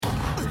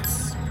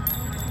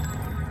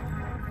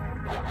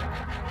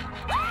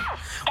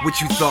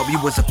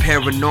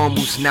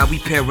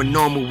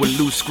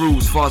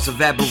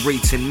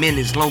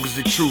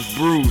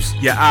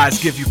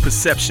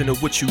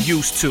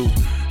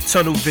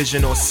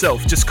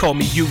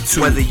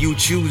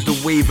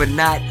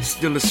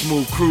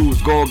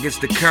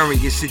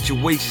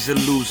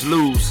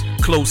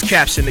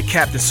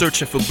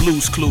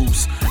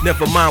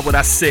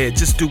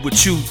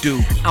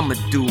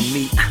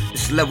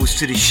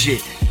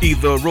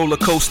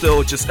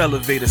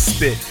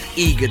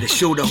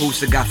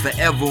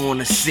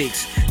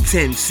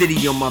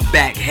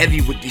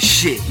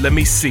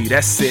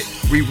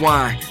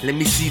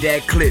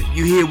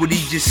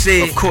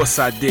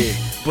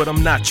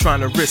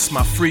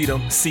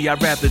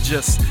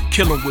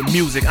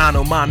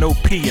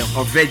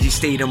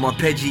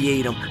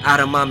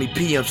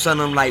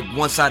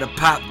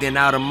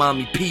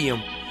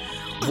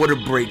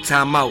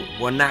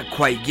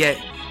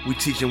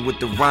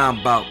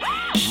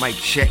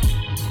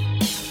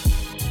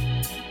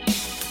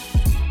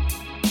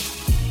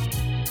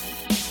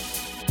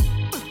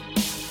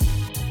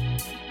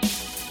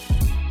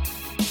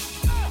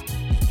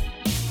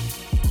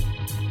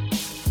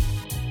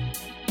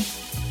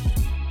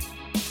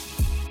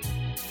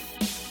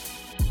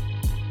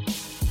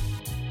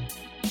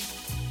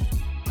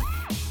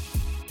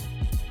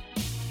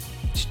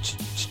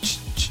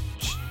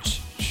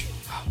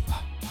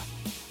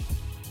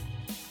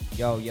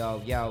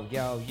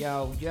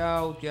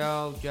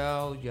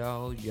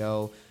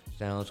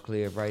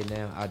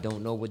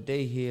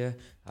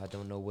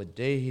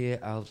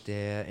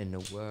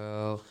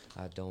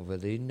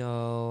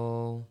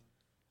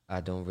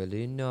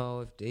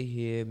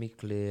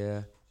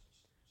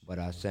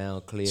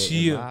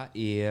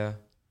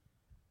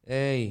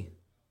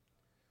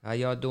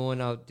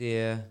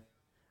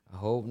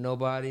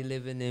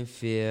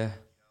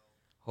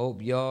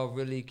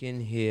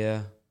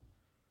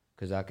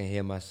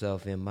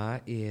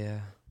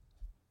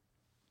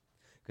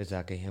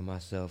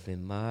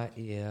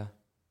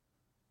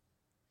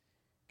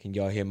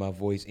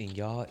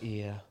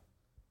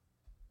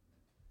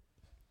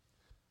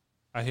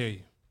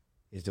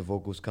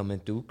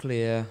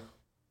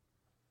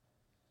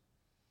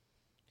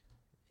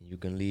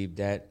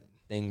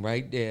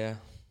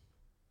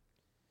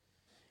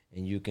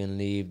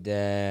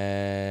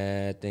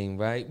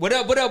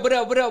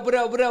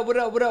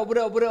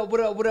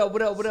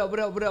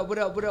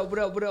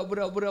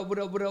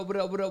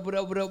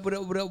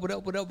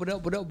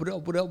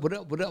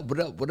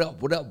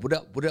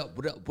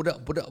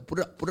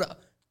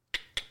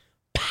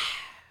Pow.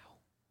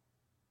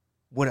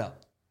 What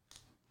up?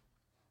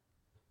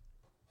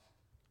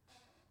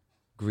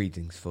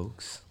 Greetings,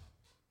 folks.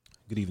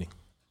 Good evening.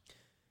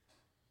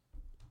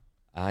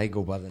 I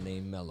go by the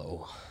name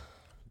Mello.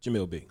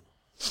 Jamil B.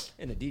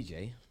 And a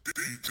DJ.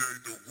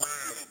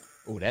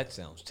 Oh, that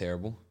sounds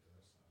terrible.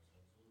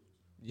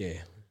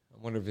 Yeah. I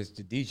wonder if it's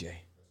the DJ.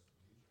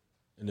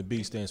 And the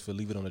B stands for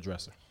leave it on the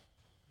dresser.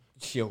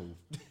 Yo.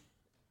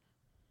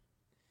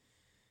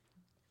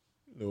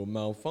 Little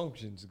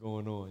malfunctions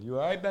going on. You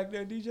all right back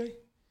there, DJ? You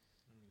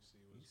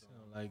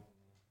sound like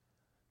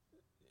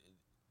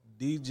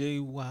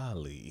DJ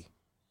Wiley.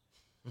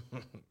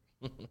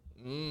 If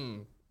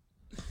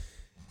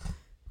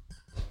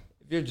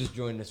you're just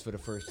joining us for the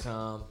first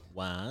time,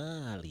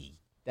 Wiley.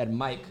 that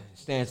mic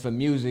stands for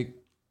music,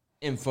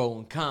 info,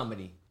 and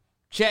comedy.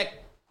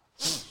 Check.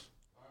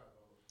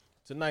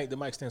 Tonight, the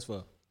mic stands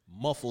for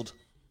muffled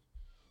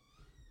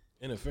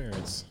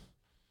interference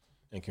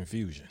and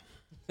confusion.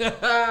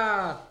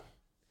 So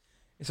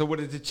what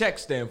does the check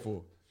stand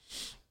for?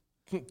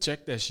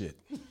 Check that shit.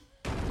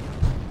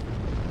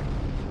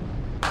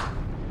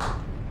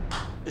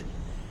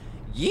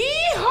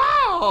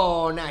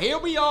 Yeehaw! Now here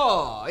we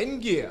are in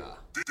gear.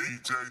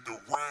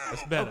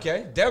 That's better.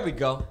 Okay, there we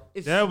go.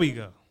 There we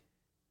go.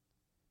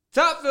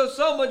 Top feels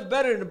so much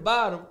better than the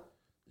bottom.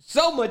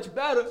 So much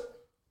better.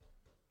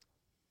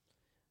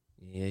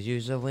 Yeah,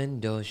 you's a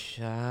window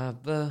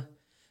shopper.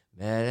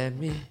 Mad at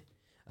me.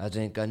 I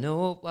think I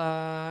know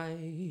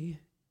why.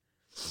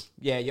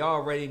 Yeah, y'all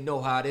already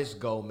know how this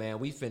go, man.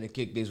 We finna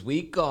kick this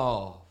week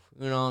off.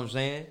 You know what I'm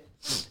saying?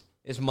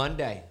 It's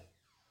Monday.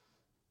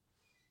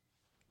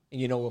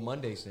 And you know what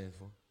Monday stands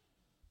for?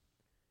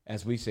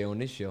 As we say on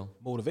this show.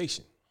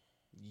 Motivation.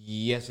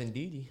 Yes,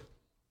 indeedy.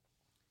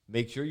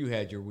 Make sure you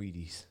had your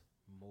Wheaties.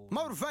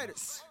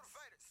 Motivators.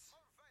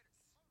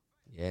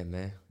 Yeah,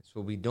 man. That's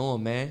what we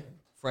doing, man.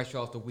 Fresh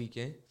off the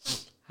weekend.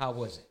 How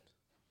was it?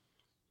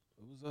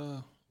 It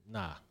was,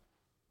 nah.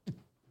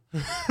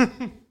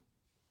 I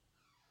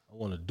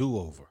want a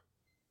do-over.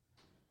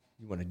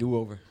 You want a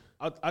do-over?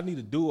 I need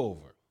a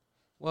do-over.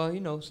 Well, you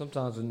know,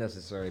 sometimes it's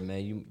necessary,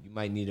 man. You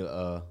might need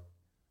a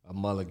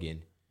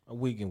mulligan. My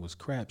weekend was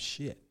crap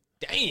shit.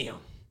 Damn.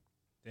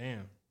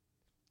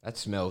 That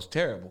smells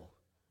terrible.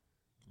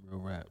 Real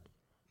rap.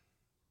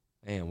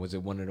 Man, was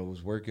it one of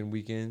those working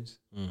weekends?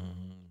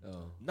 Mm-hmm.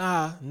 Oh.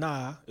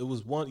 Nah. It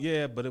was one,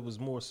 yeah, but it was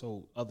more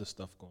so other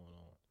stuff going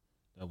on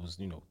that was,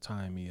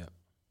 tying me up.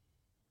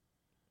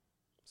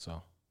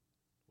 So.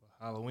 Well,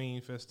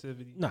 Halloween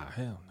festivity. Nah,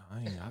 hell no.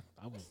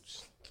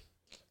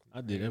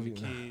 I did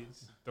everything.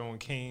 Kids throwing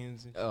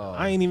cans. And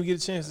I ain't even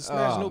get a chance to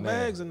snatch no man.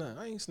 bags or nothing.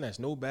 I ain't snatch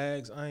no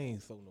bags. I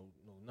ain't throw no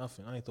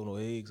nothing. I ain't throw no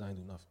eggs. I ain't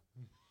do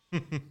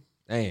nothing.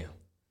 Damn.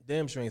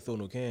 Damn sure ain't throw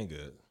no canned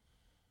good.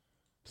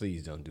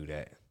 Please don't do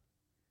that.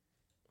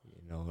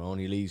 You know, it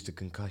only leads to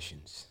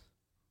concussions.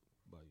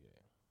 But yeah.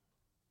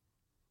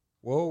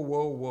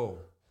 Whoa.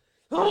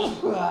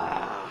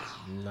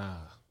 Nah.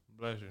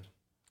 Bless you.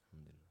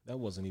 That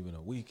wasn't even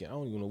a weekend. I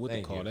don't even know what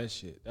Thank to call you. that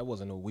shit. That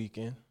wasn't a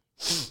weekend.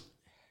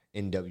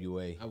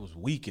 NWA. I was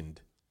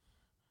weakened.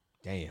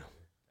 Damn.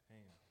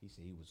 He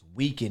said he was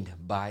weakened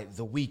by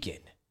the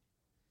weekend.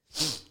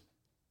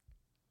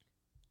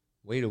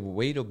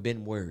 Way to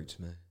bend words,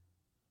 man.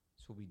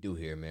 That's what we do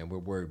here, man. We're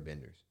word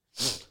benders.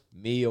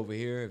 Me over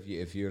here,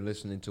 if you're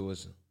listening to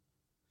us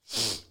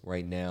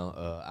right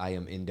now, I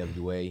am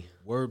NWA.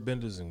 Word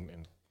benders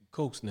and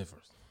coke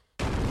sniffers.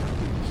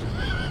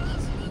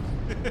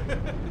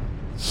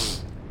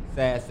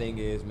 Sad thing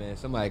is, man,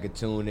 somebody could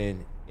tune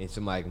in and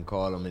somebody can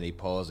call them and they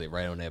pause it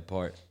right on that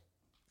part.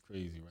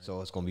 Crazy, right? So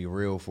it's going to be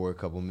real for a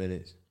couple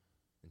minutes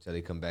until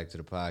they come back to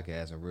the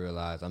podcast and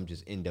realize I'm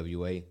just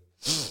NWA,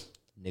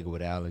 nigga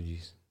with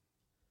allergies.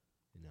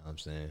 You know what I'm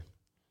saying?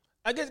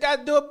 I just got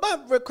to do a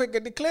bump real quick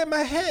and to clear my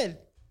head.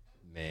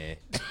 Man.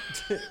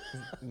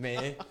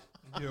 Man.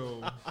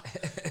 Yo,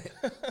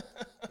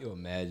 You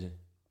imagine?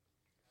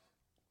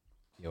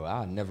 Yo,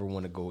 I never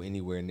want to go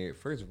anywhere near.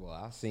 First of all,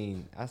 I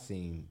seen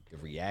the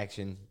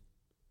reaction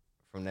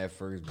from that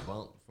first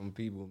bump from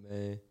people,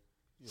 man.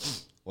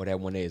 Or that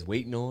one they is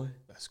waiting on.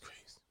 That's crazy.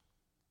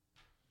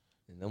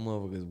 And them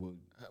motherfuckers will.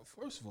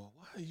 First of all,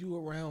 why are you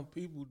around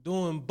people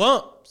doing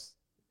bumps?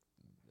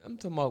 I'm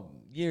talking about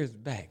years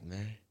back,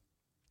 man.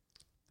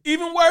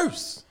 Even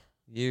worse.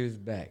 Years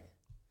back.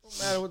 No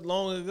matter what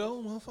long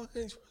ago,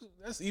 motherfucker.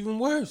 That's even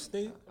worse.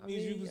 Nigga.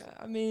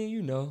 I mean,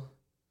 you know,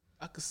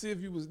 I could see if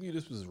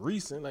this was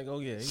recent. Like, oh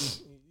yeah,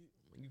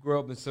 you grow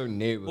up in certain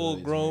neighborhoods. full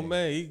grown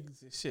man.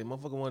 Shit,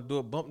 motherfucker want to do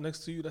a bump next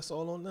to you. That's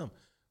all on them.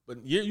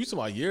 But you talking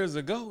about years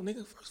ago,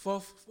 nigga. First of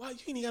all, why you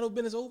ain't got no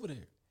business over there?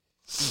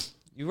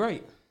 You're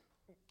right.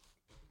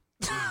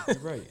 You're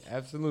right. You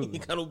Absolutely.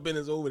 ain't got no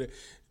business over there.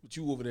 But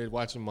you over there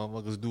watching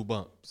motherfuckers do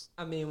bumps.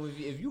 I mean,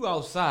 if you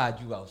outside,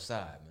 you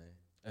outside, man.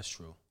 That's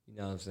true. You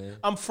know what I'm saying?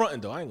 I'm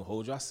fronting though. I ain't gonna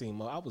hold you. I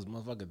was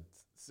motherfucking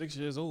 6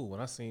 years old when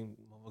I seen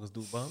motherfuckers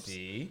do bumps.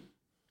 See?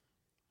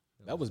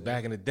 That was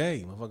back in the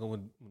day. When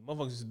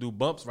motherfuckers used to do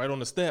bumps right on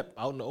the step,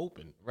 out in the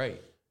open,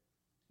 Right.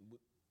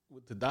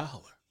 with the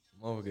dollar.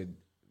 Motherfucker,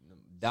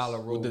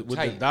 dollar roll With the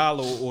tight.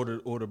 dollar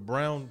or the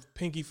brown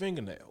pinky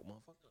fingernail,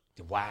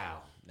 motherfucker.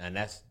 Wow. Now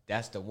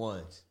that's the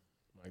ones.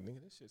 Like,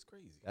 nigga, this shit's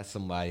crazy. That's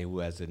somebody who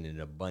has it in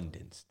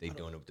abundance. They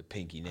doing it with the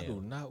pinky I do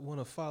nail. not want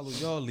to follow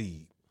y'all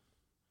lead.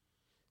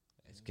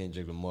 As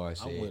Kendrick Lamar I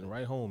said. went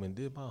right home and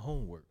did my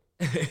homework.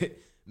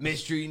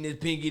 Mistreating his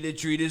pinky to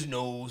treat his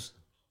nose.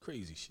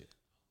 Crazy shit.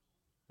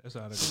 that's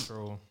out of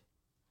control.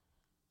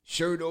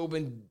 Shirt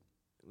open.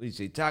 What do you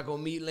say? Taco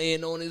meat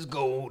laying on his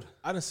gold.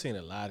 I done seen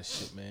a lot of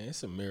shit, man.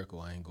 It's a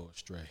miracle I ain't go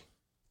astray.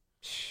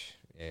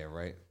 Yeah,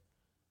 right.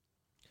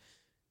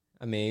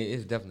 I mean,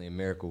 it's definitely a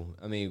miracle.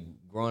 I mean,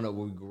 growing up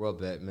where we grew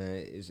up at,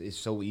 man, it's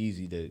so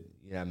easy to,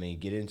 you know what I mean,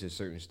 get into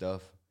certain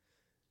stuff.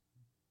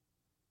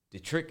 The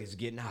trick is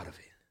getting out of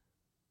it.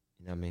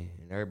 You know what I mean?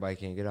 And everybody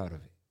can't get out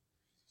of it.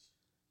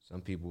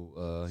 Some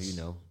people, you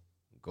know,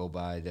 go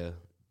by the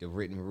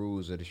written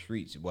rules of the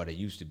streets. Well, they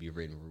used to be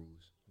written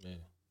rules. Yeah.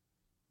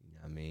 You know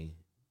what I mean?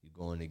 You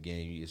go in the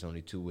game, it's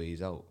only two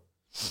ways out.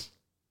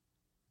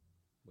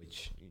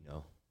 Which, you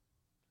know,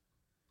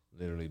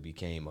 literally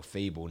became a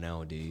fable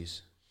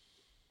nowadays.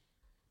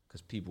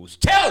 Because people's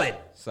telling.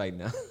 It's like,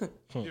 nah.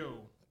 Yo,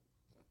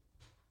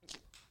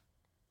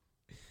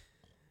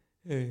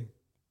 Hey,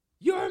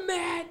 you're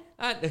mad.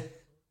 I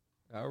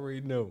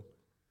already know.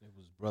 It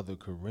was brother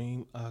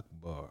Kareem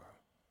Akbar.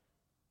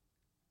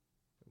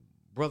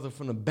 Brother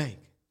from the bank.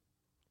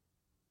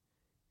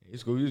 Hey,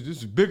 this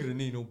is bigger than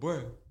Nino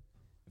Brown.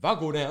 If I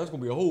go down, it's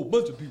going to be a whole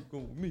bunch of people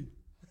going with me.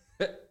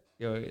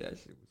 Yo, that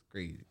shit was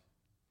crazy.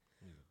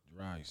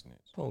 Dry snitch.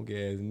 Punk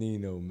ass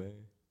Nino, man.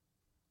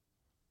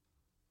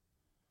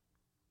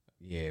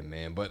 Yeah,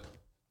 man. But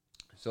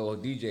so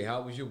DJ,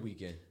 how was your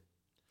weekend?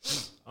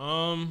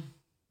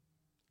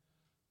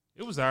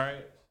 it was all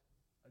right.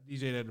 I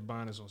DJ'd at the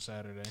Bonnies on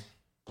Saturday.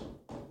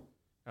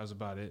 That was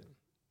about it.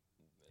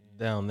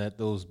 Down at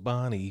those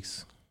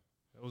Bonnies.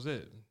 That was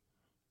it.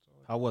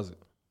 How was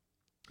it?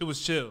 It was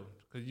chill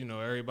because you know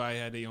everybody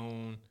had their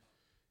own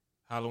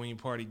Halloween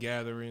party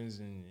gatherings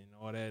and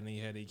all that, and they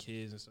had their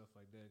kids and stuff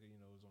like that. You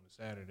know, it was on a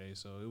Saturday,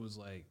 so it was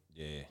like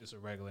just a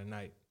regular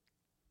night.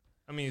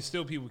 I mean,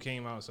 still people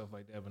came out and stuff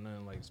like that, but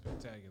nothing like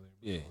spectacular.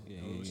 Yeah,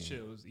 It was chill.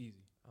 It was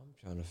easy. I'm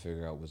trying to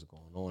figure out what's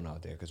going on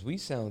out there because we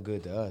sound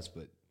good to us,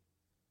 but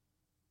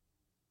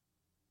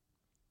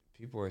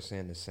people are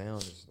saying the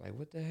sound is like,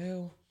 what the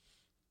hell?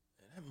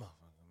 That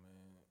motherfucker,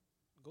 man.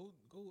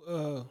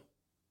 Go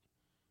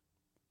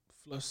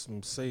flush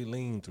some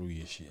saline through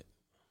your shit.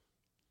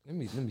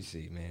 Let me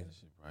see, man. That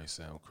shit probably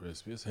sound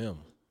crispy. It's him.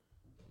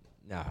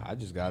 Nah, I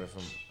just got it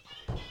from.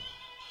 What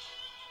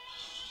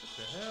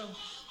the hell?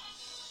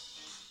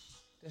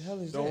 The hell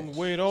is Don't that?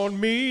 wait on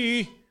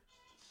me.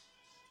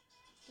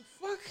 The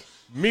fuck?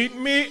 Meet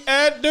me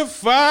at the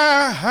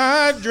fire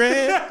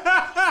hydrant.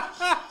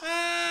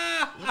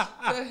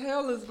 What the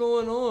hell is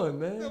going on,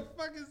 man? What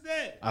the fuck is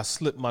that? I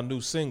slipped my new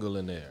single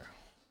in there.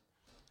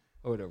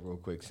 Hold up, real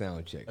quick.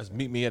 Sound check. Let's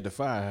meet me at the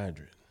fire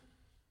hydrant.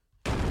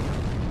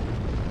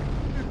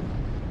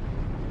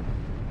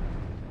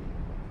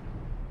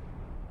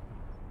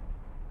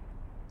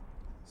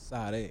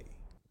 Side A.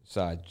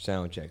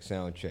 Sound check.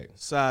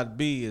 Side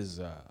B is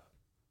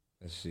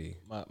Let's see.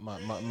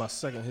 my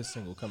second hit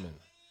single coming.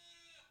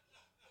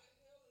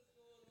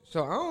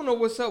 So I don't know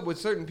what's up with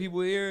certain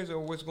people's ears or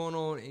what's going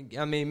on.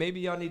 I mean,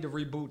 maybe y'all need to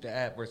reboot the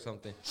app or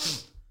something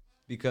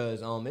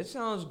because it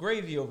sounds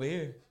gravy over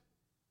here.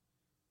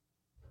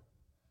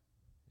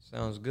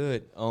 Sounds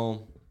good. Let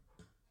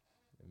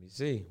me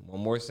see.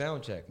 One more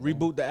sound check.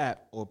 Reboot the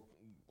app or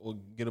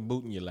get a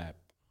boot in your lap.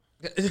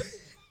 Let me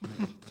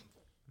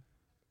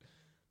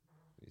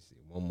see.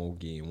 One more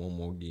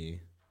game.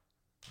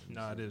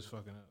 Nah, it is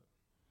fucking up.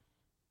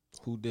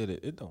 Who did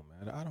it? It don't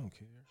matter. I don't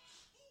care.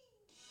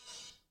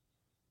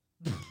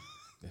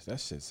 Yes, that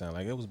shit sound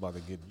like it was about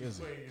to get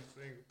busy.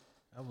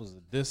 That was a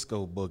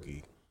disco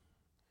boogie.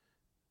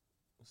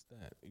 What's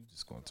that? You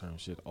just gonna turn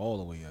shit all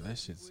the way up. That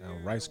shit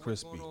sound Rice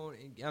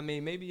Krispie. I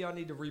mean, maybe y'all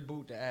need to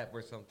reboot the app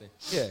or something.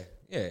 Yeah.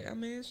 I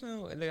mean, it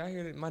sound like I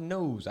hear my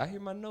nose. I hear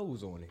my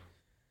nose on it.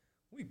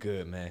 We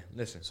good, man.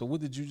 Listen. So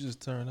what did you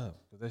just turn up?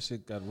 Cause that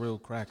shit got real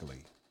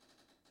crackly.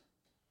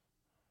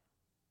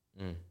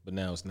 But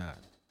now it's not.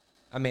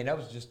 I mean, that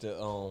was just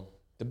the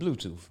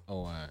Bluetooth Oh,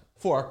 all right.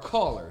 for our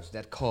callers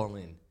that call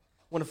in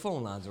when the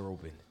phone lines are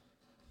open.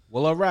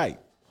 Well, all right.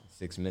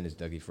 6 minutes,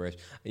 Dougie Fresh.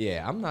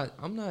 Yeah, I'm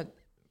not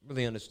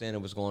really understanding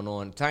what's going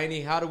on.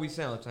 Tiny, how do we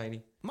sound,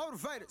 Tiny?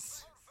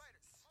 Motivators.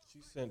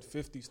 She sent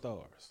 50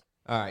 stars.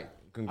 All right.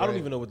 I don't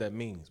even know what that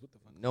means. What the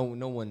fuck? No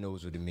one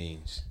knows what it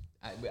means.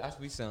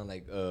 We sound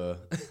like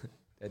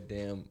that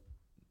damn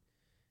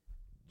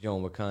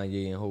Joan with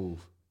Kanye and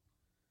Hove.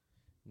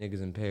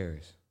 Niggas in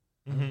Paris.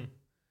 Mm-hmm.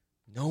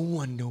 No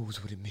one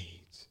knows what it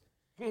means.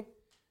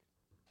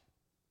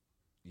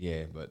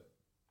 Yeah, but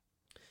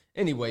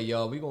anyway,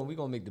 y'all, we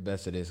gonna make the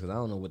best of this because I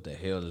don't know what the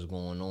hell is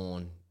going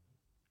on.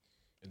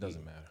 It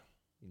doesn't matter.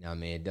 You know what I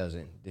mean? It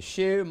doesn't. The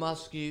show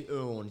must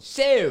go on.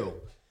 So,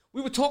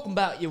 we were talking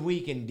about your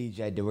weekend,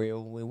 DJ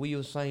Darrell. When you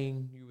were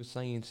saying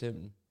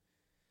something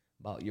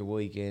about your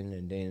weekend,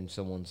 and then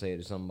someone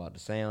said something about the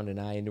sound, and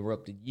I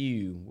interrupted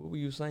you. What were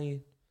you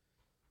saying?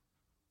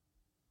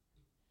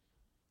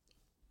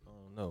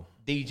 Oh, no.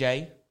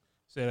 DJ?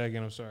 Say that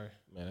again. I'm sorry.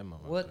 Man, that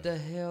motherfucker. What the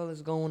hell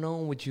is going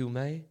on with you,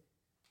 man?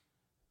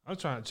 I'm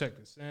trying to check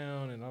the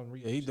sound, and I'm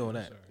reading. Yeah, he doing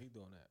shit. that. I'm sorry. He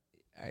doing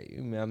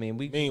that. I mean,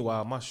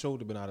 Meanwhile, my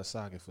shoulder been out of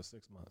socket for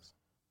 6 months.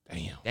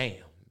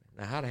 Damn.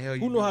 Now, how the hell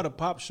you Who know how to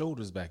pop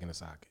shoulders back in the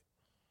socket?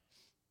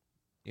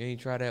 You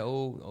ain't try that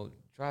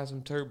try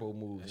some turbo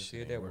moves and see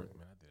if that work.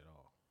 Man, I did it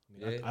all. I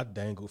mean, Yeah. I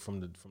dangled from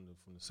the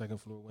second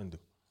floor window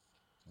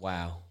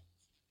Wow.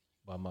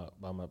 by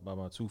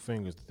my 2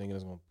 fingers, thinking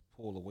it's gonna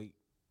pull the weight.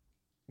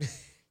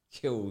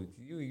 Yo,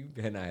 you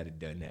better not have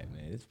done that,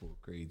 man. It's full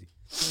crazy.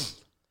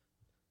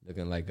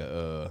 Looking like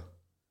a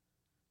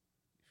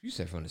if you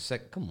said from the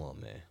second, come on,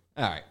 man.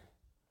 All right.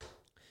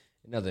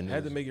 Another news.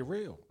 Had to make it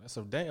real. That's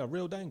a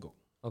real dangle.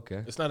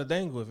 Okay. It's not a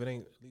dangle if it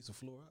ain't at least a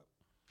floor up.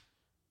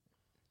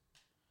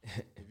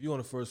 If you on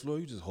the first floor,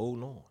 you just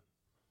holding on.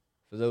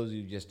 For those of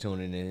you just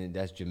tuning in,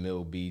 that's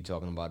Jamil B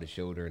talking about the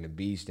shoulder, and the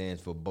B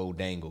stands for Bo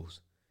Dangles.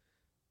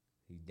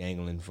 He's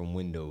dangling from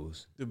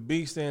windows. The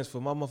B stands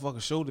for my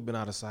motherfucking shoulder been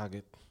out of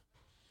socket.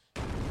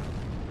 My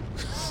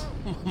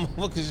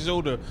motherfucking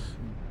shoulder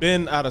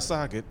been out of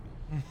socket.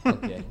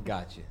 Okay,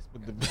 gotcha.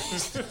 With the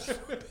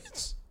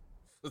bitch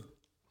for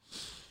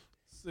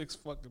 6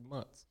 fucking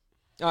months.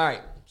 All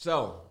right,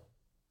 so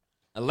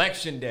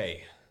election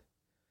day.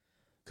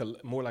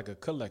 More like a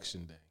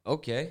collection day.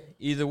 Okay,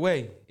 either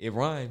way, it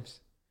rhymes.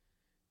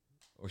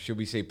 Or should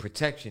we say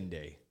protection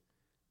day?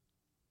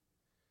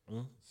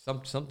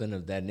 Something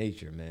of that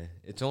nature, man.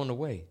 It's on the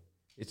way.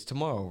 It's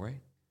tomorrow,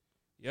 right?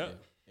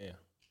 Yep. Yeah.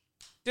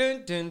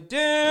 Dun, dun,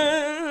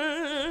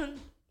 dun.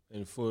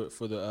 And for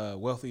the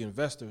wealthy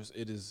investors,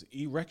 it is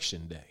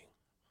erection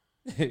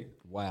day.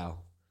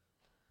 Wow.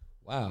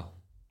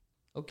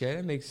 Okay,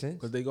 that makes sense.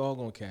 Because they all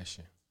gonna cash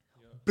in.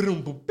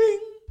 Boom, boom, bing.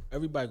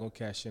 Everybody gonna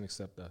cash in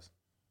except us.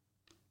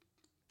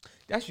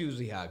 That's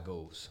usually how it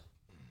goes.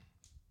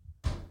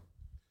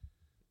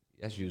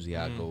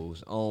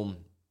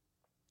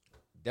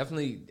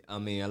 Definitely, I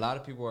mean, a lot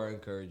of people are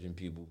encouraging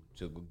people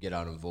to get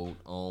out and vote.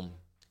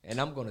 And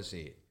I'm gonna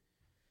say it.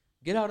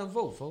 Get out and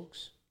vote,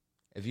 folks.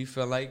 If you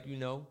feel like,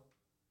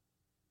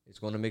 it's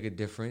gonna make a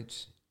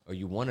difference, or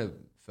you wanna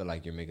feel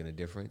like you're making a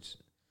difference,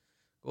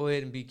 go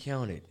ahead and be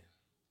counted.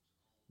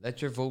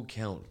 Let your vote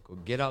count. Go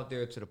get out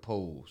there to the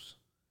polls.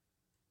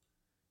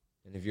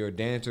 And if you're a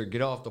dancer,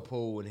 get off the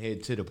pole and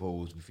head to the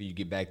polls before you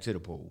get back to the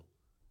poll.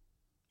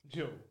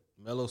 Yo.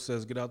 Mello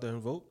says get out there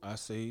and vote. I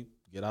say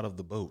get out of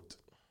the boat.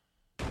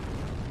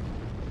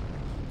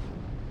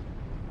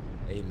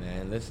 Hey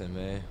man, listen,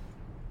 man.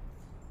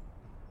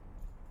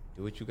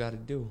 Do what you gotta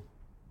do.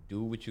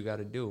 Do what you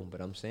gotta do.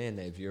 But I'm saying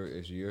that if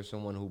you're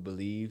someone who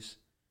believes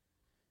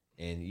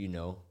in,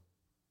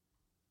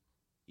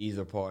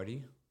 either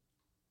party,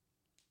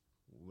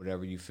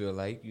 whatever you feel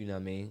like, you know what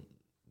I mean,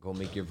 go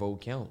make your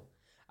vote count.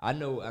 I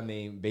know,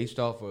 based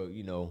off of,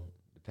 the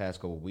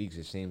past couple of weeks,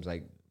 it seems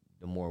like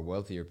the more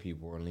wealthier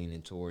people are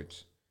leaning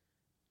towards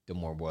the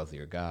more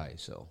wealthier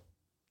guys. So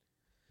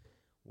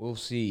we'll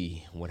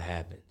see what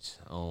happens.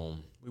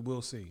 We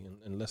will see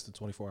in less than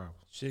 24 hours.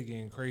 Shit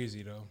getting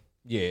crazy though.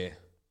 Yeah.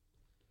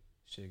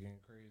 Shit getting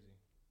crazy.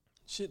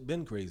 Shit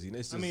been crazy.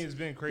 It's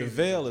been crazy. The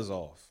veil is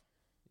off.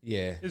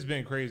 Yeah. It's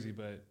been crazy,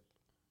 but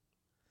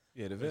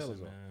yeah, the veil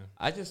is off.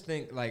 I just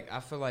think, I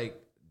feel like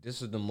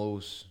this is the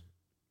most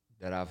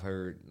that I've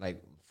heard,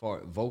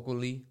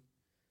 vocally.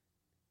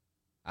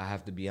 I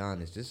have to be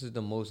honest. This is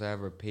the most I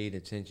ever paid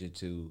attention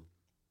to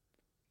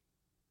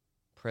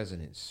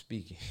presidents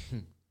speaking.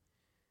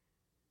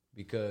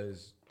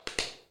 Because,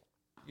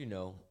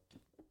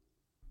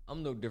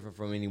 I'm no different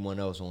from anyone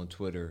else on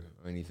Twitter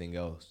or anything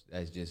else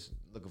that's just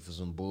looking for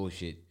some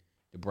bullshit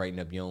to brighten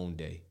up your own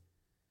day.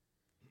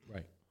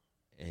 Right.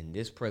 And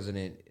this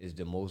president is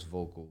the most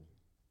vocal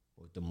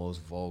with the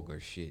most vulgar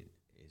shit.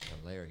 It's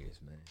hilarious,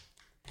 man.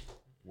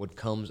 What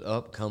comes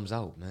up, comes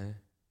out, man.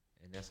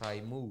 And that's how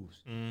he moves.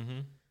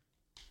 Mm-hmm.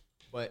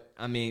 But,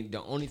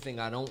 the only thing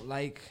I don't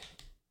like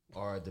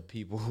are the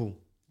people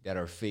that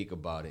are fake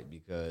about it,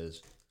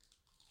 because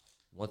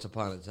once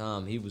upon a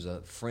time, he was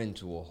a friend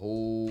to a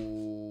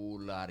whole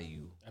lot of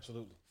you.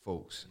 Absolutely.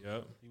 Folks.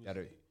 Yep.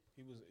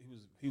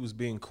 He was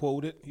being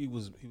quoted. He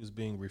was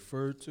being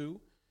referred to,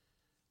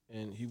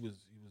 and he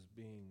was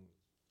being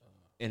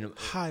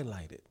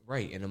highlighted.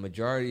 Right, and the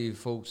majority of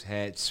folks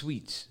had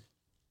suites,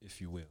 if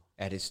you will,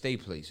 at his stay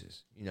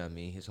places. You know what I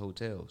mean? His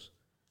hotels.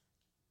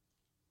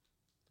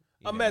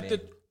 I'm at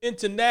the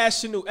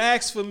International.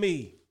 Ask for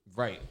me.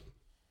 Right.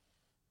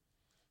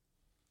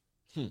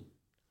 Come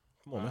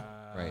on, man.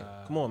 Right.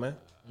 Come on, man.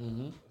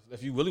 Mm-hmm.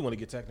 If you really want to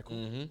get technical.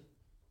 Mm-hmm.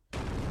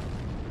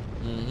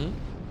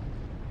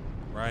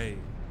 Mm-hmm. Right.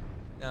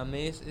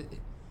 It's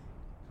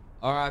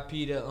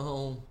R.I.P.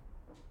 to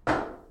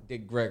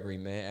Dick Gregory,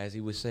 man. As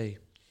he would say,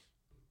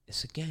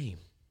 it's a game.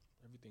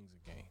 Everything's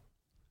a game.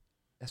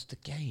 That's the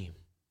game.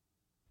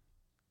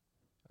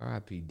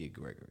 R.I.P. Dick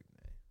Gregory,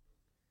 man.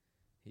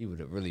 He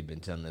would have really been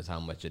telling us how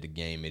much of the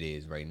game it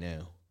is right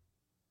now.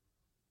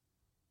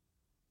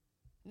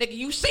 Nigga,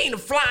 you seen the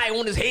fly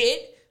on his head?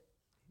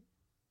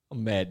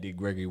 I'm mad Dick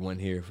Gregory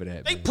wasn't here for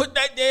that. They man. put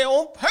that there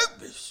on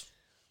purpose.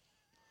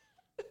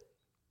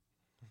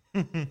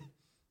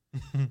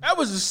 That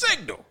was a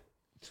signal.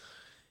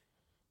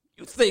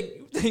 You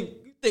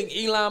think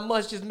Elon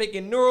Musk just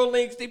making neural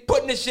links? They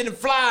putting this shit in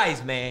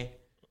flies, man.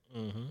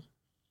 Mm-hmm.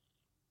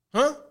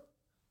 Huh?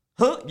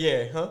 Huh?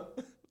 Yeah, huh?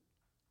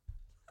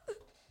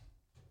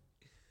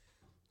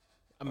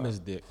 I miss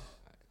Dick.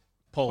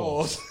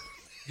 Pause.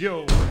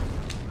 Yo.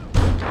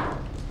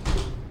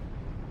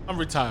 I'm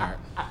retired.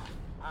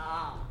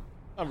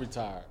 I'm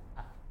retired.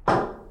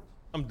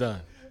 I'm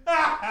done.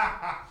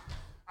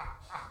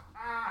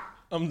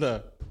 I'm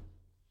done.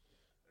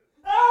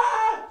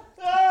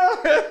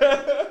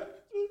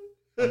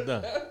 I'm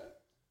done.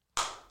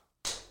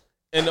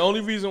 And the only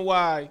reason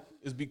why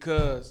is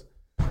because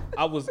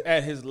I was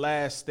at his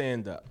last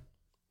stand-up.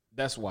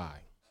 That's why.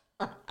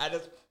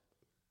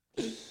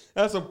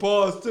 That's a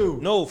pause too.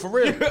 No, for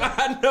real.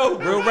 I know.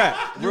 Real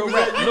rap. Real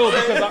rap. No,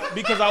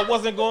 because I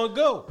wasn't going to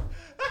go.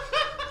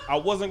 I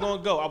wasn't going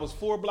to go. I was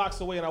 4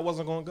 blocks away and I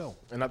wasn't going to go.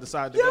 And I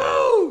decided to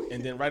go.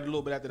 And then right a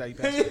little bit after that, he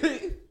passed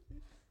away.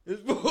 This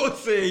boy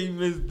say he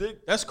missed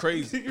Dick. That's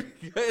crazy.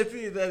 Dick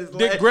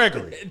Dick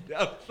Gregory.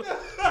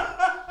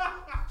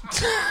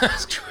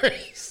 That's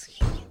crazy.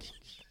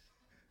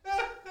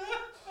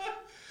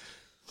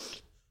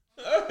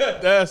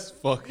 That's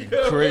fucking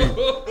crazy.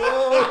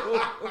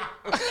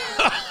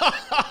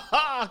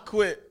 I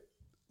quit.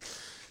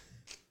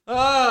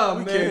 Oh,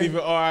 We man. can't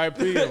even RIP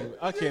him.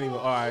 I can't even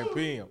RIP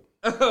him.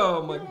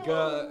 Oh, my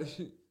God.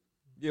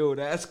 Yo,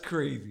 that's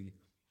crazy.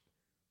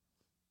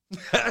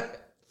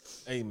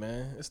 Hey,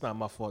 man, it's not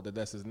my fault that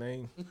that's his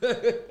name.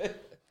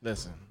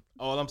 Listen,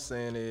 all I'm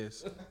saying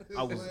is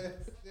I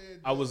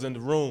was in the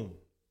room.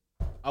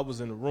 I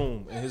was in the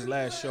room in his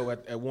last show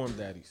at Warm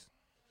Daddy's.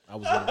 I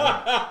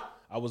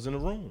was in the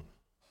room.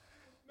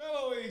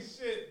 Mello ain't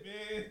shit,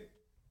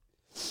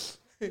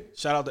 man.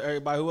 Shout out to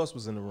everybody who else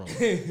was in the room.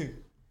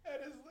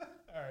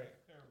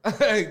 All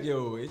right.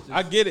 Yo, it's just...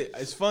 I get it.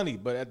 It's funny,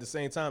 but at the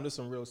same time, this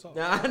some real talk.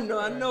 Nah, I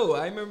know.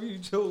 I remember you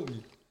told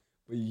me.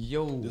 But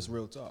yo, This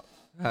real talk.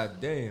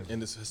 God damn.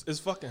 And it's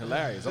fucking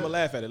hilarious. I'm going to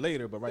laugh at it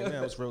later, but right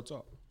now it's real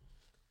talk.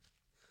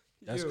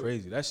 That's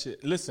crazy. That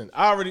shit. Listen,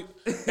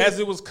 as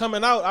it was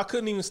coming out, I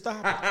couldn't even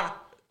stop it.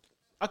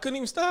 I couldn't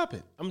even stop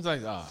it. I'm like,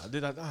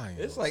 did I die?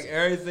 It's like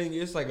everything.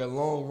 It's like a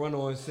long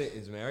run-on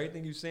sentence, man.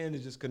 Everything you saying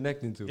is just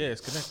connecting to. Yeah,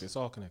 it's connected. It's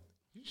all connected.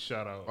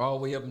 Shout out. all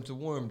the way up into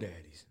Warm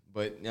Daddies.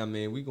 But I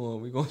mean, we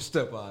gonna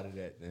step out of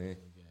that, man.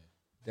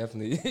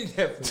 Definitely.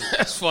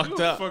 That's fucked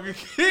up. Fucking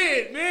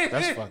kid, man.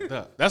 That's fucked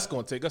up. That's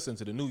gonna take us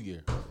into the new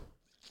year.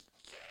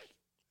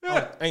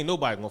 Oh, ain't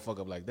nobody gonna fuck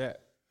up like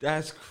that.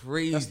 That's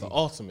crazy. That's the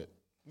ultimate.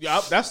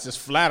 Yeah, that's just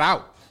flat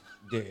out.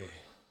 Yeah.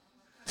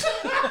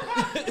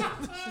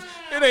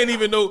 It ain't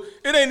even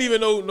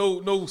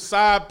no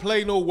side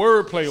play, no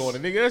word play on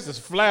it, nigga. That's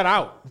just flat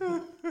out.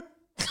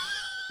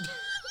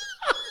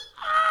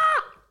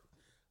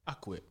 I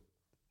quit.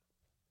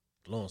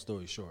 Long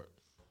story short.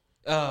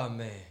 Oh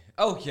man.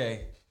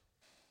 Okay.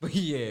 But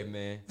yeah,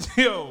 man.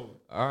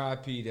 Yo.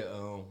 R.I.P.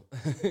 to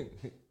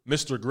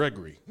Mr.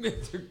 Gregory.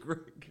 Mr.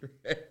 Gregory.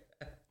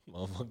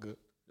 Motherfucker.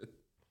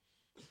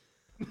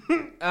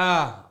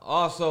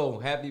 Also,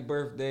 happy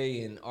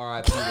birthday and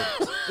R.I.P.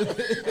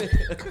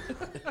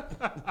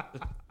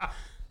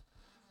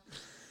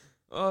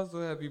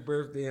 Also, happy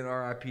birthday and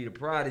R.I.P. to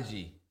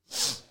Prodigy.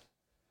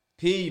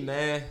 P,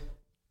 man.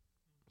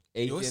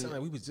 Yo, it sounded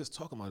like we was just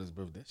talking about his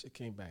birthday. That shit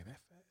came back that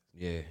fast.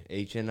 Yeah,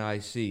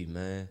 HNIC,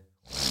 man.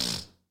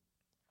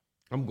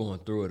 I'm going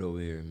through it over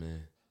here,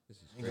 man. This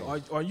is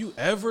crazy. Are you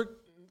ever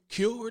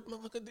cured,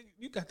 motherfucker?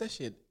 You got that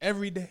shit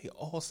every day,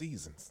 all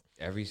seasons.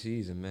 Every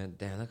season, man.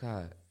 Damn, look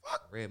how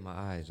red my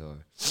eyes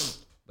are.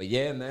 But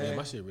yeah, man. Yeah,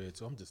 my shit red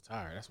too. I'm just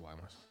tired. That's why.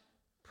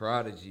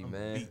 Prodigy,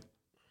 man.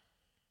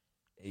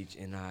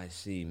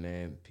 HNIC,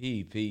 man.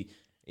 P.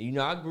 You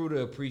know, I grew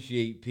to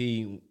appreciate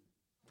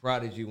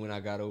Prodigy when I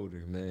got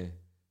older, man.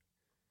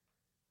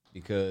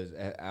 Because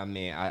I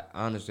mean, I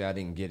honestly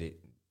didn't get it.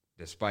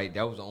 Despite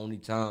that was the only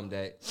time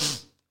that,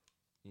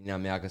 you know what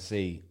I mean, I could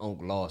say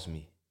Unc lost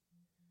me.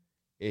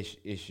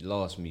 Ish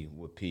lost me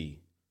with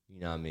P. You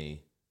know what I mean?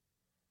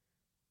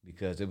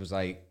 Because it was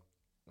like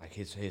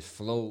his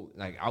flow,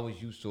 like I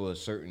was used to a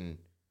certain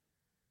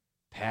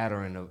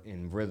pattern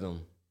in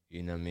rhythm,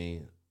 you know what I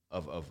mean,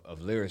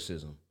 of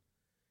lyricism.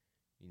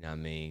 You know what I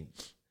mean?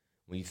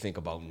 When you think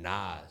about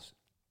Nas,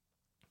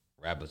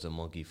 rappers a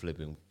monkey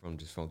flipping from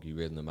this funky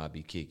rhythm, I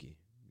be kicking.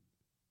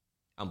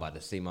 I'm about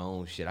to say my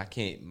own shit. I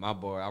can't, my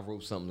boy, I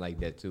wrote something like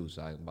that too,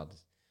 so I'm about to.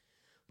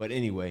 But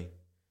anyway,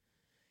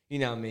 you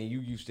know what I mean? You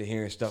used to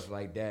hearing stuff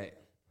like that.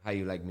 How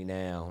you like me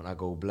now? And I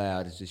go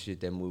blah, this is shit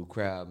that move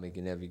crowd,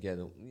 making every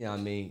together. You know what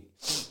I mean?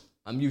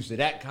 I'm used to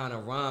that kind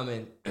of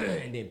rhyming,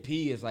 and then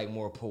P is like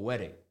more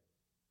poetic.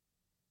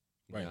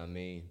 You know what I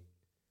mean?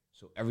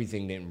 So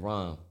everything didn't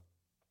rhyme.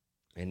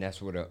 And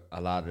that's where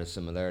a lot of the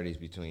similarities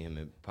between him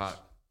and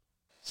Pop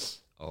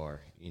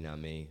are, you know what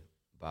I mean,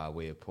 by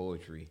way of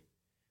poetry.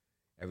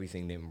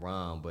 Everything didn't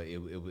rhyme, but it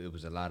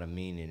was a lot of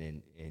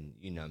meaning, and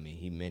you know what I mean,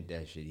 he meant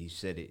that shit. He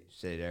said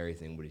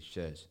everything with his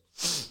chest.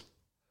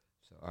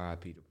 So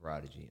R.I.P. to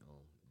Prodigy.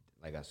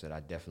 Like I said,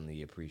 I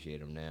definitely appreciate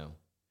him now.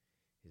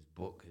 His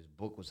book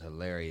was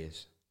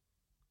hilarious.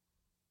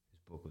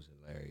 Man.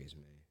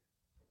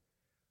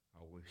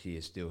 I wish he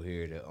is still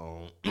here to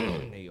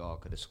they all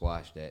could have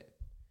squashed that.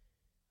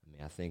 I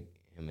mean, I think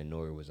him and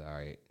Nori was all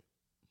right,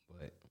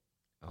 but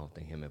I don't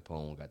think him and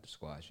Pone got to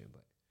squash it.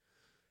 But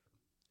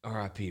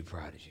R.I.P.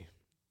 Prodigy.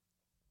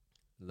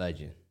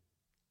 Legendary.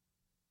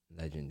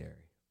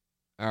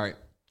 All right.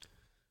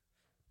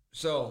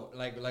 So,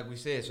 like we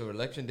said, so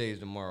election day is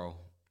tomorrow.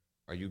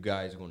 Are you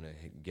guys going to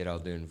get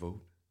out there and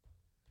vote?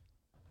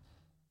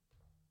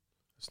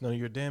 It's none of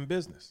your damn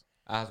business.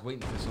 I was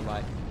waiting for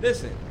somebody.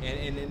 Listen,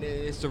 and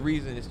it's the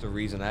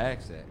reason I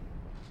asked that.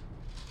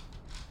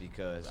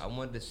 Because I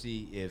wanted to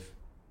see if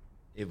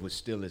it was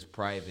still as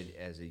private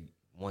as it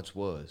once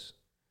was.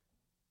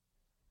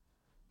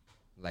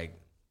 Like,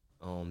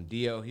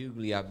 D.L.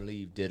 Hughley, I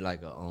believe, did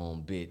like a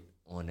bit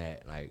on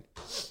that. Like,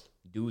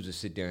 dudes will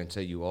sit there and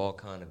tell you all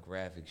kind of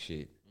graphic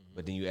shit,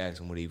 but then you ask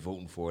them what they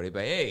voting for. They be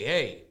like,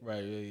 hey.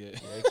 Right, yeah.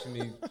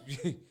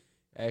 You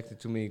asking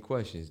too many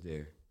questions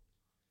there.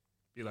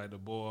 Be like the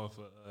boy off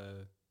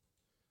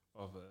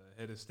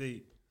Head of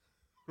State.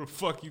 What the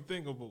fuck you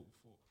think I'm voting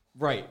for?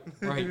 Right.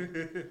 Who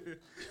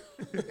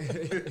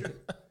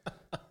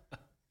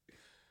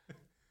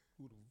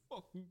the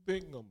fuck you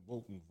think I'm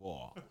voting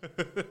for?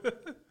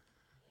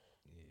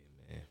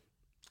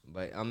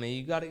 But I mean,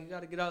 you gotta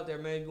get out there,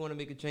 man. If you want to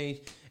make a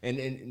change,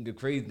 and the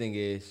crazy thing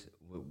is,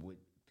 what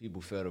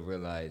people fail to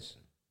realize,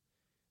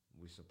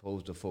 we're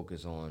supposed to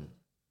focus on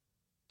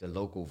the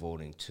local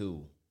voting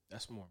too.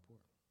 That's more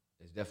important.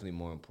 It's definitely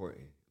more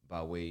important.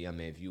 By way, I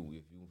mean, if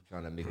you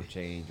trying to make a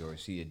change or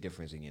see a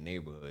difference in your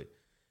neighborhood,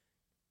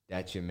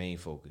 that's your main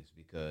focus,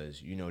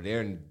 because you know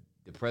the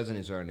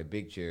presidents are in the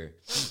big chair,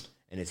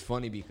 and it's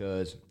funny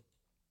because,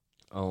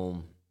 I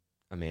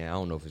mean, I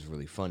don't know if it's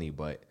really funny,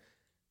 but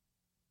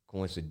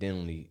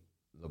coincidentally,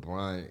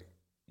 LeBron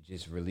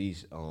just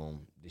released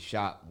The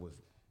Shop with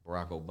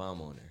Barack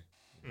Obama on there,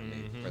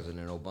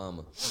 President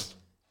Obama.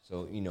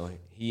 So you know,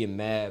 he and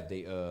Mav,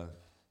 they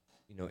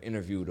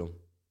interviewed him.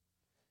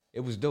 It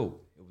was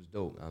dope.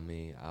 I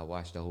mean, I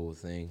watched the whole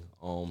thing.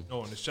 In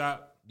The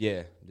Shop.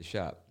 Yeah, The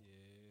Shop.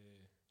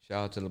 Yeah.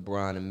 Shout out to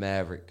LeBron and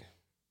Maverick.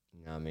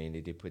 You know what I mean?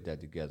 They put that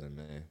together,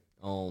 man.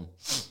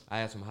 I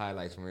had some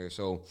highlights from here.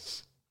 So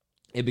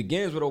It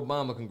begins with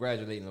Obama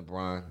congratulating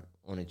LeBron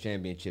on the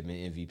championship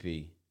and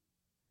MVP.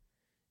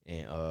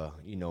 And,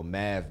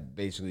 Mav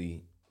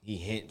basically, he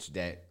hints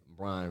that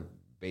LeBron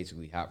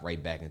basically hopped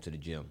right back into the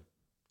gym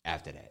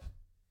after that.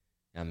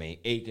 I mean,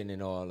 aching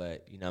and all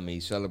that. He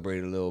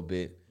celebrated a little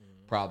bit.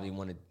 Mm-hmm. Probably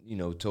wanted,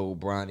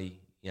 told Bronny,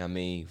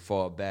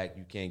 fall back.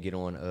 You can't get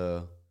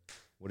on,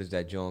 what is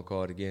that joint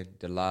called again?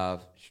 The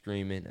live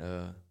streaming.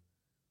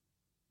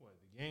 What,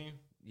 the game?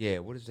 Yeah,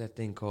 what is that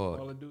thing called?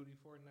 Call of Duty,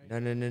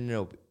 Fortnite?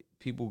 No.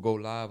 People go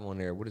live on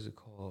there. What is it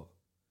called?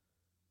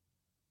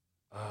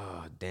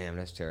 Oh, damn,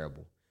 that's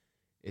terrible.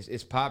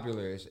 It's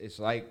popular. It's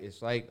like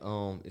it's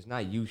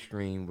not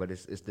Ustream, but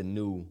it's the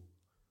new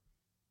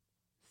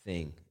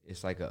thing.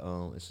 It's like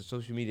it's a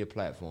social media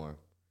platform.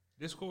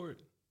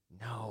 Discord?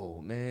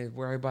 No, man,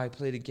 where everybody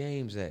play the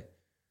games at.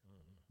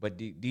 Mm-hmm. But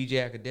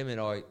DJ Academic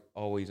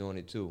always on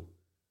it too.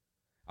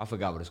 I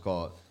forgot what it's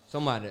called.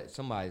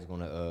 Somebody's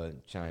gonna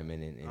chime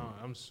in and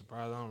I'm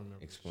surprised I don't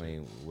remember.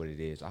 Explain what it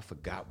is. I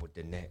forgot what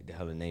the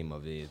hell the name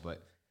of it is,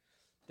 but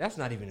that's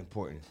not even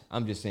important.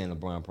 I'm just saying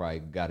LeBron probably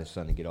got his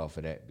son to get off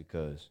of that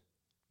because,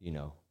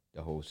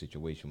 the whole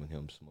situation with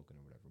him smoking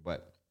or whatever.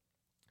 But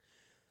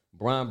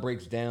Bron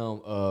breaks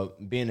down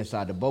being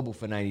inside the bubble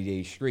for 90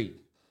 days straight.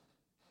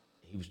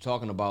 He was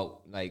talking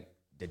about, like,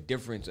 the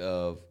difference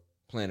of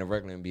playing a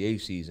regular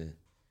NBA season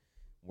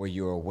where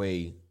you're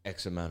away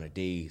X amount of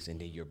days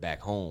and then you're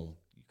back home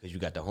because you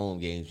got the home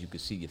games, you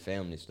could see your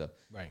family and stuff.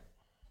 Right.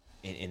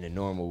 In the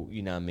normal,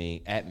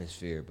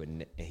 atmosphere. But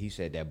he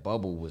said that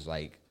bubble was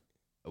like,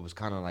 it was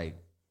kind of like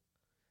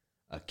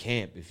a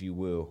camp, if you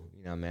will.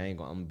 I'm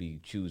gonna be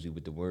choosy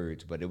with the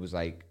words, but it was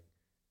like,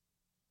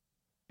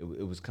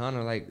 it was kind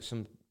of like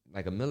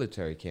like a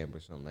military camp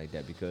or something like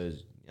that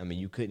because,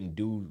 you couldn't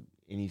do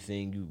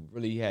anything. You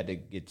really had to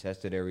get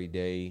tested every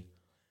day.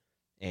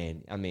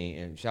 And,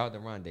 and shout out to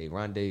Rondé.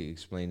 Rondé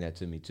explained that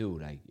to me, too.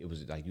 Like, it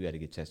was like you had to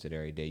get tested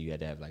every day. You had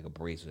to have, like, a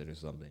bracelet or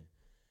something.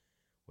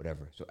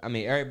 Whatever. So,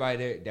 everybody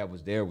there that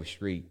was there was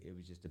straight. It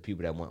was just the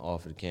people that went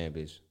off of the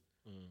campus.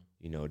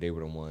 They were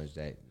the ones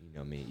that,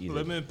 either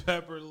Lemon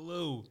Pepper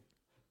Lou.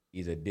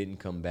 Either didn't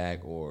come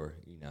back or,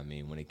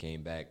 when they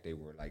came back, they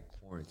were, like,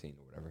 quarantined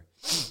or whatever.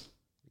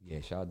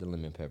 Yeah, shout out to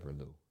Lemon Pepper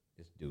Lou.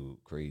 This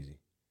dude, crazy.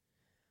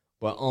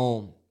 But,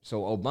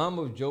 so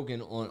Obama was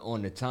joking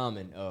on the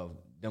timing of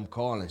them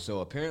calling. So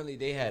apparently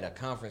they had a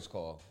conference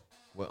call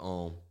with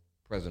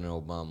President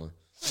Obama.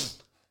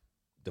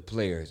 The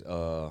players,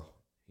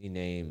 he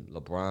named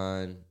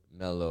LeBron,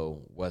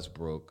 Melo,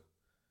 Westbrook,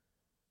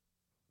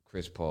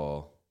 Chris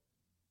Paul.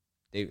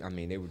 They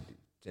were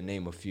to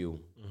name a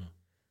few. Mm-hmm.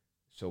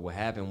 So what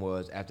happened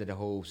was after the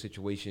whole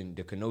situation,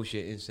 the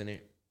Kenosha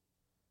incident,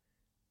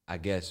 I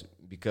guess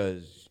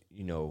because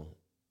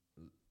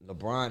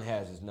LeBron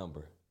has his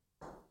number.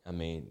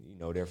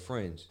 They're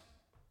friends.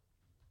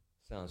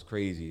 Sounds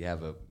crazy to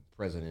have a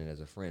president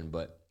as a friend,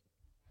 but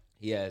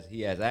he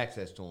has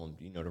access to him,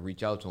 to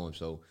reach out to him.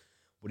 So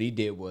what he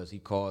did was he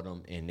called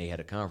him and they had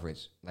a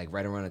conference, like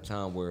right around the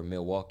time where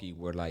Milwaukee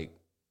were like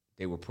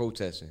they were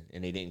protesting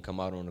and they didn't come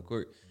out on the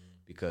court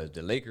because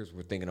the Lakers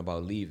were thinking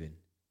about leaving.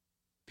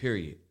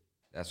 Period.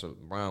 That's what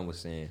Brian was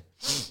saying.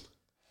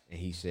 And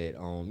he said,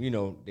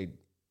 they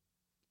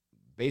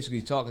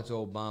basically talking to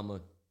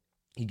Obama,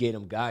 he gave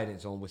him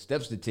guidance on what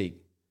steps to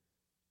take.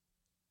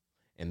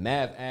 And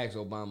Mav asked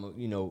Obama,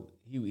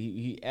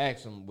 he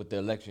asked him with the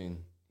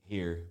election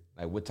here,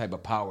 like, what type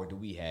of power do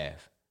we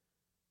have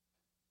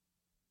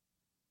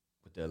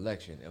with the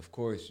election? Of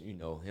course,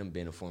 him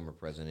being a former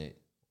president,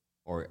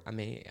 or, I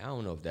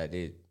don't know if that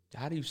is.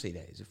 How do you say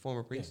that? Is it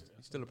former president? Yeah,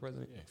 He's still a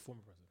president? Yeah,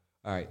 former president.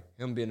 All right.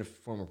 Him being a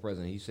former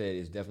president, he said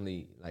it's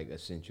definitely, like,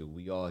 essential.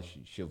 We all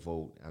should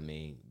vote,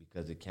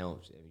 because it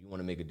counts. If you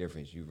want to make a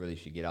difference, you really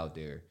should get out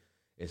there.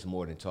 It's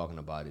more than talking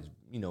about it. It's,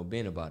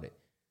 being about it.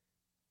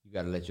 You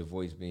got to let your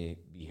voice be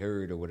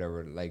heard or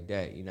whatever like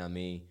that.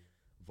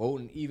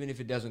 Voting, even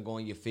if it doesn't go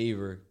in your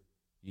favor,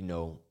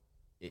 you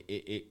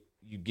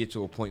get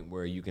to a point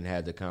where you can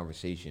have the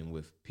conversation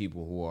with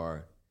people who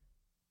are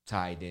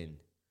tied in,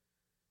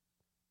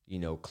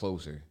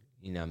 closer.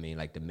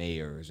 Like the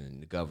mayors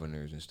and the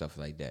governors and stuff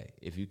like that.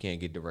 If you can't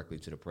get directly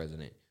to the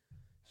president,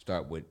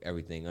 start with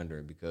everything under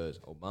it because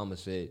Obama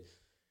said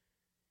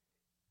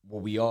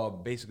what we all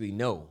basically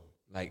know.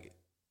 Like,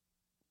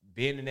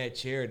 being in that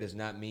chair does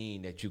not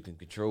mean that you can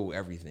control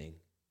everything.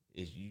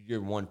 You're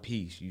one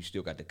piece. You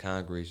still got the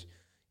Congress.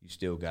 You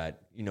still got,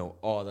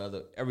 all the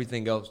other,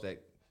 everything else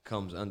that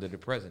comes under the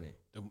president.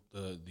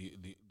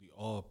 The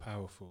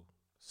all-powerful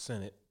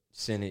Senate.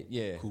 Senate,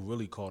 yeah. Who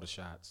really call the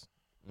shots.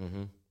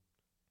 Mm-hmm.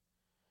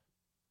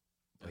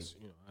 That's,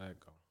 how that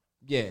go.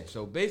 Yeah,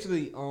 so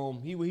basically,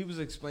 he was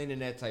explaining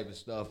that type of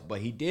stuff,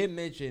 but he did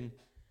mention,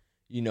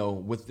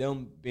 with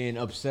them being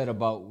upset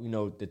about,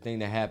 the thing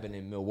that happened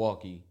in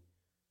Milwaukee,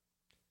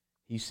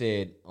 he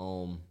said,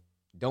 don't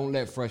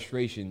let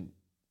frustration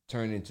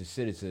turn into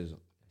cynicism.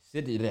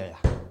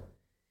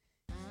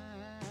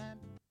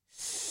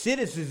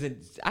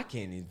 Citizen, I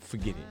can't even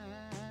forget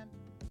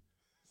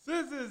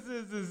it.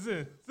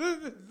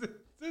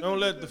 Don't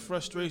let the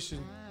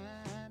frustration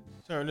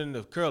Turned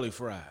into curly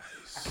fries.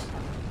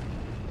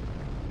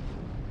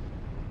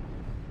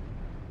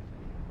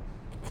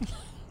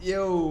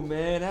 Yo,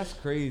 man, that's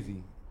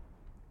crazy.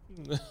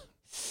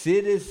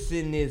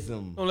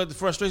 Citizenism. Don't let the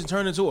frustration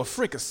turn into a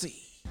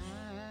fricassee.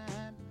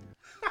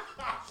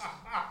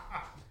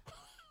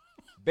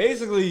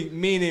 Basically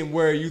meaning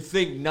where you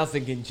think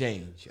nothing can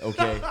change,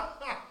 okay?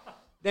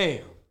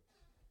 Damn.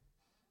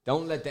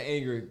 Don't let the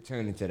anger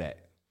turn into that.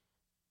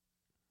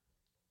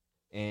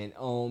 And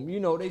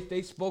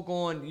they spoke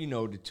on, the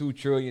 $2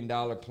 trillion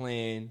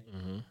plan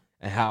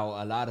and how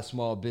a lot of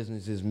small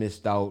businesses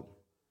missed out.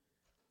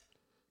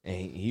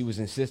 And he was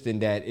insisting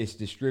that it's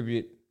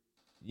distributed.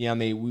 Yeah, I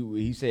mean,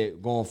 he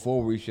said going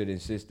forward we should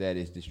insist that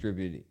it's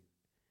distributed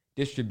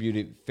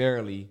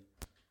fairly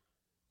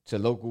to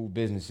local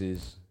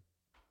businesses.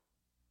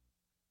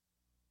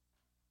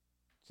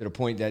 To the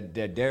point that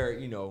they're,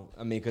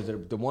 because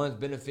the ones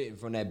benefiting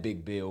from that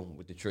big bill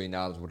with the $1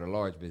 trillion were the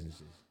large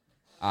businesses,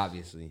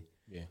 obviously.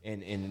 Yeah.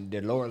 And the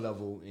lower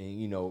level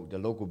and, the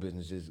local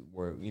businesses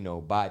were,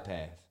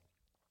 bypassed.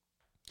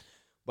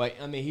 But,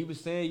 I mean, he was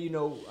saying,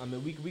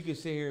 we could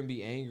sit here and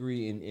be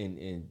angry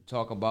and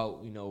talk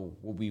about,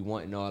 what we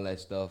want and all that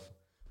stuff.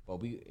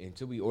 But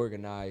until we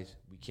organize,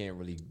 we can't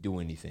really do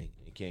anything.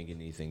 And can't get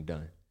anything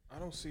done. I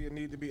don't see a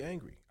need to be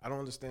angry. I don't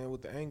understand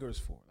what the anger is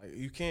for. Like,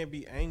 you can't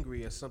be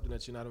angry at something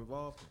that you're not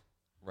involved in.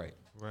 Right.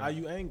 How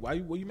you angry?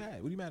 What are you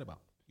mad? What are you mad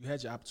about? You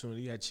had your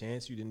opportunity, you had a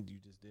chance, you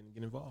just didn't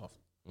get involved.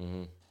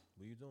 Mm-hmm.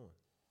 What are you doing?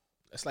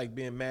 That's like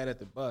being mad at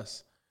the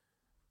bus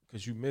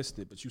because you missed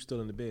it, but you still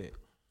in the bed.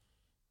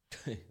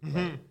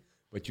 Right.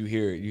 But you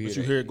hear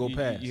it go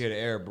past. You hear the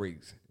air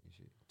brakes.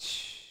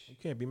 You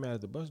can't be mad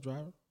at the bus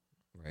driver.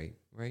 Right.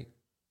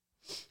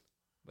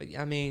 But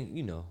I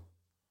mean,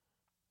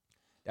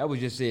 that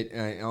was just it.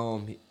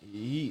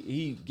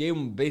 He gave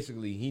him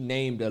he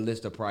named a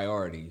list of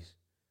priorities.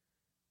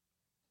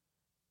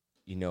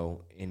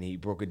 And he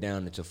broke it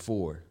down into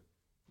 4.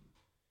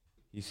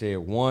 He said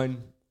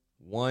one,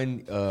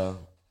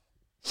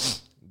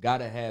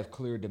 gotta have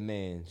clear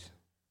demands.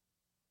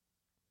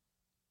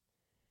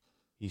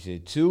 He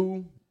said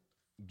 2,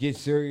 get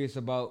serious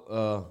about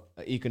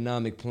an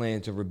economic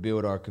plan to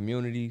rebuild our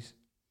communities.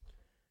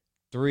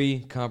 3,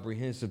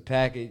 comprehensive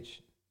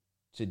package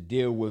to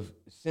deal with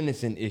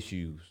sentencing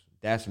issues.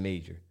 That's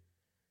major.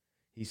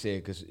 He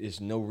said because it's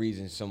no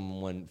reason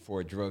someone for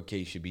a drug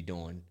case should be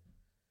doing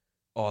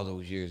all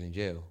those years in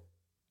jail.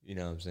 You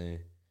know what I'm saying?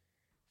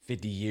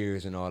 50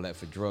 years and all that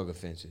for drug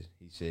offenses.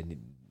 He said,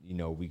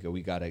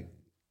 we got to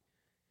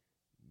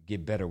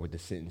get better with the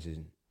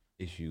sentencing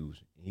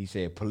issues. He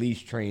said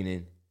police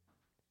training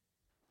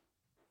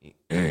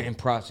and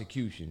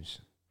prosecutions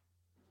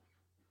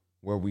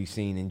where we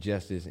seen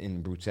injustice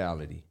and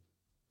brutality.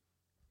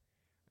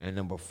 And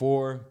number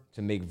 4,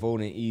 to make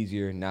voting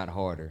easier, not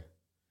harder.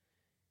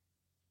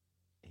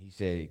 He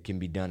said it can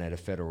be done at a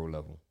federal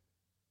level.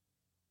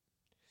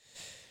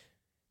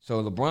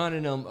 So LeBron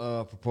and them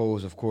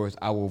proposed, of course,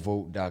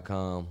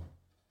 iwillvote.com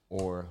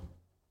or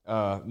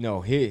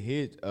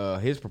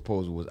his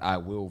proposal was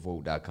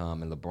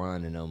iwillvote.com and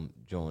LeBron and them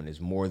joined is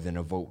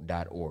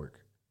morethanavote.org.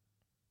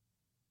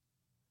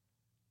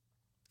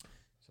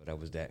 So that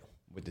was that.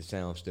 With the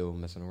sound still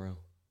messing around.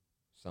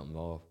 Something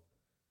off.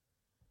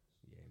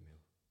 Yeah, man.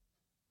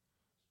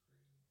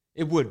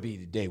 It would be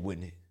today,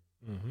 wouldn't it?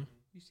 Mm-hmm.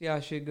 You see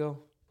how shit go?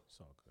 It's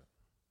all good.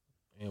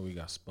 And we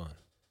got spun.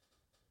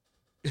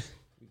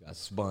 We got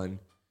spun.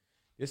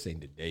 This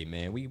ain't the day,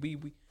 man. We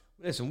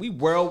listen, we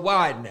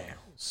worldwide now.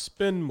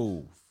 Spin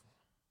move.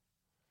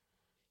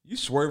 You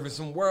swerving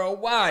some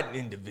worldwide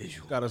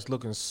individual. Got us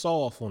looking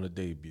soft on the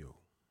debut.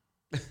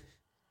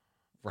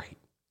 Right.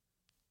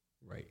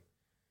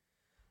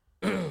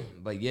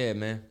 But yeah,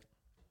 man.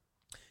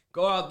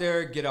 Go out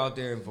there, get out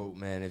there and vote,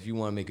 man. If you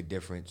want to make a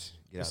difference,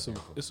 get out there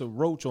and vote. It's a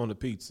roach on the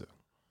pizza.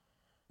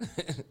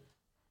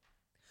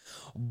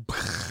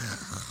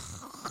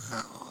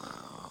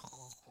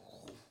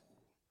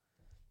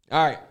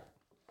 All right.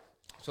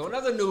 So in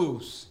other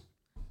news,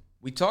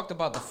 we talked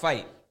about the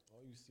fight.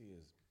 All you see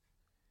is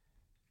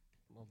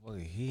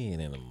motherfucker head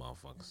in them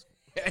motherfuckers.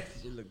 That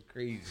shit look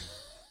crazy.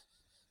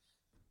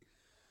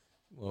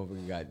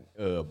 Motherfucker got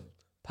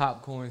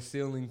popcorn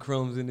ceiling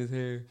crumbs in his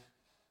hair.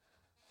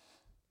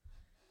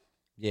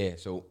 Yeah,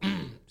 so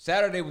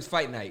Saturday was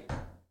fight night.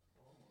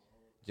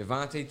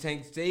 Gervonta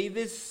Tank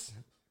Davis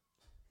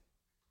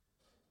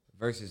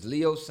versus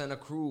Leo Santa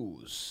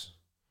Cruz.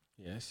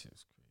 Yeah, that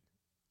shit's crazy.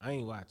 I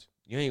ain't watching.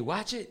 You ain't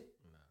watch it?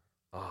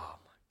 No. Oh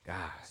my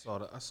God.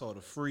 I saw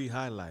the free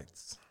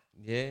highlights.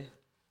 Yeah.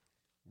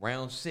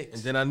 Round 6.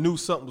 And then I knew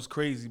something was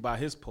crazy by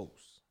his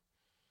post.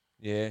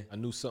 Yeah. I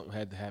knew something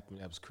had to happen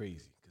that was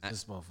crazy. Because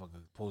this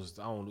motherfucker posted,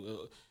 I don't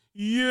know,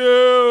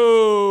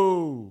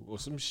 yo, or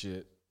some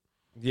shit.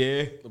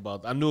 Yeah.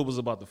 I knew it was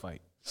about the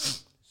fight.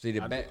 See,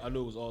 I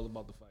knew it was all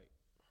about the fight.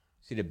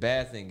 See, the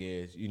bad thing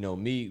is,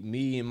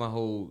 me and my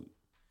whole,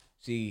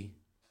 the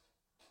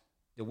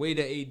way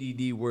the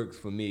ADD works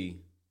for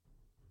me,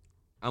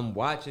 I'm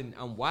watching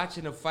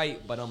a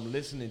fight, but I'm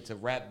listening to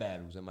rap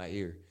battles in my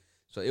ear.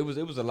 So it was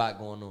a lot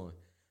going on.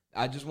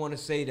 I just want to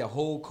say the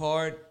whole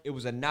card, it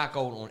was a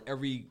knockout on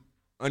every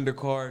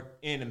undercard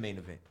and the main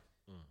event.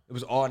 It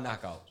was all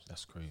knockouts.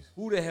 That's crazy.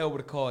 Who the hell would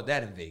have called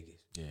that in Vegas?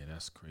 Yeah,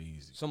 that's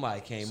crazy.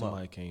 Somebody came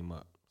up.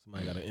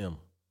 Somebody got an M.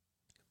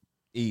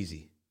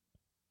 Easy.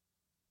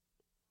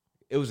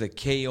 It was a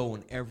KO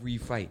in every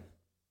fight.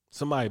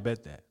 Somebody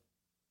bet that.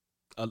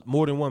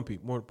 More than one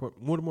people.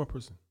 More than one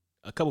person.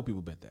 A couple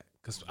people bet that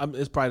because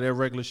it's probably their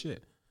regular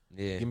shit.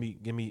 Yeah.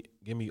 Give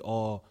me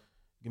all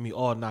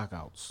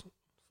knockouts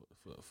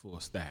for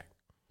a stack.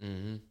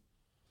 Mm-hmm.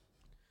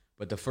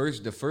 But the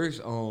first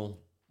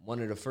one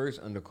of the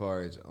first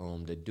undercards,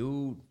 the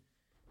dude,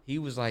 he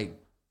was like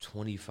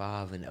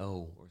 25-0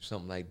 or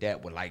something like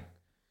that with like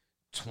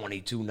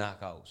 22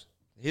 knockouts.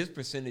 His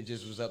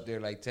percentages was up there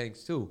like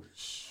Tank's too.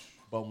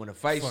 But when the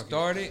fight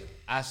started,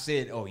 I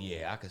said, oh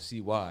yeah, I could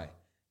see why.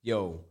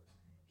 Yo,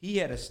 he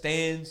had a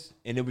stance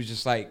and it was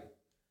just like,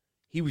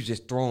 he was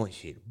just throwing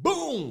shit.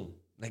 Boom!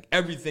 Like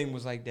everything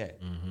was like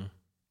that. Mm-hmm.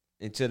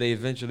 Until they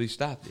eventually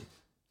stopped it.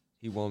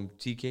 He won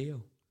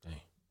TKO. Dang.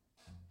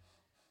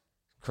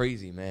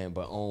 Crazy, man.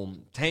 But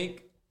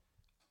Tank,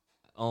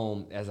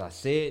 as I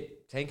said,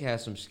 Tank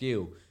has some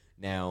skill.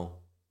 Now,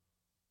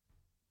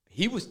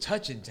 he was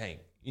touching Tank.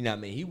 You know what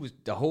I mean? He was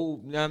the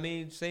whole, you know what I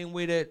mean? Same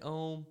way that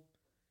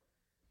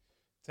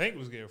Tank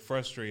was getting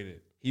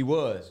frustrated. he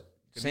was.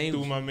 He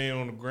threw my man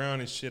on the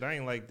ground and shit. I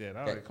ain't like that.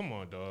 I was like, come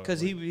on, dog. Because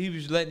he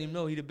was letting him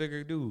know he the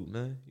bigger dude,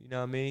 man. You know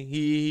what I mean?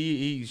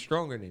 He's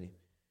stronger than him.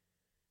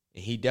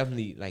 And he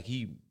definitely, like,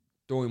 he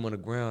threw him on the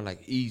ground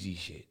like easy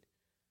shit.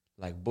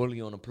 Like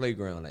bully on the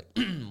playground, like,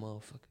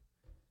 motherfucker.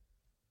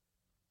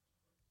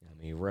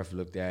 I mean, ref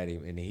looked at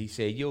him and he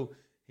said,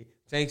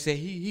 Tank said,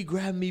 he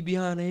grabbed me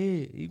behind the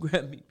head. He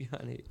grabbed me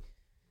behind the head.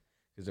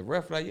 Because the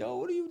ref like, yo,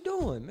 what are you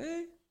doing,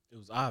 man? It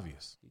was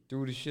obvious. He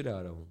threw the shit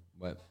out of him.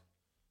 But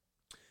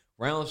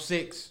round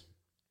 6,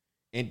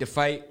 in the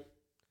fight,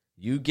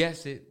 you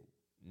guessed it,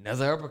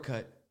 another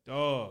uppercut.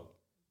 Dog.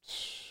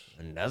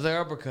 Another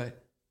uppercut.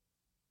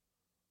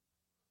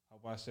 I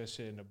watched that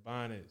shit in the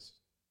bonnets.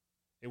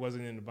 It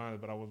wasn't in the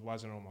bonnets, but I was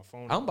watching it on my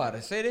phone. I'm about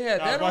to say they had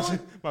I that was on.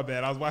 watching, my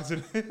bad. I was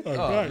watching it.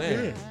 Oh,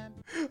 man.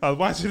 I was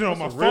watching it on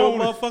my Real phone.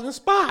 motherfucking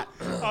spot.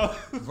 I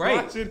was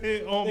Right. watching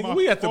it on Nigga, my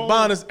we at the phone.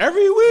 Bonnets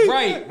every week.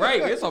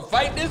 Right. It's a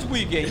fight this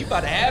weekend. You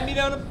about to have me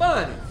down the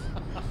bonnet.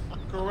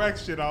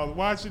 Correction. I was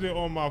watching it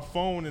on my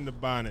phone in the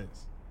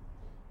bonnets.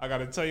 I got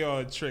to tell y'all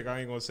a trick. I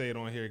ain't going to say it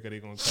on here because they're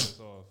going to cut us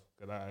off.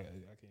 Because I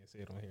can't say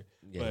it on here.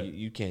 Yeah, But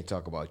you can't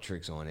talk about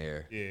tricks on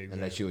air. Yeah, exactly.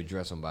 Unless you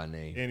address them by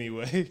name.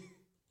 anyway,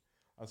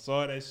 I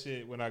saw that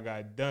shit when I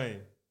got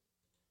done.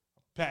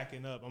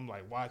 Packing up. I'm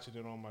like watching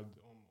it on the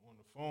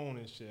phone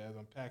and shit as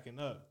I'm packing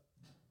up.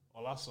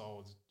 All I saw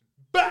was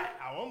bow.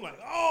 I'm like,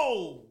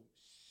 oh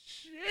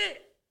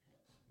shit.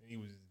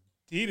 And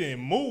he didn't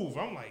move.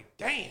 I'm like,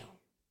 damn.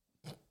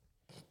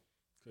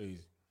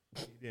 Crazy.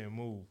 He didn't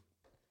move.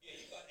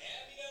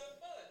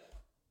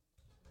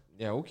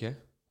 Yeah, okay.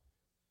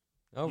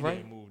 All He right.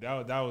 didn't move.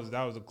 That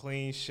was a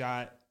clean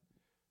shot.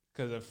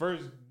 Cause at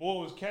first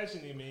boy was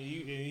catching him and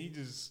he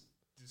just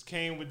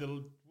came with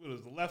the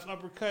left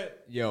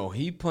uppercut. Yo,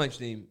 he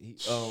punched him.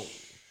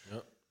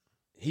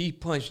 He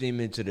punched him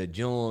into the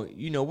joint.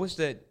 You know, what's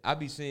that? I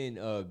be seeing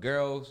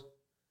girls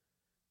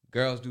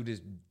do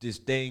this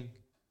thing.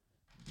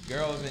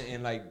 Girls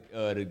and like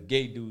the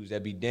gay dudes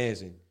that be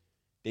dancing.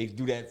 They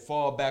do that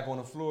fall back on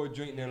the floor,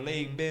 joint their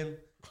leg bend.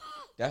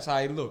 That's how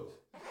he look.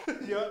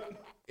 Yup.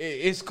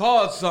 It's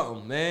called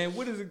something, man.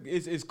 What is it?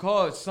 It's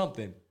called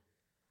something.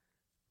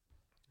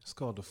 It's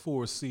called the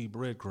 4C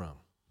breadcrumb.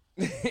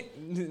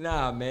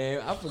 Nah,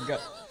 man. I forgot.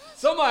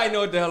 Somebody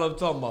know what the hell I'm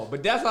talking about.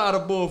 But that's how the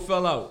bull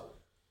fell out.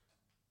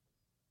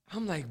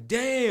 I'm like,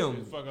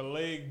 damn. Fucking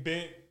leg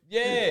bent.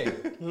 Yeah.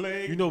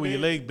 Leg You know when bent.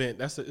 your leg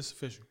bent, it's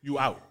official. You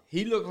out.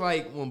 He looked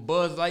like when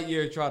Buzz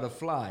Lightyear tried to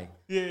fly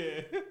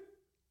Yeah.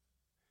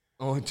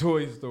 on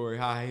Toy Story,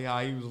 how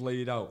he was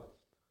laid out.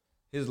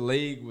 His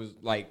leg was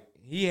like,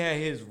 he had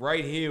his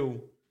right heel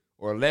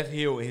or left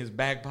heel in his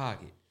back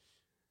pocket.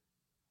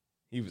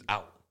 He was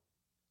out.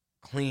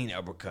 Clean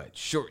uppercut.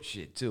 Short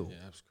shit, too. Yeah,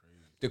 that's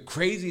crazy. The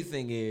crazy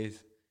thing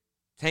is,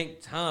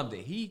 Tank timed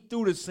it. He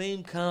threw the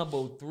same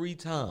combo 3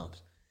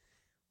 times.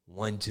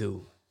 1,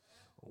 2.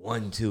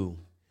 1, 2.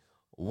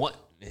 1.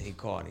 And he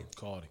caught him.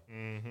 Caught him.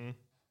 Mm-hmm.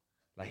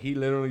 Like, he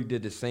literally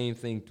did the same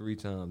thing 3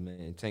 times, man.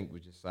 And Tank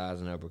was just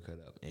sizing uppercut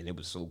up. And it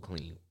was so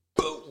clean.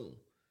 Boom!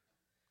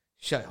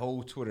 Shut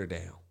whole Twitter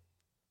down.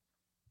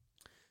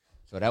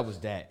 So that was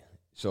that.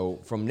 So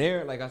from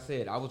there, like I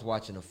said, I was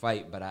watching the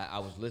fight, but I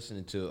was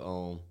listening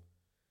to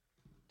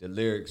the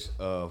lyrics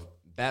of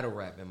battle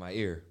rap in my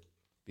ear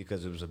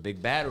because it was a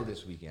big battle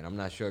this weekend. I'm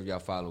not sure if y'all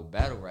follow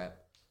battle rap,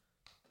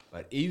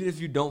 but even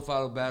if you don't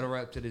follow battle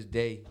rap to this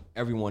day,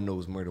 everyone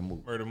knows Murder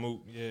Mook. Murder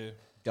Mook, yeah.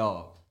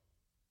 Dog.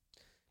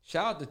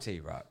 Shout out to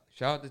Tay-Rock.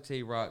 Shout out to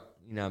Tay-Rock,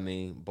 you know what I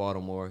mean,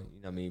 Baltimore,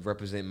 you know what I mean,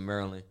 representing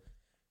Maryland.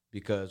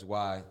 Because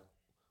why?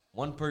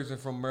 One person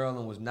from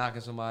Maryland was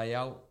knocking somebody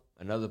out.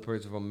 Another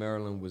person from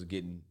Maryland was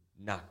getting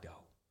knocked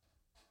out.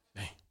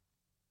 Dang.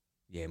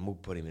 Yeah,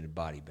 Mook put him in the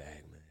body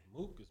bag, man.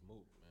 Mook is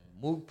Mook, man.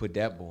 Mook put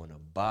that boy in a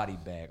body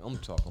bag. I'm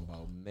talking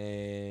about,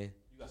 man.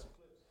 You got some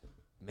clips?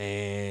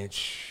 Man,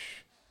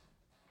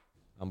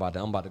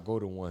 I'm about to go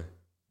to one.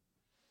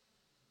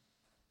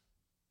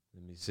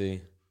 Let me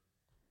see.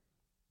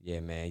 Yeah,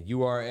 man.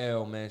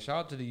 URL, man. Shout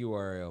out to the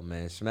URL,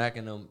 man.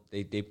 Smacking them.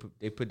 They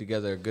put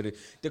together a good.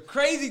 The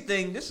crazy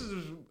thing, this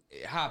is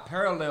how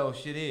parallel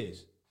shit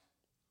is.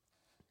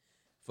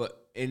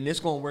 And this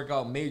gonna work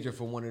out major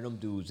for one of them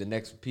dudes, the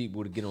next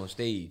people to get on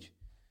stage.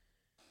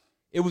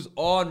 It was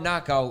all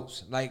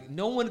knockouts. Like,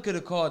 no one could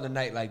have called a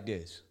night like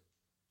this.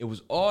 It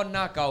was all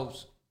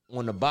knockouts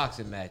on the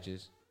boxing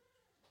matches.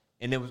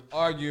 And it was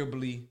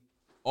arguably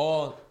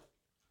all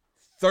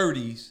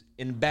 30s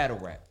in battle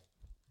rap.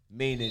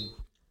 Meaning,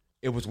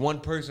 it was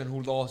one person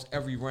who lost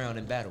every round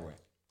in battle rap.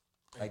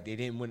 Like, they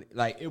didn't win.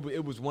 Like,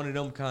 it was one of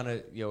them kind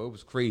of, it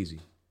was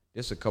crazy.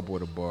 Just a couple of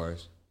the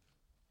bars.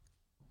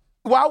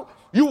 Out,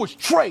 you was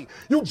Trey.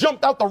 You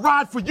jumped out the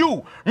ride for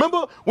you.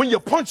 Remember when your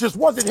punches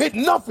wasn't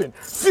hitting nothing?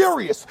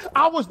 Furious.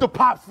 I was the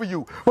pop for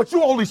you, but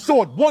you only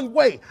saw it one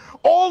way.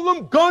 All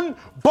them gun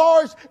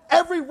bars,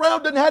 every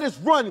round done had its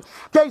run.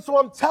 Okay, so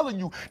I'm telling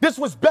you, this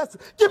was best.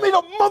 Give me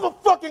the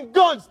motherfucking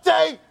guns,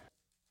 Tay.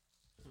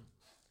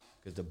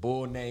 Because the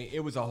bull name, it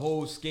was a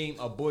whole scheme,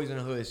 a Boys in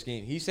the Hood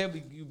scheme. He said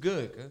you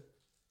good, cuz.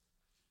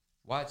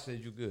 Watch said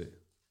you good.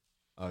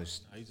 Oh, he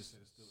just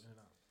said it's still in and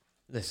out.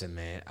 Listen,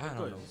 man, I don't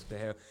know what the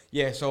hell.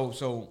 Yeah,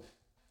 so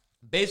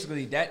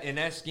basically that in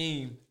that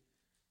scheme,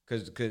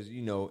 because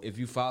if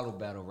you follow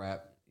battle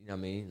rap, you know what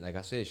I mean? Like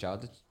I said, shout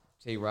out to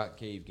Tay Rock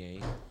Cave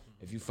Gang.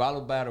 If you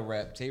follow battle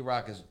rap, Tay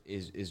Rock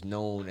is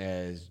known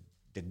as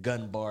the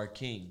gun bar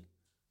king.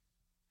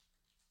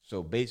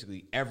 So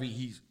basically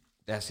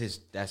that's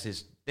his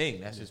thing.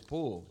 That's his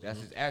pull.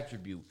 That's his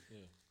attribute.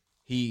 Yeah.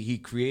 He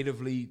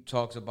creatively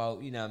talks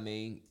about, you know what I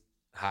mean,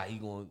 how he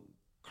gonna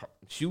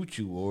shoot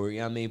you, or you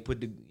know what I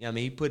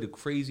mean, he put the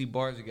crazy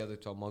bars together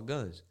talking about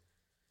guns.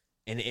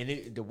 And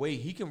the way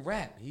he can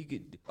rap, he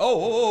could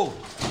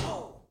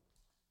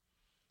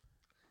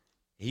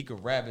he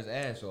could rap his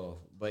ass off.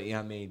 But you know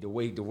what I mean, the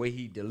way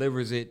he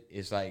delivers it,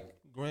 it's like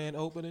grand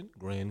opening,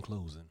 grand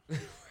closing.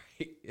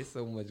 It's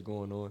so much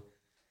going on.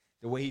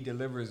 The way he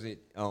delivers it,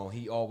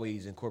 he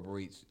always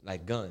incorporates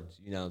like guns.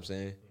 You know what I'm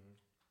saying?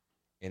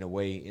 Mm-hmm. In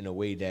a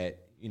way that,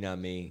 you know what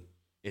I mean,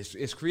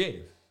 it's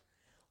creative.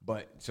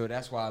 But so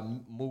that's why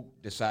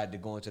Mook decided to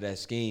go into that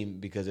scheme,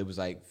 because it was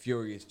like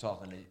Furious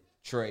talking to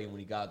Trey when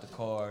he got out the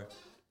car.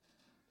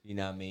 You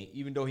know what I mean?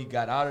 Even though he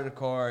got out of the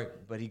car,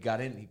 but he got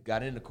in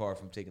the car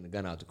from taking the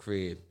gun out the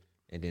crib.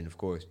 And then of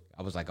course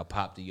I was like, I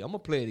popped to you. I'm gonna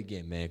play it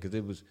again, man, because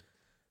it was.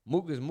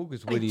 Mook is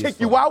witty as fuck. Take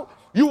you out,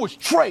 you was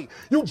Trey.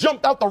 You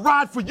jumped out the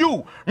ride for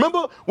you.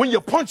 Remember when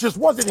your punches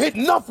wasn't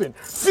hitting nothing?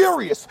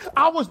 Furious.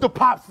 I was the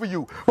pop for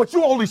you, but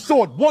you only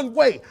saw it one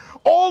way.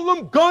 All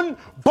them gun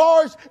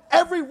bars,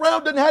 every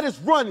round done had its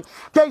run.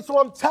 Okay, so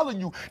I'm telling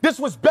you, this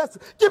was best.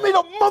 Give me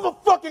the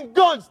motherfucking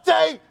guns,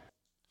 Tay.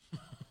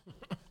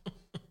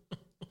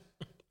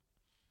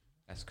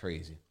 That's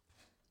crazy.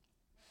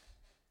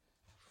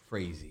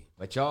 Crazy.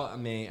 But y'all, I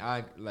mean,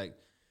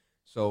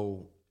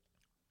 so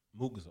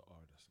Mook is an artist.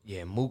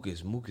 Yeah, Mook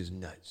is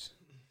nuts.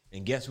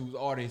 And guess whose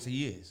artist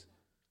he is?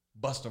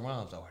 Busta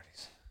Rhymes'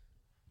 artist.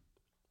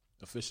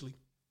 Officially?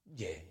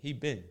 Yeah, he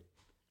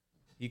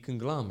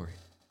conglomerate.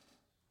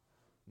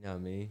 You know what I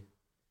mean?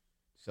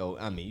 So,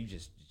 I mean,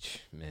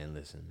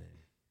 listen, man.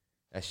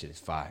 That shit is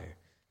fire.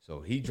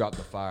 So, he dropped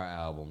the Fire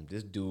album.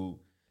 This dude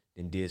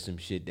then did some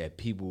shit that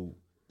people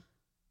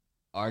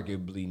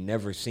arguably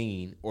never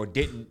seen or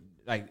didn't.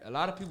 Like, a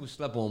lot of people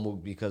slept on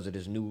Mook because of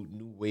this new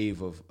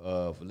wave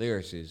of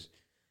lyricists.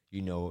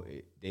 You know,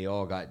 they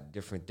all got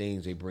different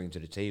things they bring to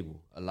the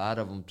table. A lot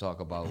of them talk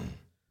about,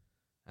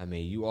 I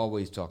mean, you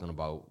always talking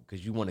about,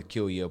 because you want to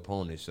kill your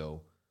opponent,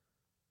 so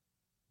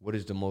what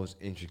is the most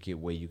intricate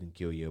way you can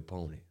kill your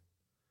opponent?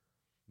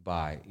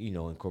 By,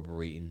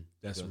 incorporating.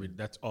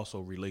 That's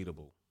also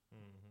relatable.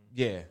 Mm-hmm.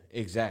 Yeah,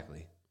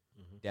 exactly.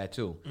 Mm-hmm. That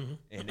too.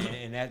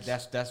 Mm-hmm. And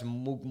that's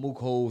Mook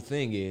whole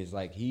thing is,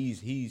 like,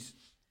 he's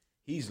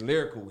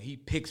lyrical. He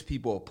picks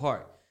people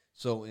apart.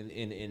 So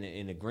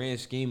in the grand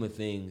scheme of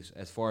things,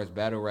 as far as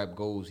battle rap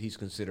goes, he's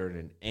considered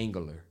an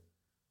angler.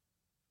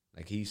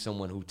 Like, he's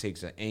someone who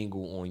takes an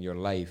angle on your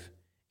life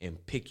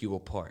and pick you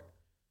apart.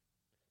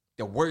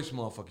 The worst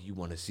motherfucker you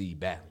want to see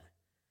battling.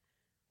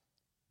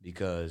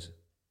 Because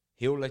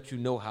he'll let you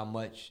know how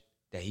much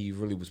that he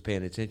really was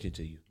paying attention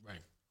to you.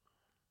 Right.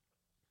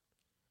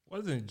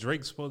 Wasn't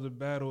Drake supposed to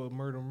battle a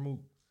Murder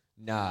Mook?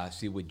 Nah,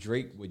 see what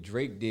Drake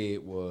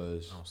did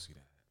was, I don't see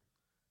that.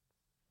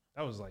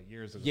 That was like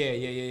years ago.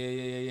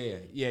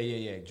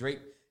 Yeah.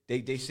 Drake,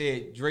 they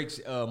said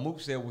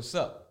Mook said, "What's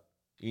up?"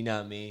 You know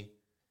what I mean?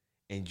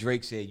 And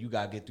Drake said, "You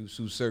gotta get through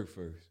Sue Surf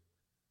first."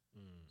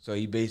 So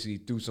he basically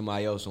threw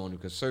somebody else on him,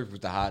 because Surf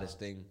was the hottest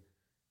thing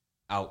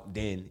out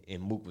then,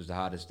 and Mook was the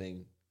hottest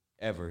thing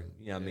ever.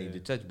 You know what I mean? To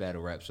touch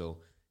battle rap. So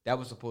that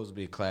was supposed to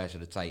be a clash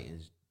of the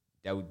Titans.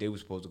 They were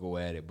supposed to go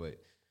at it, but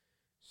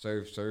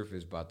Surf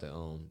is about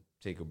to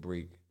take a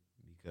break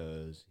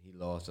because he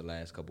lost the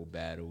last couple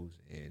battles,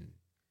 and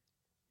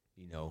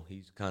you know,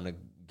 he's kind of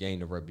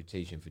gained a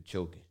reputation for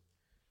choking.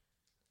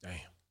 Damn.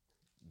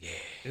 Yeah.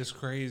 It's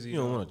crazy. You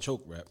don't want to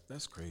choke rap.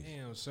 That's crazy.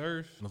 Damn,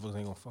 Surf. Motherfuckers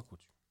ain't gonna fuck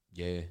with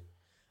you. Yeah.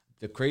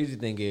 The crazy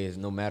thing is,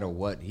 no matter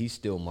what, he's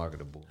still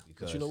marketable.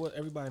 Because But you know what?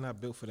 Everybody not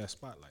built for that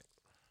spotlight.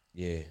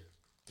 Yeah.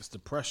 It's the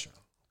pressure.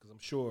 Because I'm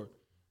sure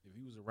if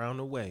he was around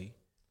the way,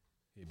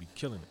 he'd be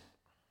killing it.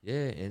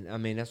 Yeah, and I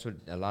mean, that's what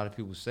a lot of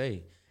people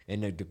say.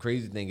 And the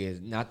crazy thing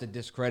is not to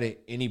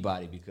discredit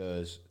anybody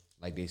because,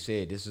 like they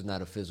said, this is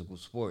not a physical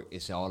sport.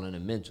 It's all in the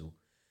mental.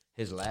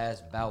 His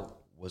last bout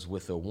was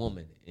with a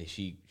woman, and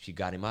she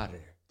got him out of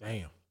there.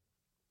 Damn.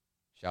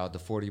 Shout out to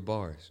 40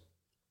 bars.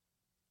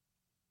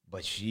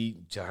 But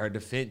to her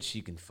defense,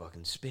 she can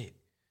fucking spit.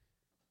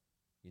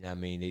 You know what I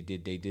mean?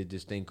 They did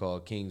this thing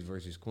called Kings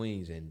versus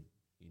Queens, and,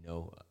 you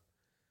know,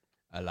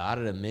 a lot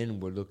of the men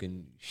were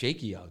looking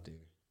shaky out there.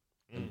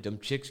 Them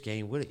chicks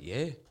came with it,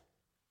 yeah.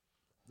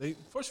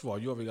 First of all,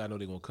 you already gotta know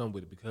they're gonna come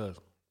with it because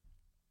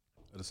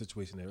of the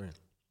situation they're in.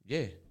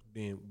 Yeah.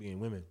 Being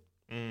women.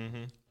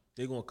 Mm-hmm.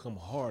 They're gonna come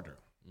harder.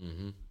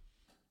 Mm-hmm.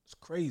 It's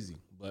crazy,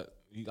 but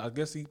I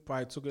guess he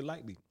probably took it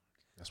lightly.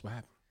 That's what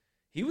happened.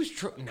 He was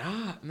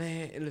nah,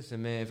 man.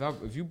 Listen, man.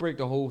 If you break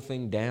the whole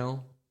thing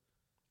down,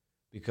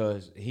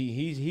 because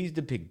he's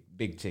the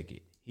big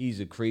ticket. He's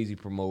a crazy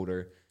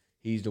promoter.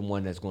 He's the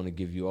one that's going to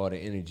give you all the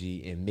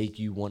energy and make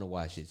you want to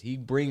watch this. He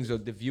brings the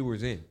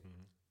viewers in,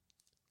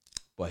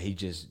 but he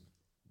just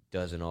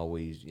doesn't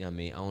always. You know what I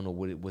mean, I don't know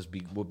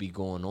what be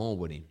going on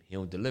with him. He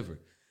don't deliver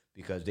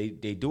because they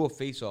do a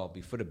face off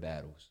before the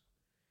battles,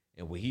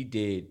 and what he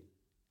did,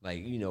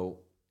 like, you know.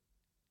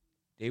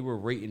 They were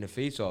rating the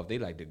face off. They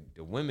like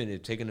the women are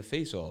taking the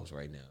face offs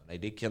right now.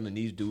 Like they killing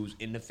these dudes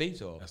in the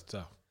face off. That's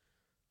tough.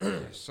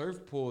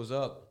 Surf pulls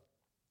up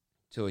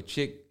to a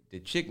chick. The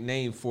chick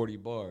named 40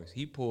 bars.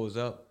 He pulls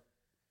up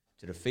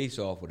to the face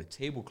off with a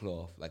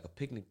tablecloth, like a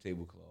picnic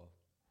tablecloth.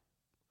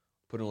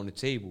 Put it on the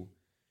table.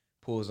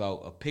 Pulls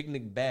out a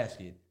picnic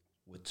basket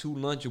with 2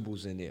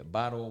 Lunchables in there, a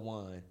bottle of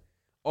wine,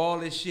 all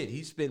this shit.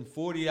 He spent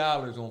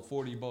 $40 on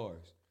 40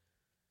 bars.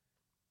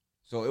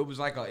 So it was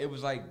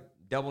like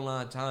double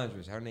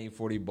entendres. Her name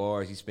 40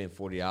 bars. He spent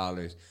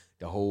 $40.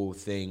 The whole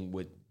thing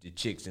with the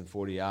chicks and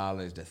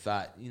 $40. The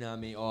thought, you know what I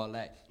mean? All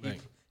that.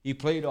 Right. He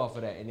played off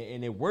of that,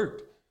 and it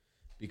worked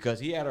because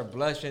he had her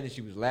blushing and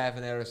she was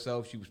laughing at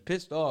herself. She was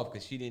pissed off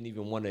because she didn't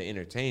even want to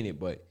entertain it,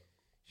 but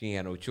she ain't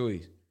had no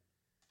choice.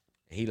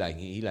 And he like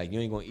you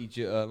ain't gonna eat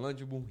your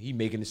Lunchable. He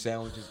making the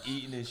sandwiches,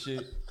 eating and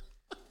shit.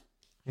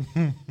 You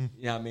know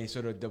what I mean?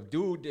 So the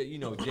dude that, you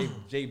know,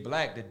 Jay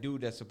Black, the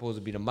dude that's supposed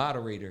to be the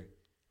moderator.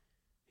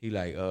 He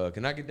like,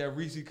 can I get that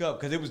Reese cup?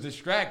 Because it was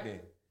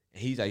distracting.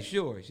 And he's like,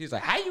 sure. She's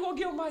like, how you gonna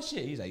give him my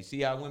shit? He's like,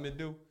 see how women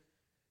do?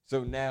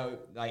 So now,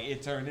 like,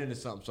 it turned into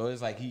something. So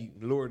it's like he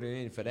lured her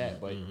in for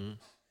that. But,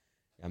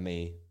 I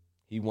mean,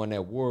 he won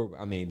that war.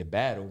 I mean, the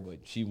battle, but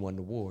she won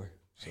the war.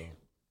 So,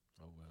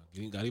 Oh, well.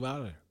 You got him out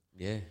of there.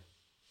 yeah.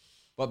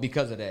 But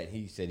because of that,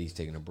 he said he's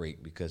taking a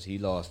break because he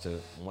lost to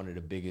one of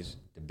the biggest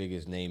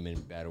name in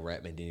battle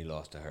rap, and then he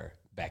lost to her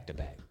back to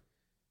back.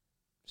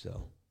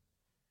 So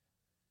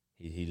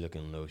he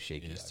looking a little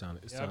shaky. Yeah, it's time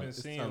to I've been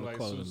seeing like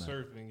Sue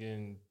Surfing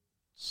getting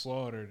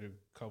slaughtered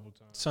a couple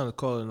times. It's time to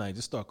call it a night.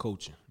 Just start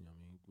coaching. You know what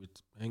I mean?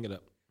 Hang it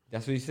up.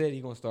 That's what he said. He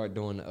gonna start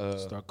doing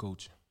Start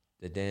coaching.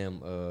 the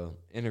damn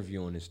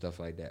interviewing and stuff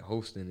like that,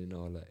 hosting and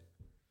all that.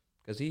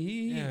 Cause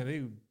he Yeah,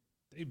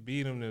 they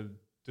beat him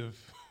to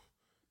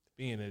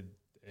being a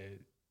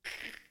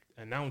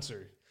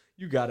announcer.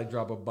 You gotta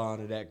drop a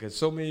bond of that, cause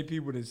so many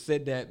people that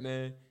said that,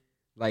 man.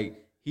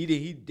 Like they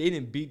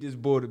didn't beat this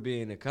boy to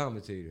being a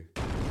commentator.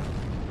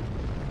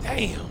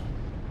 Damn.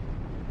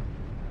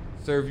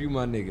 Serve you,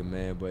 my nigga,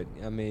 man. But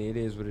I mean, it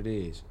is what it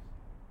is.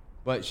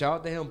 But shout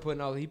out to him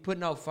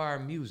putting out fire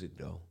music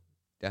though.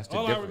 That's the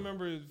All difference. I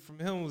remember from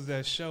him was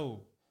that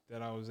show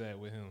that I was at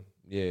with him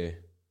Yeah.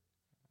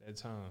 that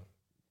time.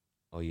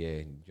 Oh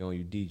yeah, Joan,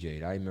 you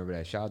DJ'd. I remember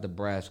that. Shout out to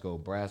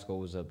Brasco. Brasco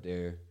was up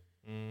there.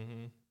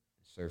 Mm-hmm.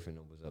 Surfing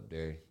was up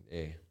there.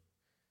 Yeah.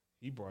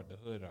 He brought the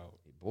hood out.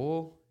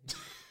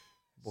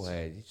 Boy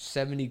had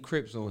 70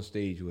 Crips on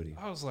stage with him.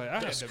 I was like,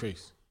 That's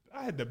crazy.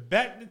 I had to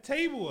back the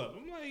table up.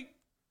 I'm like,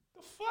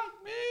 the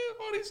fuck, man?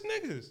 All these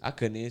niggas. I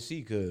couldn't even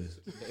see cuz.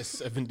 That's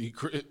 70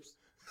 Crips.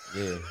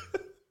 Yeah.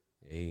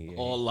 Yeah.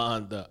 All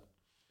lined up.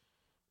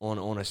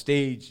 On a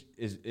stage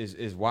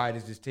as wide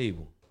as this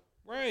table.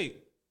 Right.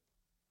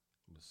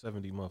 With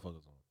 70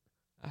 motherfuckers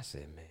on. I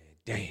said, man,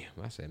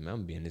 damn. I said, man,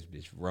 I'm being this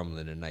bitch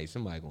rumbling tonight.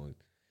 Somebody gonna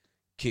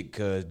kick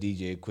cuz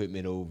DJ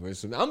equipment over or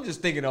something. I'm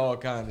just thinking all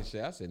kind of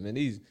shit. I said, man,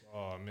 these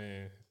Oh,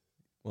 man.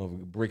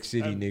 Brick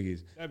City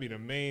niggas. That'd be the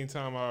main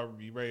time I'd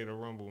be ready to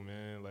rumble,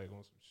 man. Like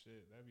on some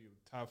shit. That'd be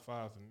top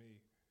 5 for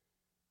me.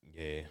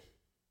 Yeah.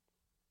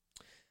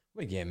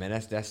 But yeah, man,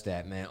 that's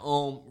that, man.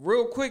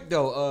 Real quick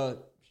though,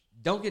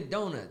 Dunkin'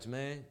 Donuts,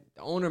 man.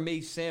 The owner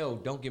may sell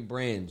Dunkin'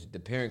 Brands,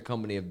 the parent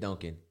company of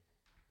Dunkin',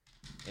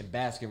 and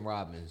Baskin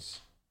Robbins.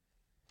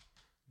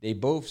 They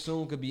both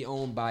soon could be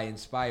owned by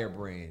Inspire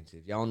Brands.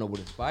 If y'all don't know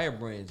what Inspire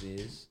Brands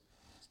is,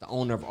 it's the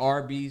owner of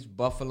Arby's,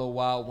 Buffalo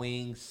Wild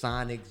Wings,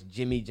 Sonic's,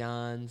 Jimmy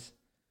John's,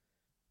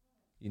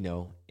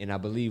 and I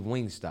believe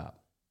Wingstop.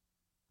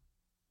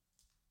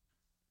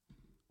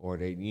 Or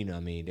they, I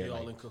mean, They they're all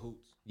like, in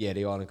cahoots. yeah,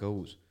 they all in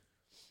cahoots.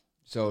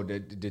 So the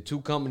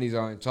two companies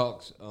are in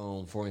talks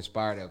for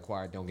Inspire to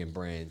acquire Dunkin'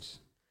 Brands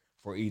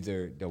for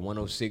either the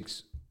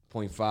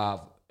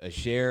 106.5 a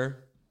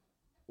share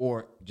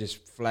or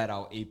just flat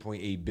out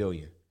 8.8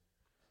 billion.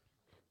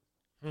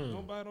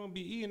 Nobody don't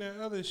be eating that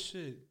other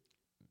shit.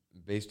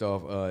 Based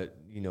off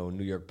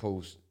New York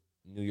Post,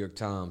 New York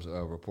Times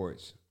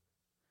reports.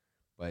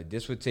 But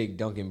this would take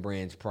Dunkin'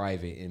 Brands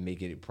private and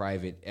make it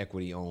private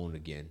equity owned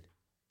again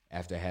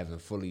after having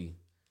fully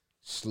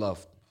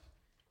sloughed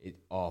it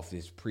off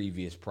its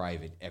previous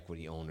private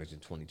equity owners in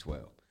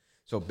 2012.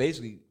 So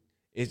basically,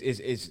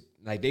 it's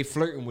like they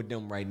flirting with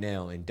them right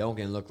now, and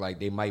Dunkin' look like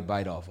they might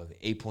bite off of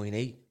it.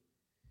 8.8?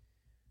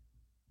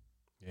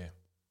 Yeah.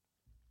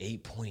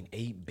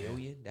 8.8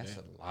 billion? That's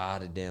a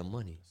lot of damn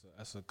money.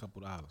 That's a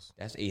couple dollars.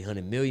 That's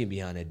 800 million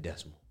behind that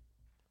decimal.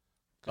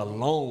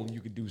 Alone, you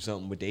could do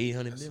something with the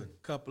 800 That's million.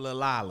 a couple of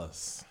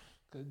dollars.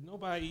 Cause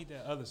nobody eat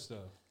that other stuff.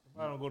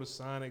 Nobody don't go to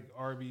Sonic,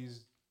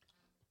 Arby's,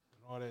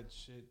 and all that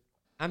shit.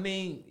 I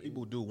mean,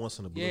 People do once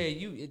in a blue.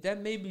 yeah,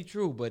 that may be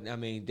true, but I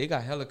mean, they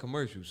got hella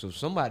commercials, so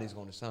somebody's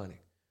going to Sonic.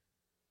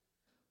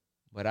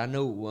 But I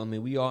know,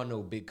 we all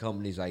know big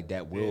companies like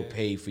that will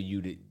pay for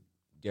you to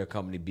their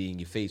company be in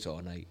your face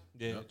all night.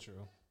 Yeah, true.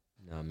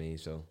 You know what I mean?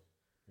 So,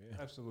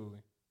 Absolutely.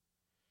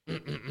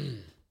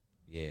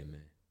 yeah,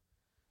 man.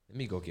 Let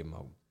me go get my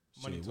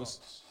Money Shit,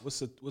 talks.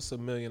 what's $1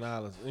 million?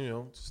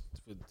 Just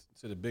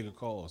to the bigger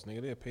cause,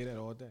 nigga. They'll pay that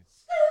all day.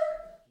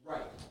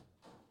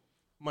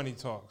 Money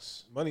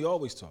talks. Money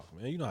always talk,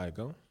 man. You know how it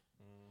go.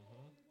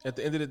 At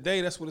the end of the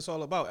day, that's what it's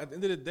all about. At the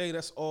end of the day,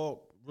 that's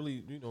all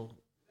really,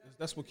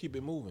 that's what keep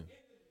it moving.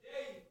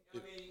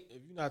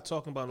 If you're not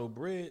talking about no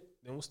bread,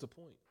 then what's the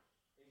point?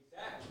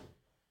 Exactly.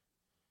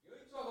 You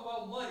ain't talking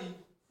about money.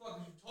 What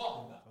the fuck is you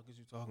talking about? What is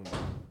you talking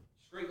about?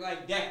 Straight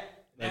like that.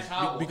 That's Like,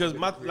 how. because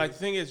my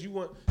thing is, you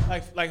want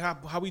like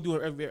how we do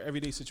in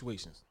everyday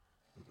situations.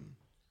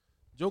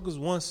 Jokers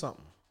want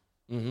something.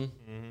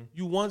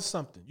 You want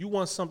something. You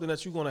want something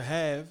that you're gonna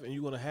have, and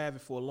you're gonna have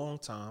it for a long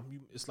time.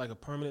 It's like a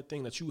permanent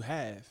thing that you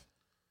have.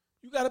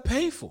 You gotta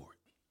pay for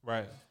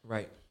it.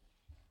 Right.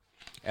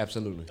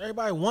 Absolutely.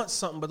 Everybody wants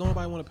something, but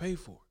nobody want to pay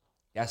for it.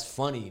 That's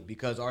funny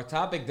because our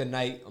topic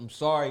tonight, I'm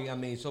sorry,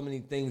 so many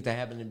things that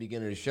happened in the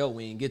beginning of the show,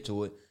 we didn't get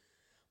to it.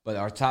 But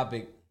our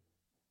topic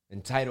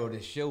and title of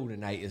the show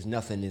tonight is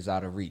Nothing is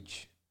Out of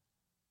Reach.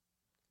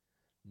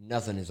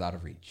 Nothing is out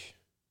of reach.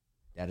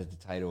 That is the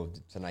title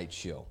of tonight's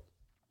show.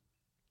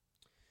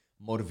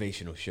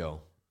 Motivational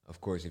show.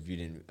 Of course, if you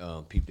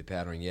didn't peep the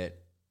pattern yet.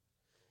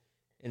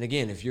 And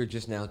again, if you're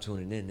just now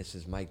tuning in, this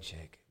is Mic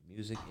Check.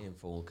 Music,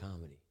 info, and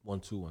comedy. 1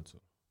 2 1 2.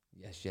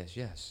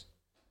 Yes.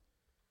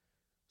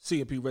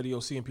 CMP Radio,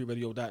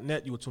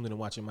 CMPRadio.net. You are tuned in and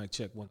watching Mic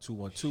Check 1 2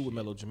 1 2 with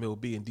Mellow Jamil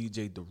B and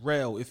DJ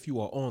Darrell. If you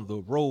are on the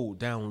road,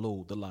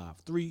 download the Live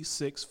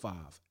 365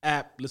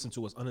 app. Listen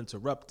to us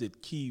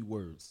uninterrupted.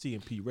 Keywords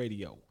CMP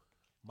Radio,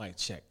 Mic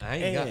Check,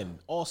 and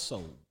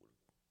also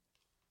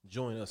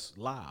join us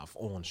live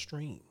on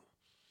stream.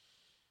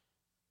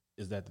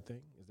 Is that the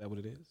thing? Is that what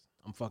it is?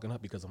 I'm fucking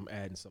up because I'm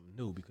adding something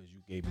new because you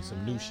gave me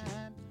some new shit.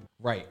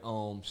 Right.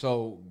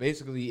 So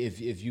basically,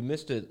 if you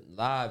missed a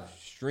live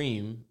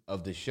stream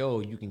of the show,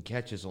 you can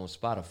catch us on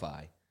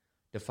Spotify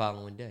the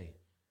following day.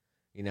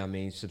 You know what I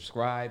mean?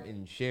 Subscribe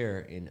and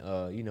share and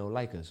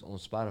like us on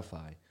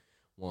Spotify.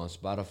 We're on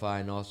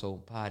Spotify and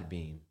also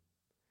Podbeam.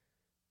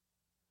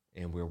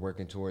 And we're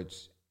working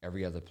towards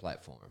every other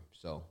platform.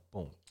 So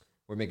Boom.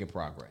 we're making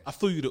progress. I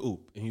flew you the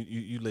oop and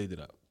you laid it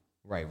up.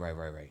 Right.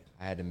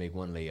 I had to make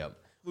one layup.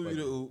 Flew you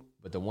the oop.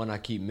 But the one I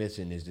keep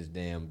missing is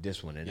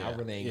this one, and I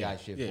really ain't got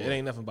shit for it it.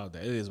 ain't nothing about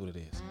that. It is what it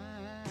is.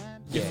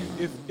 Yeah.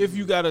 If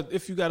you gotta do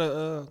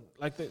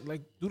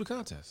the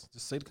contest.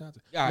 Just say the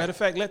contest. All right. Matter of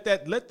fact,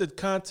 let the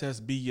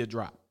contest be your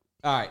drop.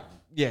 All right.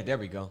 Yeah, there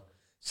we go.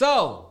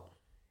 So,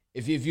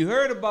 if you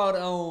heard about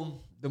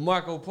the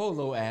Marco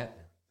Polo app,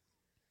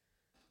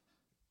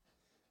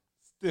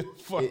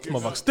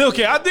 Motherfucker still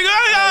can't. I think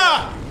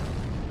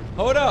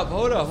hold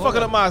up.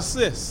 fucking up my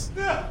assist.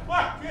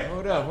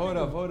 Hold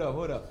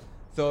up.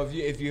 So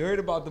if you heard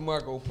about the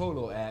Marco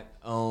Polo app,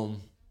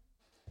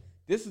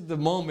 this is the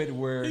moment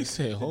where He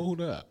said,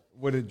 "Hold up,"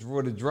 where the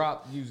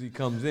drop usually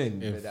comes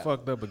in, and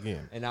fucked up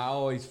again. and I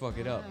always fuck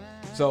it up.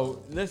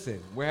 So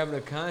listen, we're having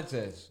a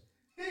contest.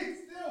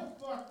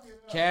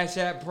 Cash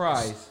App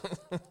prize.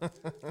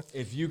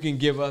 If you can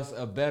give us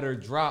a better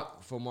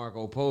drop for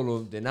Marco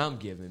Polo than I'm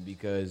giving,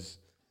 because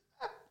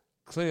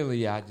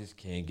clearly I just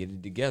can't get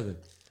it together.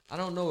 I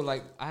don't know,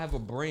 like I have a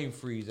brain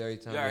freeze every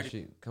time that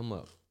shit come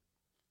up.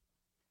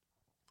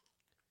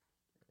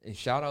 And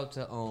shout out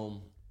to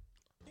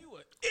You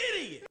an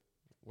idiot.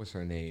 what's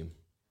her name?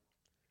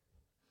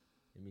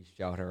 Let me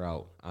shout her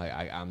out.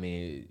 I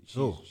mean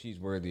she's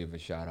worthy of a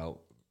shout out.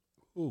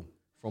 Who?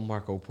 From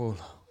Marco Polo.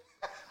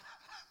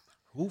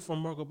 Who from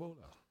Marco Polo?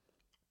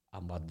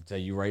 I'm about to tell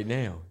you right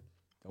now.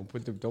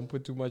 Don't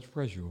put too much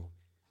pressure on.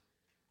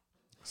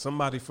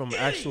 Somebody from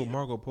actual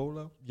Marco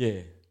Polo?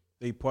 Yeah.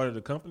 They part of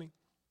the company?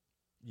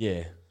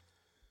 Yeah.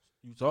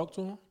 You talked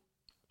to him?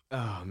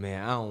 Oh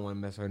man, I don't want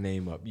to mess her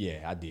name up.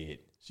 Yeah, I did.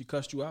 She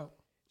cussed you out?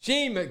 She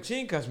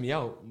ain't cuss me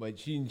out, but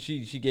she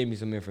gave me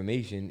some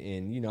information,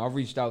 and I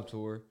reached out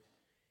to her,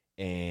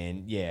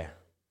 and yeah.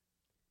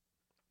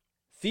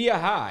 Thea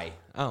High.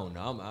 I don't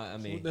know. I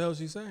mean, What the hell is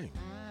she saying?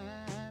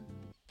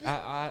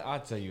 I'll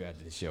tell you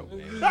after the show,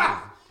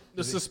 man.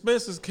 The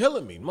suspense is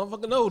killing me.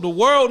 Motherfucker, no. The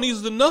world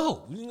needs to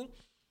know.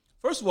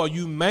 First of all,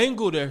 you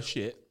mangle their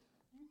shit.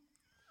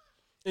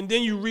 And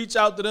then you reach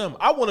out to them.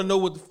 I want to know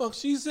what the fuck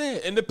she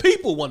said. And the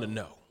people want to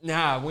know.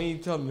 Nah, we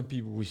ain't telling the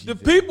people what she The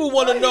said. people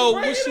want to know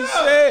what she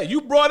said.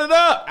 You brought it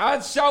up. I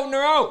was shouting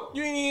her out.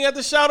 You ain't even have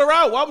to shout her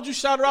out. Why would you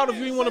shout her out if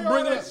you didn't want to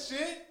bring it up?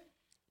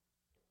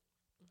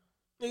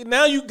 Nigga,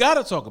 now you got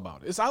to talk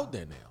about it. It's out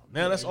there now.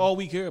 Now that's all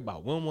we care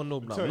about. We don't want to know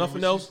about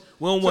nothing else.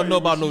 We don't want to know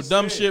about no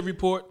dumb shit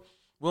report.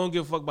 We don't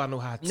give a fuck about no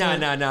hot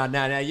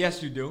Nah.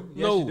 Yes, you do.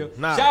 Yes, No, you do.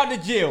 nah. Shout out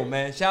to Jill,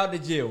 man. Shout out to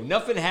Jill.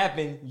 Nothing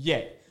happened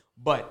yet,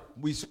 but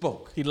we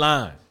spoke. He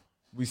lying.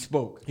 We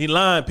spoke. He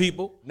lying,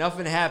 people.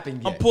 Nothing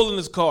happened yet. I'm pulling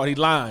his card. He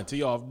lying to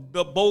y'all.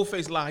 The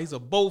bold-faced lie. He's a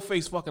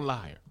bold-faced fucking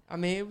liar. I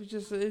mean, it was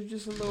just a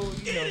little,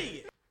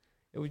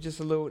 it was just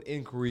a little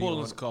inquiry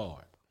Pulling his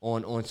card.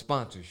 on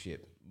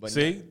sponsorship. But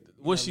See?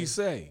 What she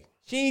say?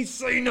 she ain't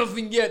say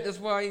nothing yet. That's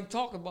why I ain't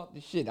talking about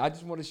this shit. I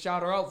just want to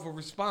shout her out for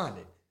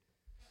responding.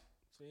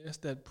 See, that's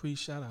that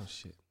pre-shout out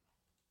shit.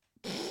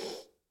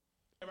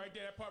 Right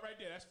there, that part right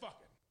there, that's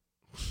fucking.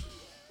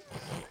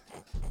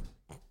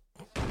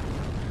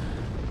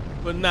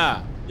 But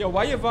nah. Yo,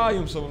 why your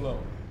volume so low?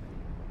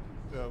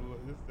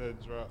 It's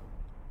that drop.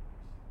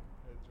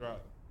 That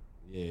drop.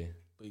 Yeah,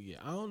 But yeah,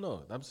 I don't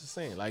know. I'm just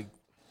saying, like,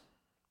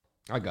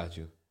 I got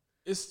you.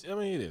 it is what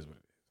it is.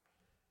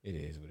 It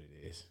is what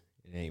it is.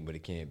 It ain't what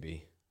it can't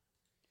be.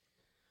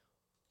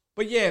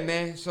 But yeah,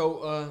 man.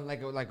 So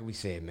like we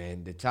said,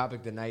 man, the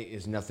topic tonight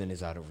is nothing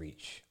is out of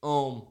reach.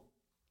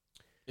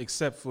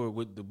 Except for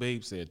what the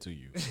babe said to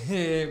you.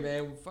 Yeah,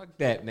 man, fuck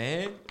that,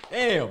 man.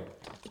 Damn.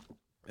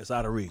 It's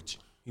out of reach.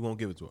 He won't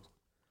give it to her.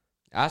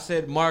 I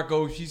said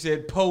Marco, she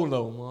said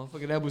Polo,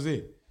 motherfucker. That was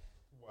it.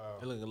 Wow.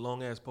 It look a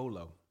long ass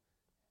polo.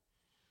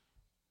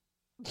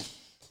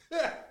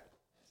 Come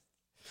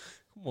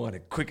on, the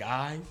quick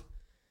eyes.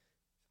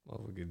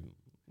 Motherfucker,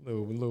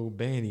 little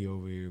Banny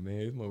over here, man.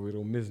 This motherfucker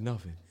don't miss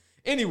nothing.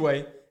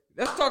 Anyway,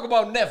 let's talk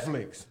about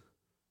Netflix.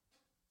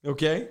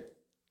 Okay?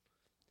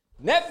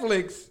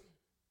 Netflix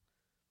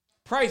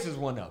prices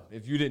went up,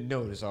 if you didn't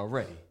notice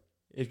already.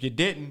 If you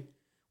didn't,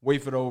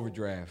 wait for the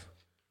overdraft.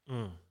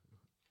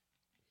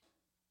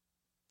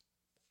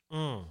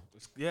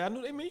 Yeah, I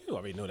knew. I mean, you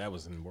already know that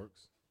was in the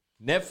works.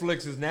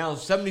 Netflix is now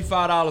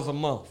 $75 a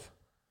month.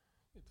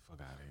 Get the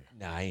fuck out of here.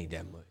 Nah, ain't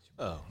that much.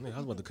 Oh, nigga, I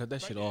was about to cut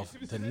that shit off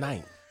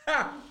tonight.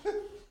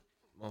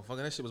 Motherfucker,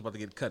 that shit was about to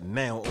get cut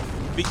now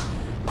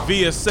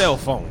via cell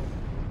phone.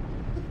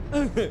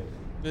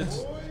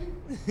 Bitch,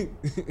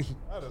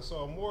 I done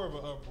saw more of an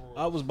uproar.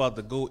 I was about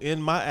to go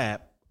in my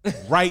app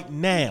right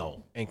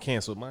now and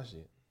cancel my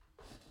shit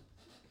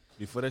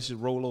before that shit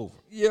roll over.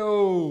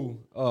 Yo.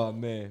 Oh,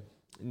 man.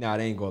 Nah,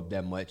 they ain't go up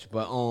that much.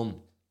 But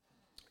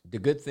the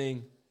good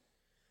thing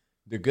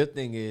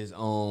is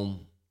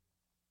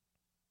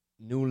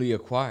newly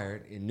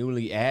acquired and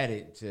newly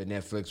added to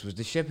Netflix was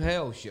the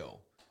Chappelle Show.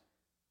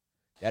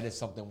 That is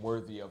something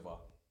worthy of a...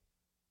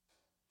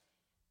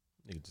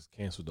 Nigga just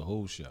canceled the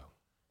whole show.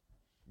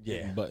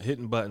 Yeah. But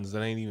hitting buttons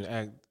that ain't even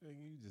act.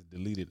 You just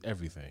deleted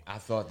everything. I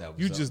thought that was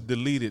You up. just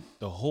deleted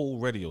the whole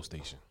radio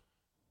station.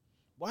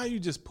 Why are you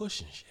just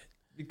pushing shit?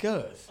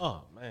 Because.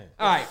 Oh man.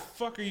 All right.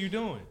 Fuck are you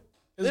doing?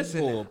 This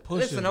bull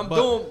pushing I'm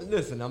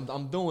buttons.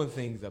 I'm doing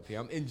things up here.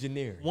 I'm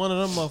engineering. One of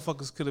them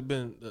motherfuckers could have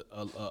been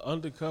a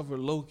undercover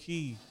low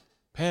key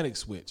panic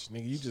switch.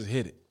 Nigga, you just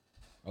hit it.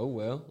 Oh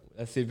well,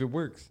 let's see if it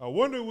works. I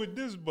wonder what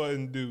this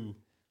button do.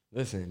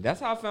 Listen,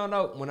 that's how I found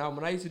out when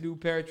I used to do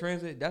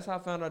paratransit. That's how I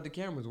found out the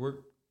cameras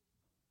work.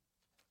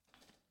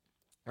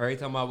 Every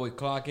time I would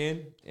clock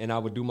in and I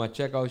would do my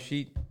checkout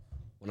sheet,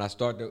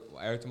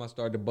 every time I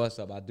start the bus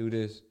up, I do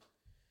this.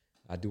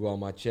 I do all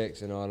my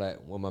checks and all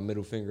that with my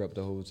middle finger up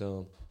the whole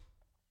time.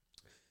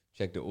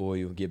 Check the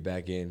oil, get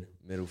back in,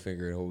 middle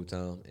finger the whole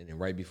time, and then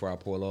right before I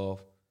pull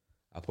off,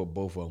 I put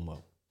both of them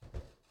up.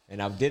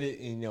 And I did it,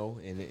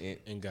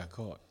 And got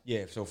caught.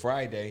 yeah. So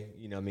Friday,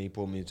 he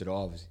pulled me into the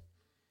office.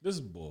 This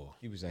boy.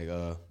 He was like,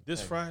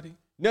 This Friday?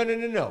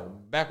 No.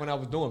 Back when I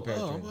was doing Oh, I'm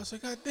paratransit. about to say,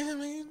 God damn,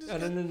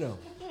 man. No.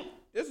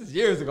 This is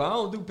years ago. I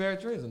don't do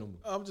paratransit no more.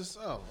 I'm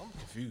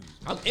confused.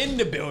 I'm in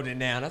the building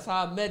now. That's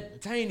how I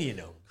met Tiny and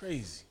them.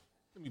 Crazy.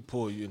 Let me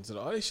pull you into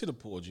they should have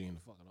pulled you in the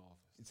fucking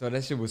office. So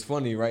that shit was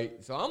funny,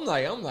 right? So I'm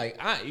like,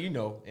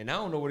 and I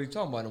don't know what he's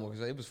talking about no more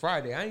because it was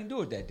Friday. I didn't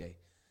do it that day.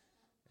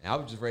 And I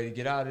was just ready to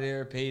get out of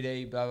there,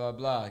 payday, blah, blah,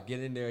 blah.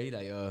 Get in there. He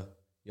like,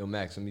 yo,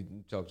 Max, let me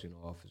talk to you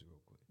in the office real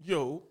quick.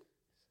 Yo.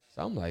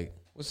 So I'm like,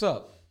 what's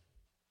up?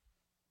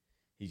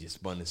 He just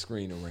spun the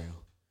screen around.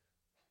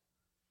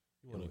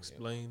 You want to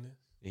explain this?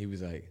 And he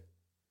was like,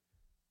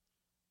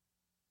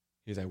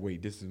 He's like,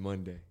 wait, this is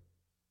Monday.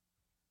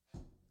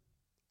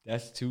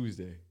 That's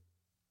Tuesday.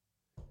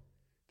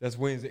 That's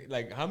Wednesday.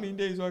 Like, how many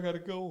days do I got to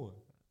go on?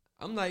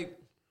 I'm like,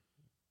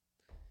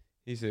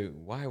 he said,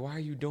 why are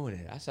you doing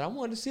it? I said, I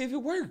wanted to see if it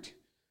worked.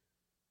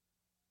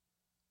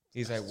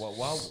 He's like,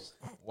 why?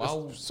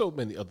 There's so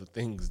many other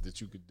things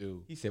that you could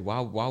do. He said, why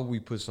would we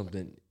put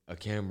a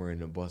camera in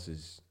the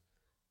buses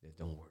that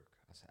don't work?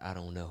 I said, I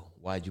don't know.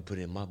 Why'd you put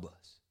it in my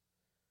bus?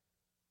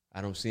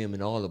 I don't see him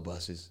in all the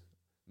buses.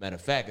 Matter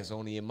of fact, it's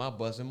only in my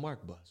bus and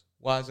Mark's bus.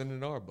 Why isn't it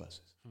in our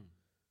buses?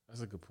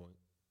 That's a good point.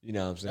 You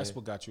know what I'm saying? That's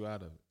what got you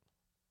out of it.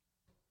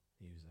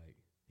 He was like,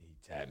 he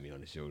tapped me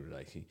on the shoulder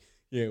like,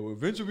 yeah, well,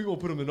 eventually we're going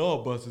to put them in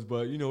all buses,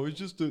 but, you know, it's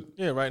just a...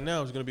 Yeah, right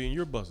now it's going to be in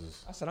your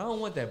buses. I said, I don't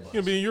want that bus. It's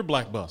going to be in your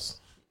black bus.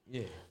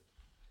 Yeah.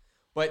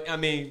 But, I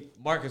mean,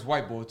 Mark is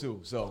white boy,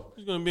 too, so...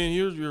 He's going to be in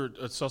your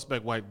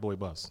suspect white boy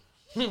bus.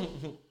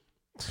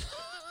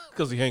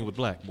 Because he hang with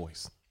black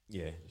boys.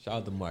 Yeah, shout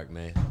out to Mark,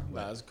 man.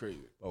 Nah, that's crazy.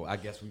 Oh, I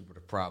guess we were the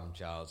problem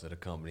childs of the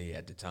company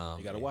at the time.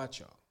 You got to watch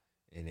y'all.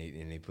 And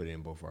they put it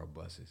in both our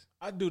buses.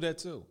 I do that,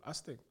 too. I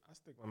stick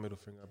my middle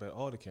finger up at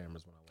all the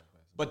cameras when I walk past.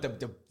 But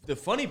the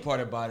funny part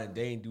about it,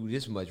 they ain't do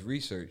this much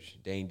research.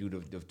 They ain't do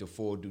the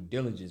full due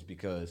diligence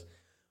because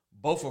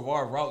both of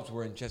our routes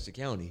were in Chester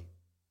County.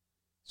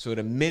 So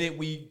the minute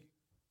we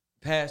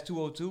passed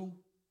 202,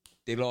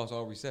 they lost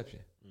all reception.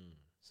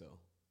 So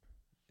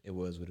it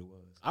was what it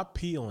was. I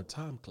pee on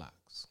time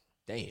clocks.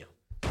 Damn.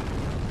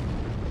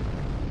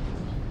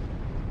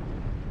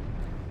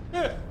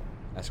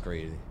 That's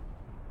crazy.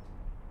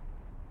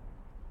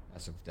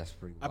 That's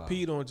pretty wild. I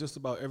peed on just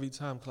about every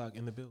time clock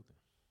in the building.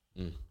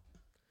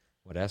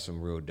 Well, that's some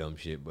real dumb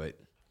shit, but...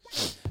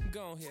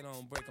 Go ahead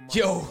on, break 'em off.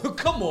 Yo,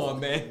 come on,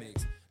 man.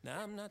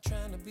 Now, I'm not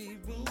trying to be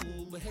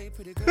rude, but hey,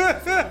 pretty girl. All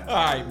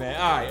right, man.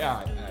 All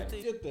right.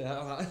 Get the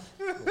hell out.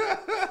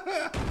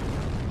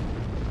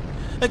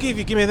 Like, if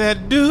you give me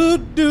that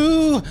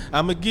doo-doo,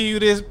 I'm going to give you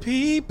this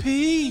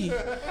pee-pee.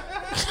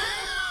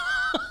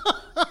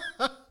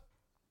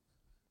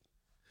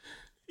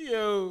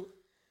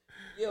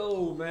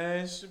 Yo,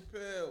 man.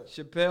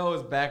 Chappelle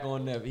is back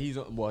on Netflix. He's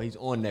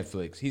on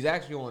Netflix. He's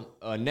actually on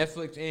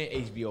Netflix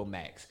and HBO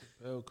Max.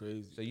 Chappelle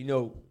crazy. So, you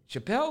know,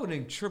 Chappelle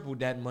done tripled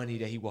that money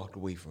that he walked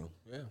away from.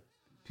 Yeah.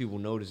 People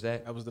notice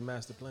that. That was the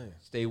master plan.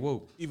 Stay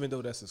woke. Even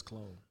though that's his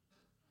clone.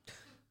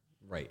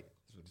 Right.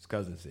 That's what his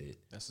cousin said.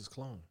 That's his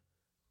clone.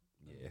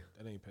 Yeah.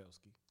 That ain't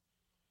Pelski.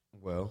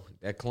 Well,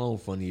 that clone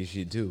funny as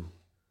shit, too.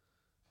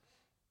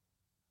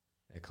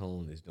 That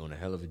clone is doing a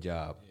hell of a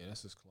job. Yeah,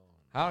 that's his clone.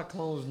 How do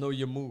clones know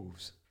your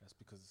moves? That's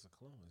because it's a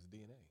clone. It's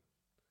DNA.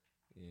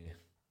 Yeah.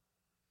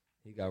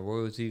 He got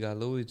royalty, he got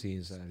loyalty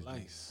inside his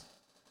Nice.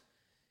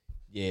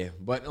 Yeah,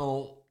 but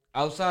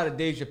outside of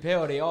Dave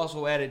Chappelle, they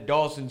also added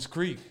Dawson's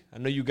Creek. I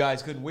know you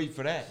guys couldn't wait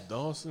for that.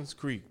 Dawson's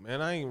Creek.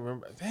 Man, I ain't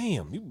remember.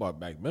 Damn, you brought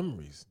back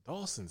memories.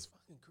 Dawson's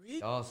fucking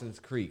Creek?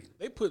 Dawson's Creek.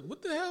 They put,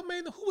 what the hell,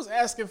 man? Who was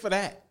asking for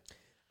that?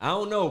 I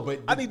don't know,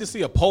 but I need to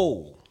see a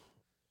poll.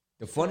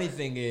 the funny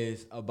thing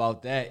is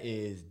about that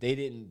is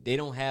they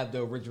don't have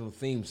the original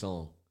theme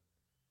song.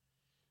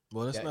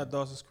 Well, that's not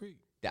Dawson's Creek.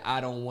 The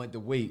I Don't Want to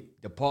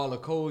Wait, the Paula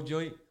Cole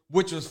joint,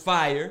 which was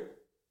fire.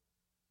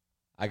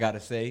 I gotta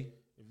say.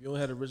 If you don't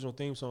have the original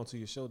theme song to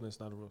your show, then it's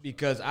not a real.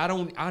 Because I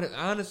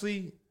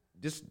honestly,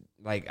 just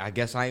like I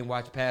guess I ain't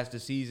watched past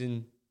the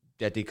season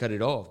that they cut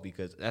it off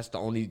because that's the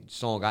only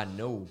song I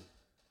know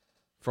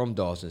from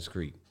Dawson's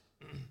Creek.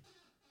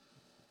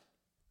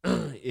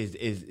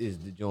 is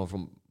the joint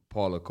from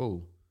Paula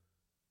Cole.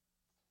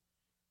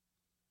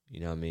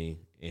 You know what I mean?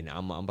 And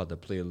I'm about to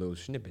play a little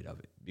snippet of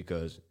it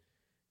because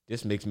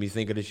this makes me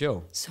think of the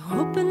show. So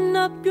open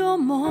up your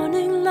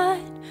morning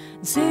light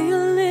and say a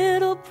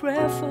little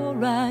prayer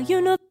for I,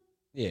 you know.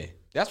 Yeah,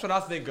 that's what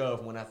I think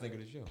of when I think of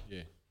the show.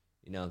 Yeah.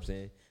 You know what I'm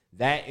saying?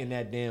 That and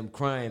that damn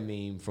crying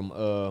meme from,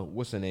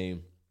 what's her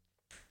name?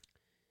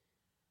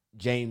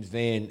 James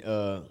Van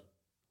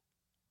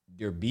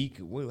Der Beek.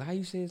 How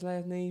you say his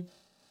last name?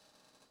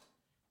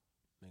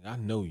 I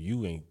know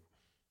you ain't.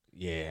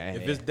 Yeah.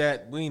 If it's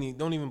that,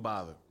 don't even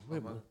bother.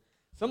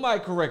 Somebody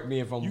correct me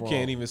if I'm wrong. You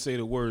can't even say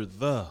the word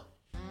the.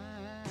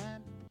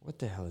 What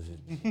the hell is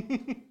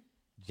it?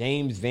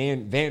 James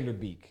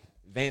Vanderbeek.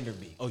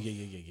 Vanderbeek. Oh,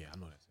 yeah. I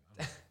know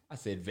that. I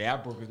said, I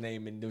broke his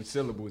name in the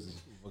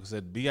syllables. Like I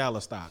said,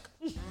 Bialystock.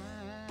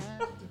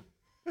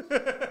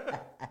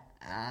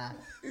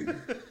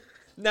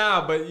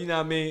 Nah, but you know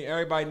what I mean?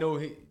 Everybody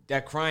know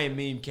that crying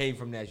meme came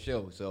from that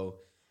show. So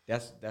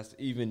that's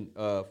even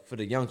for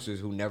the youngsters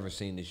who never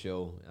seen the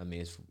show. I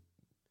mean, it's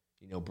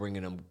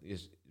bringing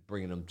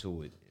them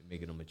to it and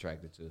making them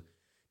attracted to.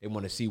 They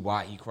want to see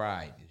why he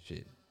cried and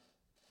shit.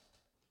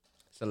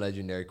 It's a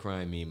legendary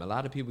crying meme. A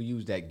lot of people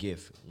use that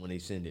GIF when they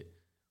send it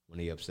when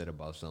they upset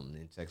about something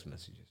in text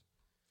messages.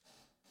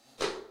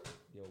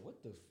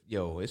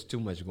 It's too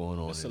much going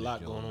on. There's a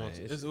lot going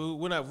on.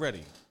 We're not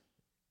ready.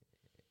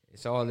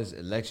 It's all this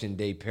election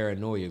day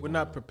paranoia. We're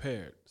not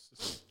prepared.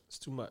 It's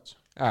too much.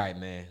 All right,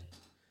 man.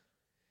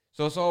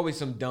 So it's always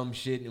some dumb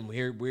shit, and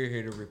we're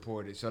here to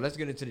report it. So let's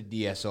get into the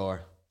DSR.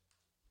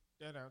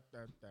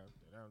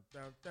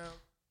 Down.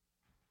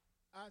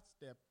 I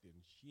stepped in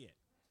shit.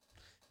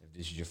 If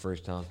this is your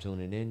first time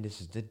tuning in, this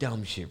is the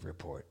Dumb Shit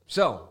Report.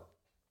 So,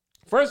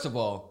 first of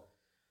all,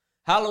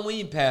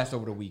 Halloween passed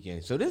over the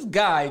weekend. So this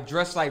guy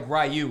dressed like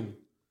Ryu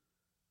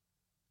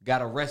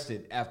got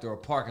arrested after a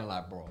parking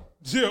lot brawl.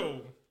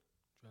 Yo.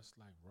 Dressed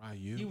like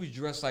Ryu. He was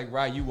dressed like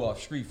Ryu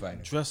off Street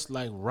Fighter. Dressed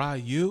like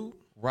Ryu?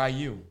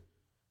 Ryu.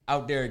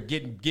 Out there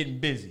getting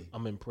busy.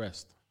 I'm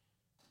impressed.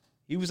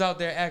 He was out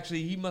there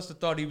actually, he must have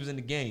thought he was in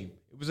the game.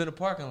 It was in the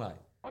parking lot.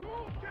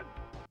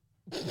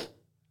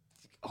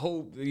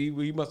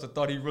 He must have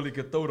thought he really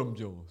could throw them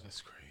jewels.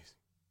 That's crazy.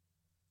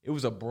 It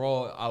was a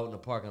brawl out in the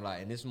parking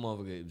lot, and this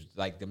motherfucker was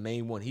like the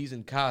main one. He's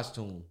in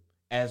costume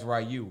as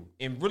Ryu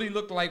and really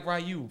looked like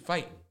Ryu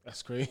fighting.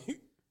 That's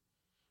crazy.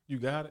 You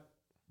got it?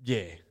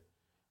 Yeah.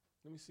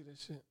 Let me see that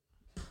shit.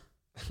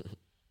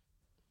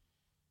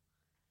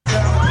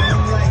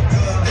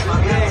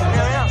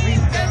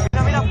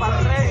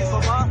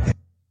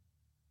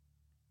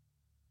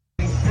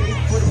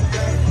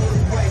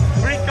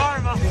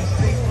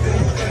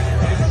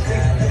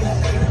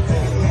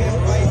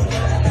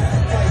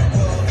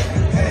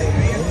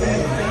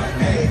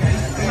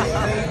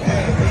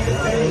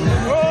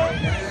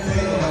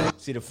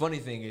 See, the funny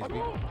thing is,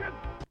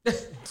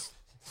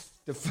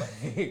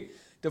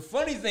 the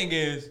funny thing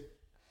is,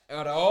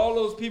 out of all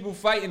those people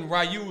fighting,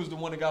 Ryu was the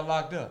one that got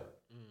locked up.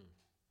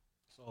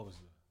 It's always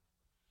good.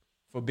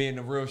 For being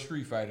a real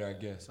street fighter, I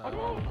guess.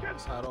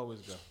 That's how it always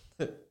go.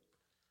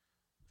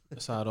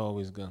 That's how it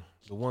always go.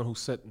 The one who's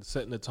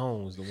setting the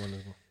tone is the one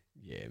that's.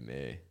 Yeah,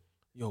 man.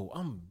 Yo,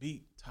 I'm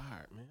beat,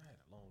 tired, man. I had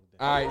a long day.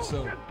 All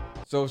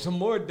right, so some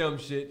more dumb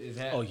shit is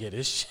happening. Oh yeah,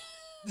 this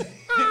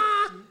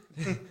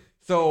shit.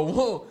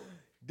 So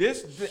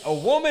a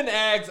woman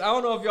asks, I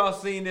don't know if y'all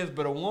seen this,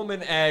 but a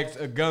woman asks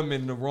a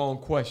gunman the wrong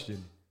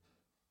question.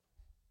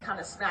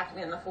 Kind of smacked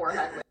me in the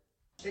forehead with.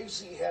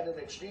 Stacey had an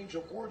exchange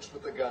of words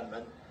with the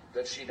gunman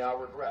that she now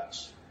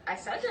regrets. I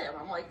said to him,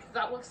 I'm like,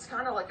 that looks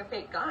kind of like a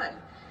fake gun.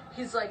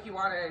 He's like, you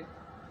want to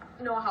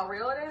know how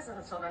real it is?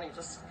 And so then he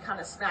just kind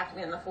of smacked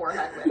me in the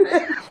forehead with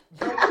it.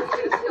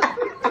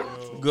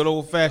 Good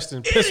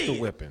old-fashioned pistol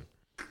whipping.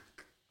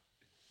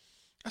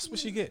 That's what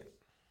she get.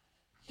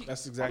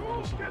 That's exactly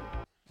what she get.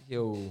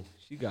 Yo,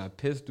 she got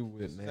pistol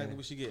whipped, man. Exactly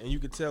what she get. And you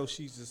could tell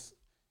she's just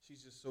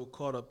so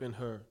caught up in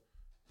her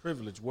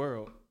privileged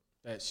world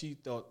that she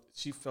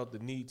felt the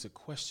need to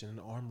question an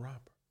armed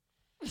robber.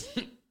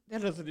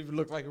 That doesn't even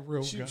look like a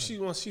real gun.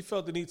 She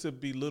felt the need to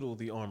belittle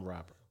the armed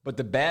robber. But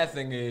the bad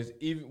thing is,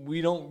 even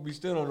we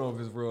still don't know if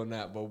it's real or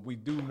not, but we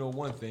do know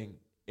one thing.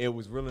 It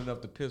was real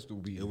enough to pistol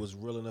beat. It was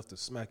real enough to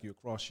smack you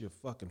across your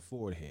fucking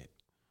forehead.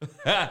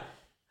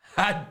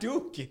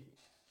 Hadouken.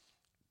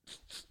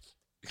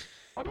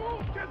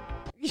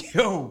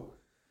 Yo. All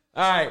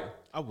right.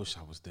 I wish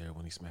I was there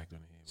when he smacked her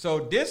in the head. So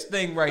this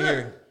thing right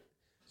here.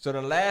 So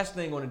the last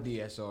thing on the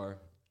DSR.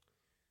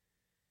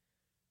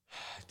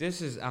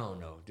 This is, I don't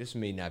know. This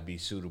may not be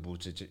suitable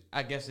to.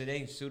 I guess it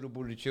ain't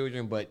suitable to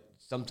children, but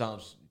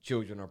sometimes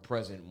children are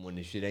present when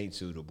the shit ain't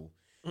suitable.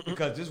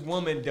 Because this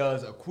woman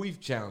does a queef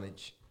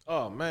challenge.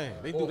 Oh man,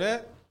 they do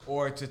that?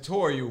 Or a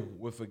tutorial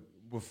with a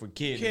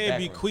kid. You can't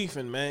be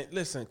queefing, man.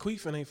 Listen,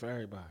 queefing ain't for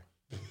everybody.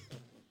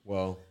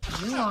 Well,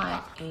 you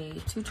want a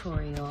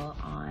tutorial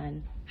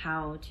on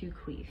how to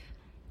queef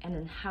and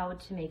then how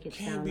to make it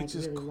sound like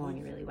really long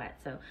and really wet.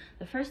 So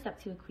the first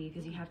step to a queef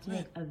is you have to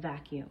make a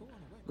vacuum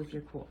with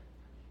your core.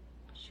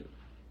 Shoot.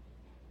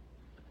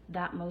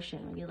 That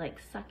motion, when you like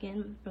suck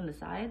in from the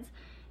sides,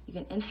 you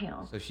can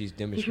inhale. So she's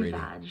demonstrating.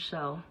 Your badge.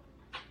 So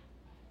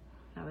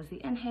that was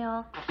the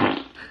inhale.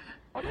 And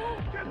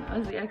that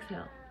was the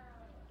exhale.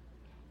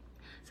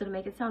 So to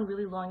make it sound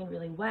really long and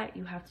really wet,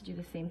 you have to do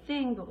the same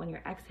thing, but when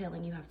you're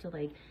exhaling, you have to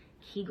like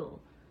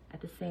kegel at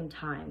the same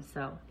time.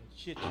 So,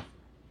 okay,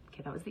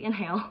 that was the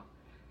inhale.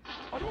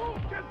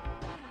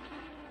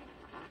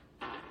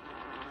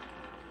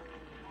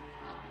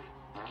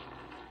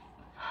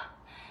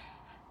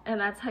 And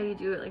that's how you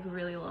do it, like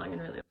really long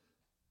and really.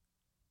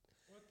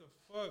 What the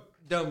fuck?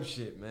 Dumb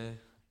shit, man.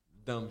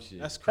 Dumb shit.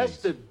 That's crazy.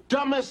 That's the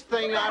dumbest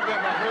thing I've ever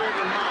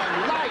heard in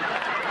my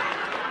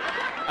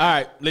life. All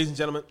right, ladies and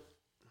gentlemen,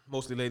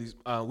 mostly ladies,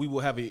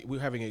 we're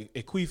having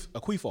a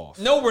queef off.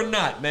 No, we're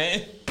not,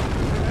 man.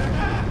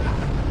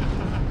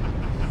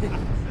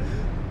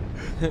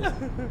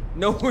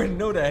 No,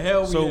 the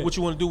hell. So what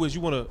you want to do is you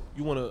want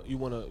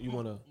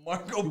to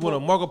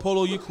Marco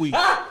Polo your queef.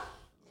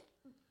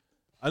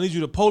 I need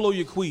you to polo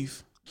your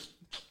queef.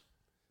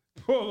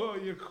 Polo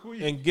your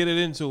queef. And get it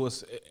into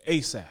us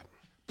ASAP.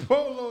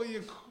 Polo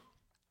your queef.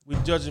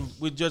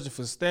 We're judging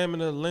for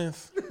stamina,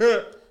 length,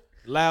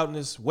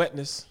 loudness,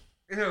 wetness.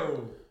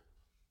 Ew.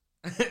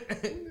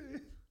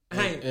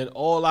 and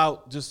all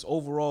out just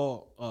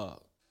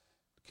overall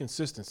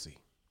consistency.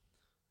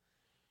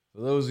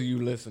 For those of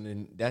you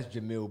listening, that's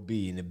Jamil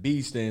B, and the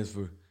B stands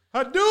for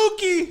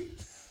Hadouken.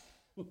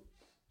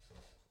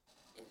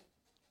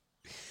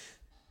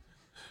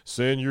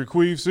 Send your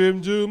queefs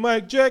into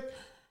Mike Jack.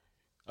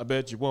 I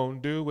bet you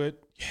won't do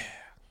it. Yeah.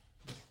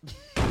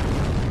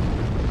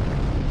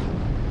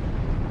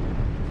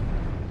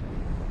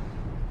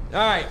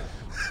 right.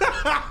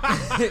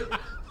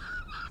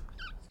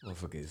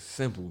 Motherfucker is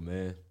simple,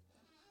 man.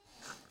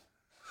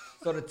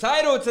 So the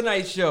title of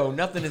tonight's show,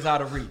 Nothing is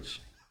Out of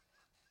Reach.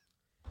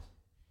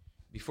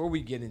 Before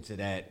we get into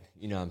that,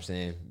 you know what I'm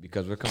saying?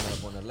 Because we're coming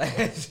up on the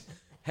last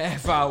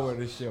half hour of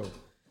the show.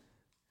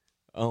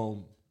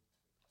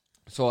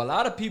 So a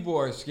lot of people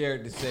are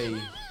scared to say,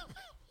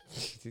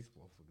 this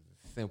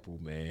motherfucker is simple,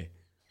 man.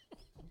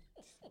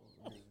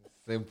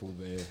 Simple,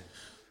 man.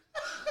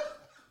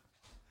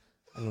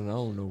 I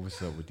don't know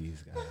what's up with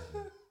these guys.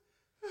 Man.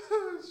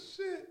 Oh,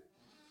 shit.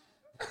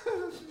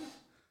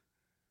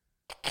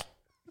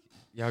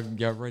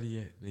 Y'all ready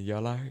yet?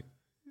 Y'all all right?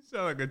 You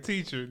sound like a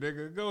teacher,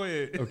 nigga. Go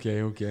ahead.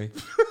 Okay. Okay.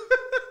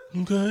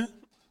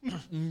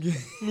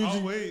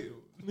 I'll wait.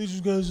 Need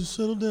you guys to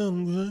settle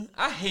down, okay?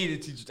 I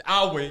hated teachers.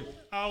 I'll wait.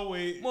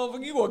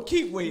 Motherfucker, you gonna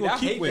keep waiting. I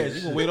hate that You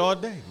shit. gonna wait all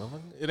day,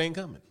 motherfucker. It ain't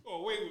coming.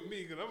 Oh, wait with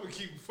me, because I'm going to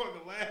keep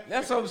fucking laughing.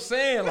 That's what I'm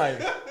saying.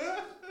 Like,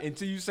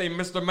 until you say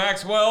Mr.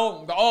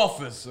 Maxwell, the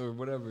office, or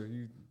whatever,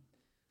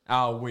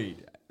 I'll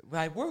wait.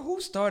 Like,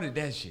 who started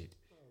that shit?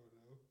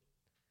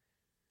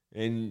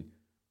 And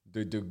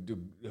the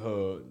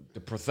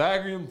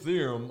Pythagorean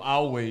theorem,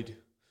 I'll wait.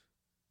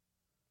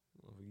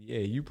 Yeah,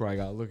 you probably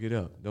gotta look it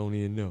up. Don't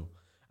even know.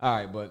 All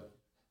right, but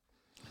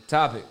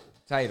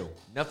title,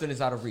 Nothing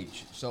is Out of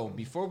Reach. So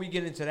before we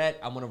get into that,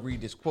 I'm gonna read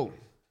this quote,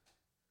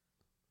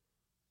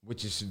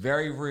 which is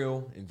very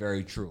real and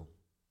very true.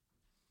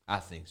 I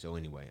think so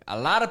anyway. A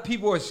lot of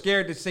people are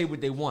scared to say what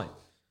they want.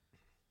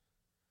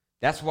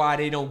 That's why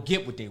they don't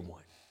get what they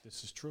want.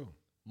 This is true.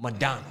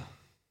 Madonna.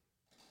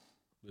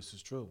 This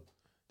is true.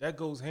 That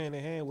goes hand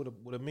in hand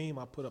with a meme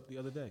I put up the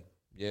other day.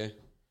 Yeah.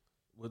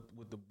 With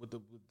the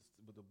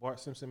Bart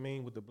Simpson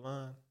meme with the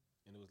blind,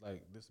 and it was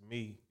like, this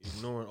me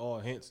ignoring all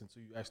hints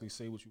until you actually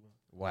say what you want.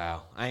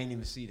 Wow, I ain't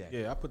even see that.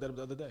 Yeah, I put that up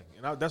the other day,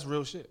 and that's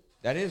real shit.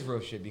 That is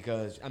real shit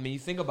because I mean, you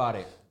think about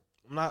it.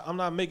 I'm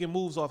not making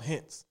moves off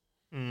hints.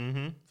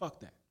 Mm-hmm. Fuck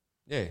that.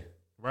 Yeah.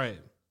 Right.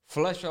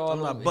 Flesh all I'm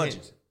over not budging.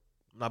 hints.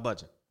 I'm not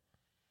budging.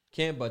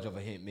 Can't budge off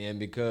a hint, man,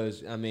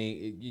 because I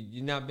mean,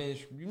 you're not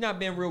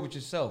being real with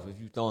yourself if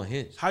you throwing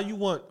hints. How you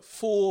want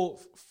full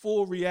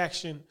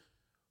reaction,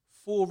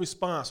 full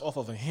response off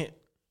of a hint?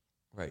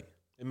 Right.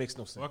 It makes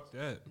no sense. Fuck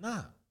that.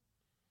 Nah.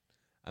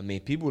 I mean,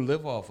 people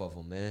live off of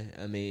them, man.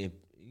 I mean,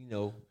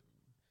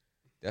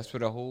 that's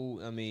what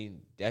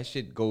that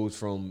shit goes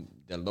from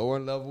the lower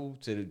level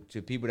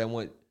to people that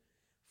want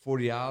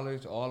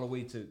 $40 all the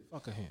way to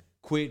fuck a hint.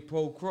 Quid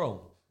pro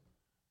quo.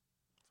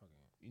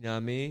 You know what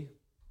I mean?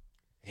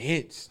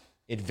 Hits,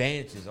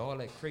 advances, all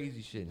that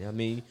crazy shit. I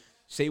mean,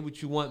 say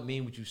what you want,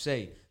 mean what you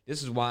say.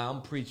 This is why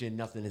I'm preaching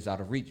nothing is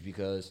out of reach,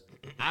 because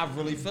I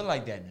really feel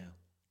like that now.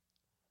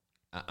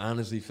 I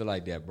honestly feel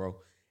like that, bro.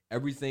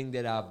 Everything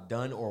that I've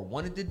done or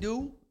wanted to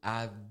do,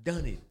 I've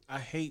done it. I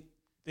hate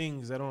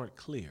things that aren't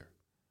clear.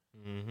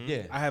 Mm-hmm.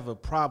 Yeah. I have a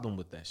problem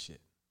with that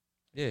shit.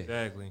 Yeah.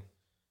 Exactly.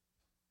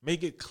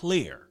 Make it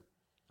clear.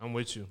 I'm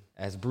with you.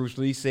 As Bruce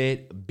Lee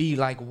said, be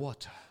like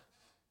water.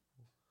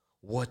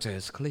 Water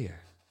is clear.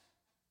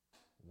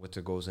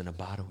 Water goes in a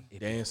bottle.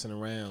 Dancing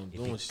around,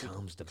 doing shit. It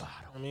becomes the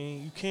bottle. I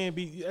mean, you can't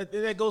be,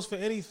 that goes for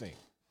anything.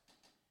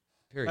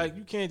 Period. Like,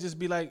 you can't just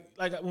be like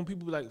when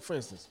people be like, for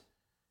instance,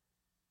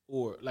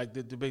 or like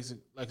the basic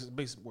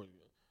word,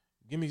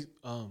 give me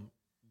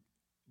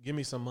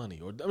some money,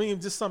 or I mean,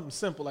 just something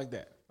simple like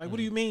that. Like, what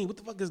do you mean? What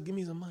the fuck is give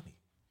me some money?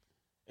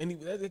 And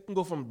it can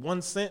go from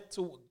 1 cent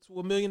to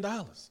 $1 million.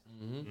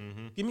 Mm-hmm.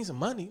 Mm-hmm. Give me some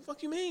money. What the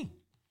fuck you mean?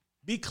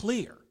 Be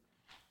clear.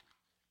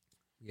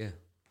 Yeah.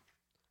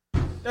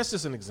 That's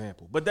just an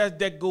example, but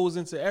that goes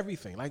into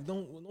everything. Like,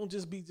 don't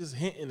just be just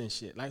hinting and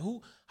shit. Like,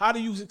 how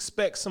do you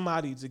expect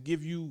somebody to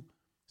give you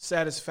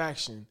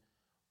satisfaction,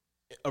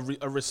 a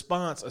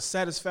response, a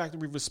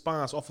satisfactory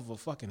response off of a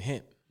fucking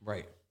hint?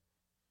 Right.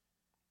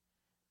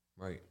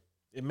 Right.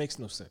 It makes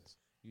no sense.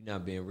 You're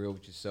not being real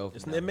with yourself.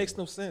 It makes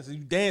no sense.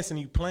 You dancing,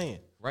 you playing,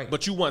 right?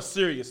 But you want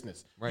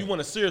seriousness. Right. You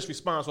want a serious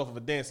response off of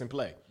a dancing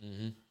play.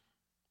 Mm-hmm.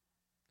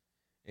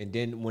 And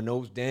then when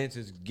those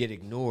dances get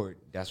ignored,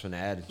 that's when the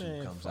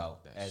attitude comes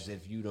out, as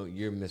if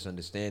you're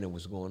misunderstanding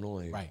what's going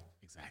on here. Right,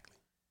 exactly.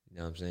 You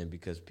know what I'm saying?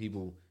 Because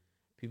people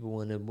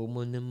want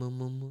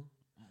to.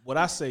 What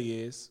I say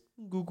is,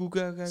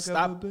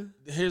 stop.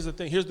 Here's the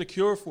thing. Here's the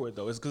cure for it,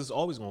 though. It's because it's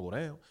always gonna go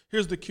down.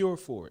 Here's the cure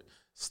for it.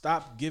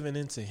 Stop giving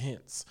into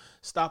hints.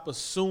 Stop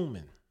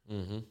assuming.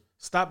 Mm-hmm.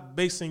 Stop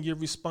basing your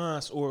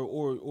response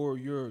or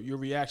your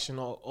reaction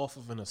off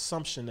of an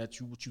assumption that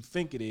what you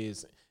think it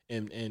is.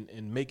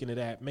 And making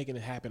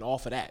it happen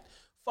off of that.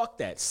 Fuck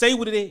that. Say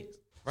what it is.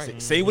 Right.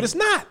 Say what it's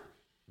not.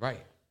 Right.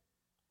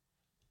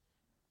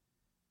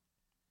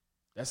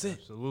 That's it.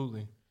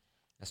 Absolutely.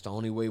 That's the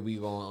only way we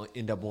gonna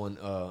end up on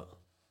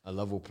a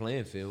level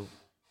playing field.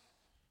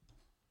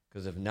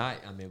 Because if not,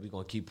 I mean, we're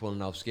gonna keep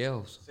pulling off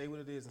scales. Say what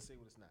it is and say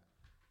what it's not.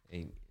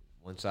 And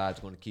one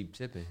side's gonna keep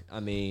tipping. I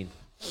mean,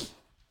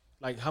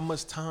 like, how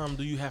much time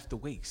do you have to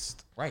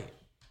waste? Right.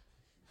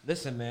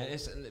 Listen, man,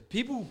 it's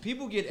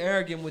people get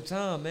arrogant with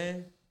time,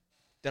 man.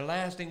 The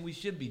last thing we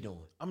should be doing.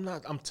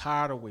 I'm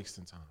tired of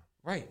wasting time.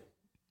 Right.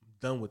 I'm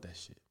done with that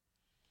shit.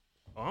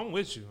 Oh, I'm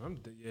with you.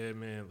 Yeah,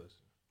 man.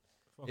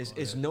 Listen,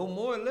 it's no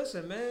more.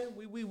 Listen, man.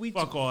 We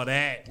fuck all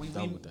that.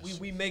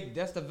 We make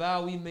that's the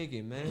vow we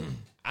making, man.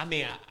 I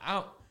mean,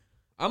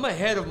 I'm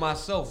ahead of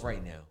myself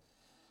right now.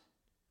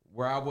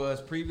 Where I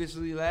was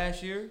previously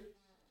last year,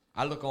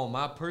 I look on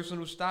my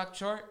personal stock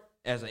chart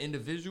as an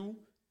individual,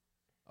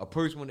 a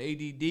person with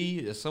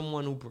ADD, as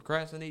someone who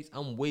procrastinates.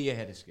 I'm way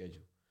ahead of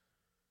schedule.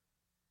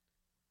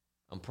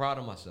 I'm proud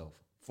of myself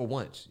for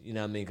once. You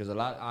know what I mean? Because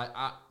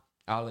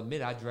I'll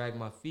admit I drag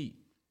my feet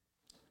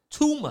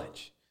too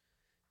much.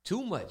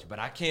 But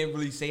I can't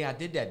really say I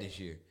did that this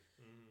year.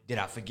 Did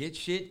I forget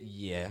shit?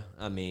 Yeah.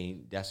 I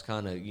mean, that's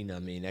kind of, you know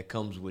what I mean, that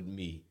comes with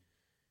me.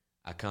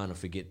 I kind of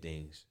forget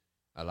things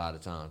a lot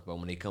of times. But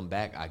when they come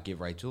back, I get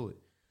right to it.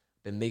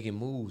 Been making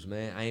moves,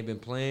 man. I ain't been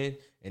playing.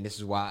 And this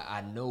is why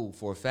I know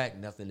for a fact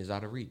nothing is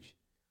out of reach.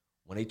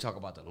 When they talk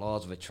about the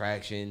laws of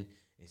attraction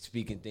and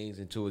speaking things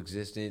into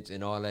existence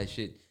and all that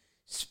shit,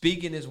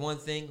 speaking is one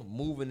thing,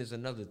 moving is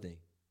another thing.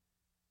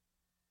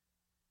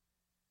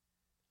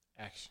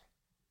 Action.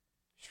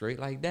 Straight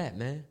like that,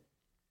 man.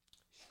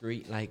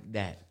 Straight like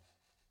that.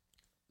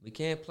 We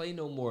can't play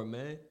no more,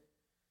 man.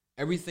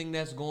 Everything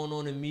that's going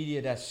on in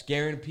media that's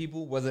scaring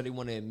people, whether they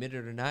want to admit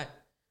it or not,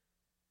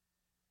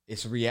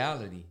 it's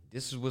reality.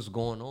 This is what's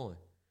going on.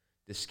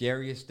 The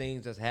scariest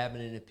things that's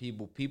happening to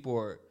people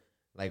are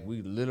like,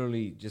 we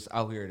literally just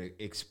out here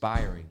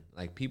expiring.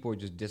 Like, people are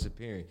just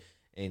disappearing.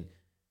 And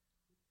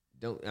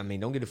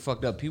don't get it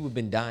fucked up. People have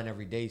been dying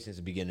every day since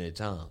the beginning of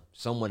time.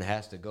 Someone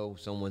has to go.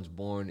 Someone's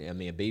born. I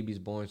mean, a baby's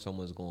born.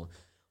 Someone's gone.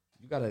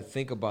 You got to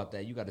think about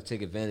that. You got to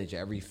take advantage of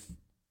every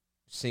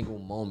single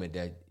moment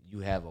that you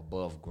have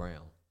above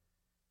ground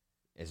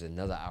as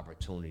another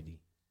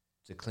opportunity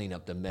to clean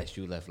up the mess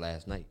you left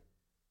last night.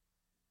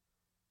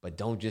 But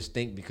don't just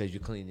think because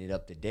you're cleaning it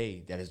up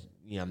today that is,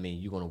 you know what I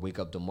mean, you're going to wake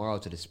up tomorrow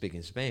to the spick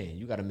and span.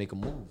 You got to make a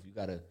move. You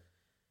got to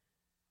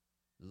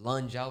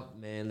lunge out,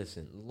 man.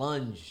 Listen,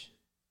 lunge.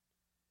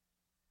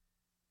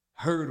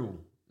 Hurdle,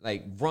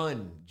 like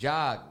run,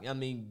 jog. I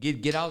mean,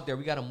 get out there.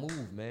 We got to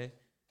move, man.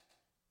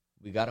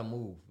 We got to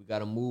move. We got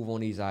to move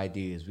on these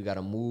ideas. We got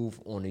to move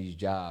on these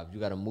jobs. You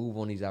got to move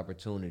on these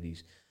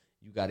opportunities.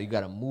 You got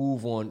to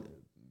move on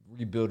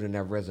rebuilding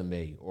that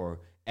resume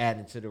or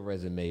adding to the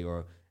resume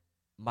or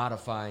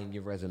modifying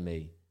your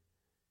resume.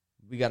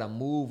 We got to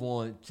move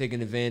on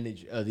taking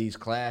advantage of these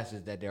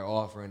classes that they're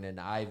offering in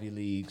the Ivy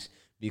Leagues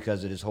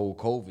because of this whole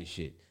COVID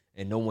shit.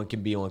 And no one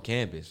can be on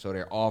campus. So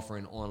they're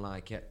offering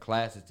online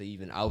classes to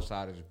even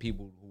outsiders or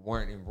people who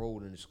weren't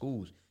enrolled in the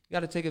schools. You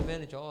got to take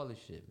advantage of all this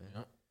shit, man.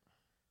 Yep.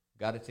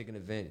 Got to take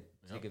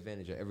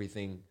advantage of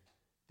everything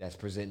that's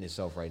presenting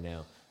itself right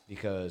now.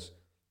 Because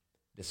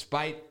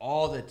despite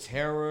all the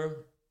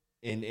terror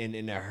and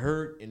the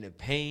hurt and the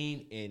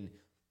pain and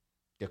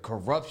the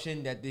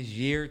corruption that this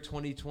year,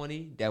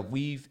 2020, that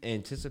we've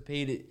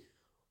anticipated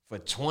for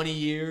 20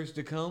 years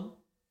to come,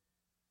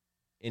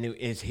 and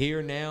it's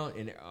here now,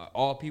 and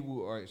all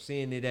people are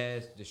seeing it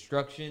as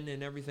destruction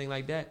and everything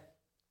like that.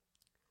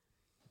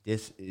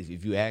 This is,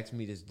 if you ask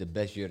me, this is the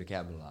best year to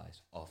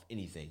capitalize off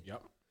anything.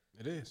 Yep,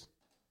 it is.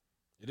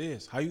 It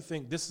is. How you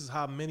think this is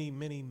how many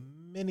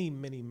millionaires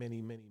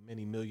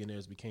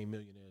became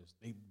millionaires?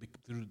 They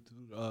through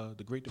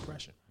the Great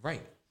Depression.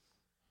 Right.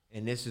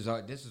 And this is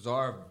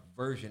our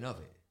version of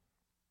it.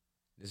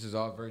 This is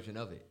our version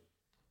of it.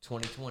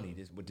 2020,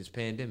 with this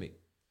pandemic.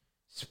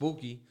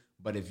 Spooky.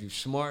 But if you're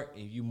smart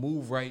and you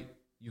move right,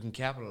 you can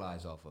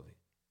capitalize off of it.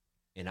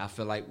 And I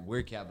feel like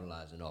we're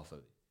capitalizing off of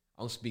it.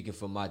 I'm speaking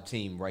for my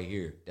team right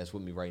here that's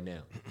with me right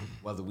now.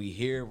 Whether we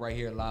here, right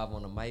here live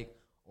on the mic,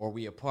 or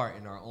we apart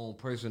in our own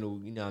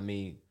personal, you know what I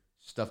mean,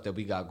 stuff that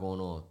we got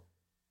going on.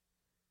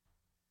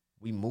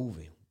 We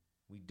moving.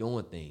 We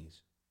doing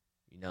things.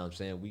 You know what I'm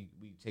saying? We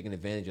taking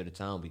advantage of the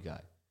time we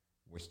got.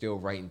 We're still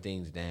writing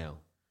things down.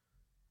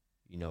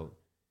 You know,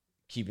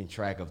 keeping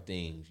track of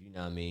things, you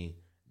know what I mean?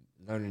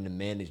 Learning to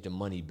manage the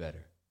money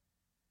better.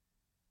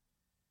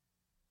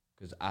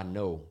 Because I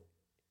know,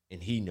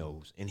 and he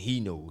knows,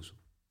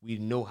 we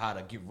know how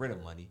to get rid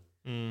of money.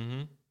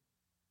 Mm-hmm.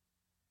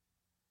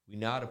 We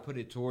know how to put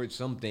it towards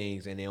some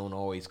things, and they don't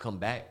always come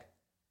back.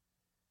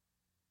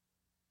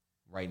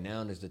 Right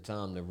now is the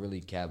time to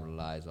really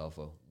capitalize off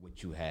of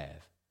what you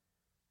have.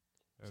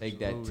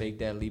 Absolutely. Take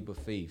that leap of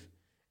faith.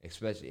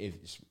 Especially if,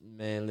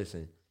 man,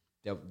 listen,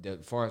 as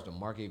far as the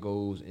market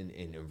goes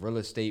in real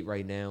estate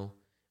right now,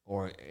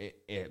 or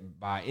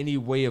by any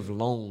way of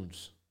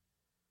loans,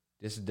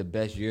 this is the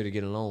best year to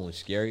get a loan.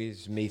 Scary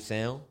as it may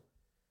sound,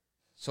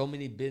 so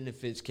many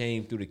benefits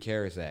came through the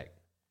CARES Act.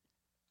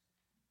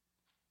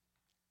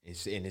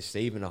 It's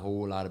saving a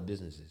whole lot of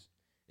businesses.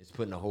 It's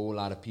putting a whole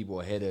lot of people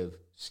ahead of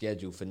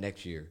schedule for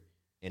next year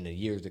and the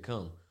years to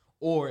come.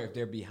 Or if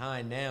they're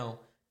behind now,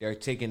 they're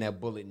taking that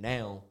bullet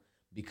now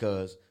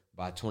because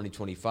by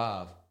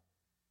 2025,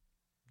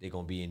 they're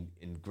going to be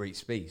in great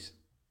space.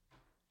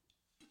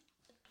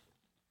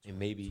 And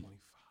maybe,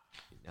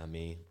 I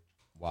mean,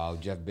 while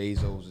Jeff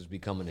Bezos is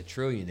becoming a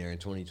trillionaire in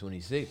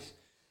 2026,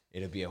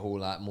 it'll be a whole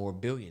lot more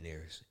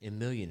billionaires and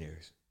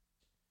millionaires.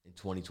 in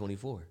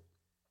 2024.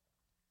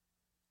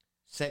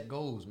 Set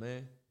goals,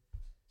 man.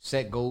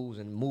 Set goals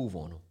and move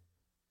on them.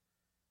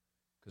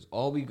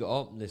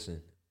 Because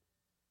listen,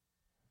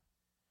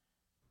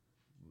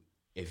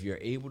 if you're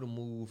able to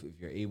move, if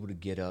you're able to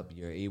get up,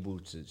 you're able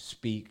to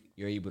speak,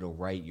 you're able to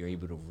write, you're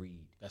able to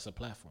read. That's a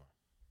platform.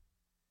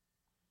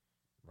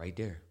 Right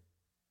there.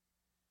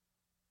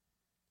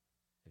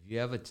 If you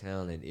have a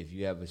talent, if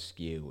you have a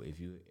skill, if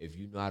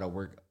you know how to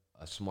work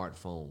a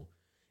smartphone,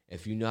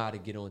 if you know how to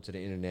get onto the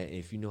internet,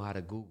 if you know how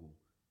to Google,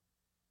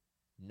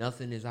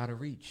 nothing is out of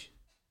reach.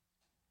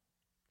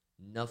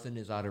 Nothing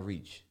is out of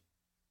reach.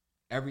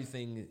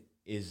 Everything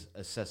is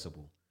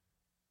accessible.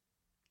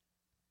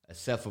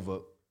 Except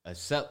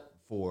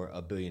for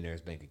a billionaire's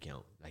bank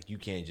account. Like, you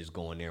can't just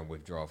go in there and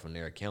withdraw from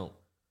their account.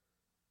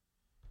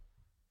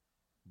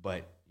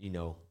 But,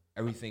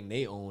 everything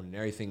they own and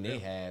everything they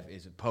have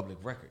is public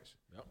records.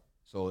 Yep.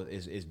 So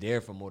it's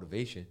there for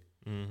motivation.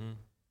 Mm-hmm.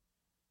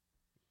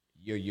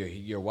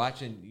 You're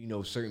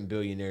watching, certain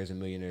billionaires and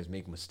millionaires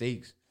make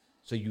mistakes.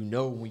 So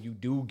when you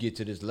do get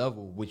to this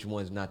level, which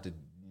ones not to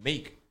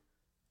make.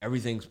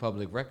 Everything's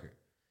public record.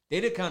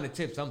 They're the kind of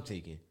tips I'm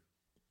taking.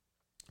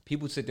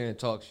 People sit there and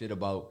talk shit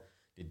about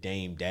the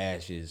Dame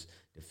Dashes,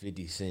 the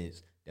 50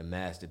 Cents, the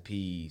Master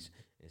P's,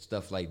 and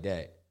stuff like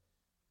that.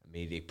 I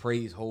mean, they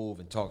praise Hove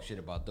and talk shit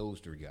about those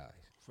three guys.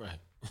 Right.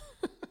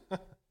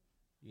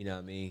 You know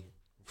what I mean?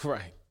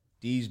 Right.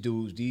 These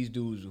dudes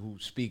who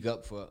speak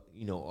up for, us.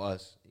 You know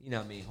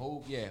what I mean?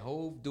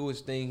 Hove do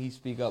his thing, he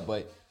speak up,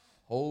 but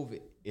Hove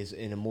is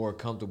in a more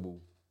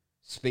comfortable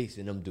space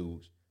than them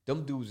dudes.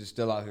 Them dudes are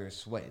still out here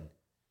sweating.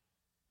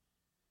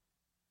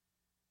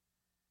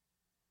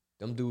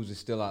 Them dudes are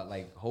still out,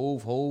 like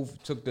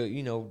Hove took you're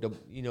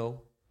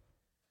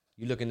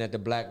looking at the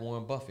Black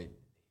Warren Buffett.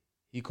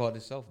 He called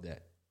himself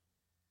that.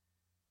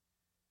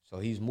 So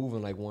he's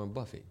moving like Warren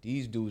Buffett.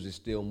 These dudes are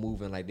still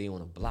moving like they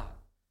on a block.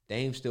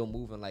 Dame's still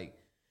moving like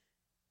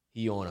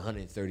he on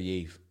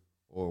 138th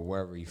or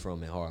wherever he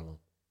from in Harlem.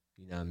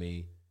 You know what I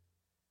mean?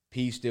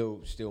 P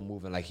still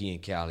moving like he in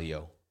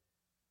Calio.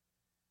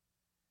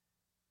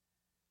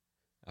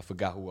 I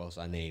forgot who else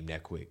I named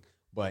that quick.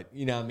 But,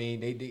 you know what I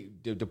mean?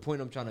 The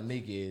point I'm trying to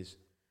make is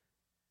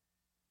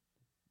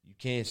you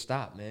can't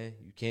stop, man.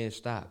 You can't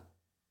stop.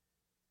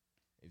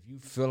 If you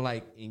feel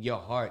like in your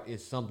heart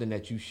it's something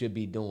that you should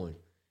be doing,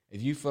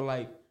 if you feel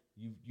like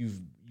you've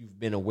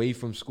been away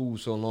from school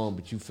so long,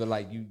 but you feel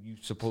like you're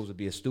supposed to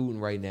be a student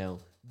right now,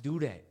 do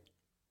that.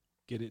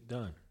 Get it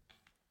done.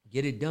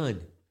 Get it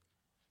done.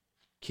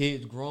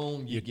 Kids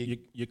grown.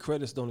 Your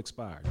credits don't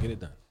expire. Get it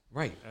done.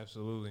 Right.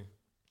 Absolutely.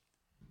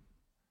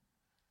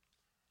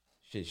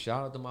 Shit,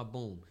 shout out to my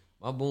boom.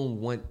 My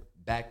boom went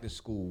back to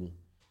school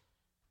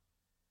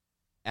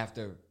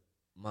after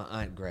my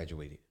aunt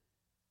graduated.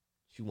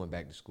 She went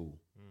back to school.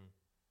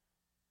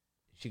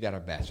 She got her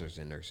bachelor's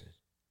in nursing.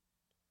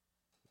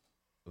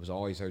 It was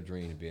always her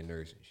dream to be a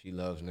nurse. She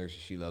loves nursing.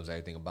 She loves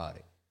everything about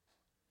it.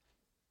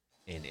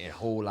 And a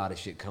whole lot of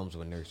shit comes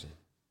with nursing.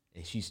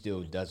 And she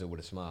still does it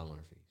with a smile on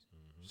her face.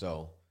 Mm-hmm.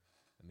 So,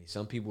 I mean,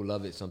 some people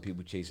love it. Some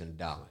people chasing a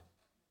dollar.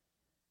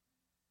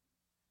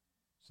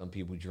 Some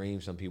people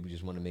dream. Some people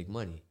just want to make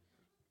money.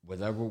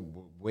 Whatever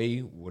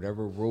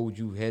road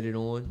you headed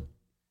on,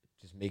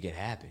 just make it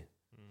happen.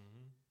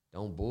 Mm-hmm.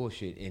 Don't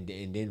bullshit. And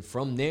then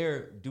from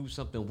there, do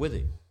something with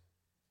it.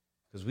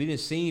 Because we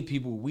didn't see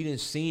people. We didn't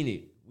seen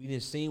it. We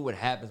didn't see what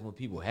happens when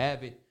people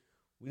have it.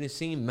 We didn't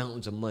see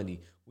mountains of money.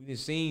 We didn't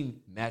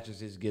see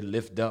mattresses get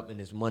lifted up and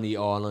there's money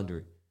all under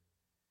it.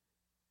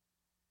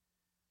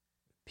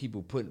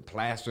 People putting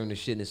plaster and the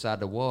shit inside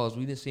the walls.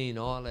 We didn't see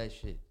all that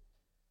shit.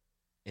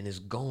 And it's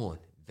gone.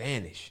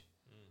 Vanish.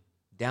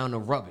 Down to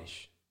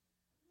rubbish.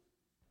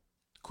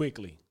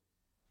 Quickly.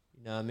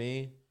 You know what I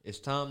mean? It's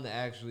time to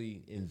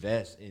actually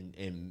invest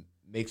and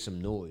make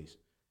some noise.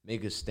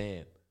 Make a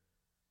stamp.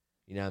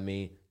 You know what I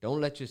mean? Don't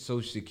let your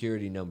social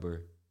security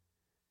number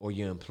or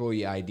your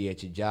employee ID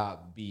at your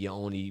job be your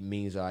only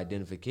means of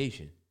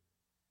identification.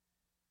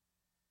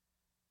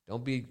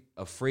 Don't be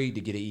afraid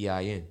to get an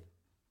EIN.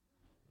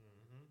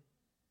 Mm-hmm.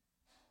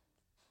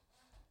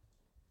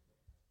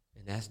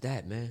 And that's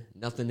that, man.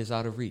 Nothing is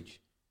out of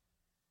reach.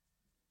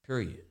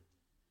 Period.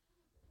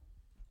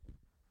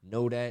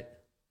 Know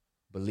that.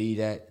 Believe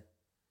that.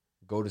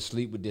 Go to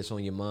sleep with this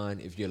on your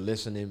mind. If you're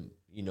listening,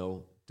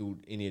 through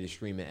any of the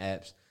streaming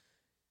apps,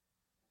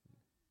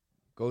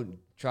 go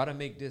try to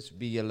make this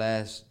be your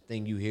last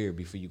thing you hear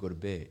before you go to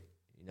bed.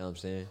 You know what I'm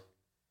saying?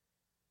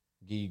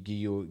 Give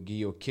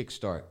you a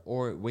kickstart.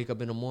 Or wake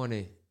up in the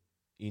morning,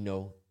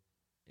 and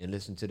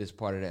listen to this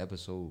part of the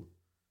episode.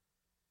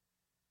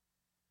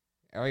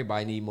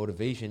 Everybody need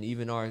motivation,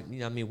 even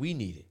we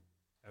need it.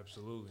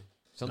 Absolutely.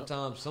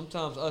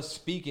 Sometimes us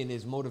speaking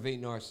is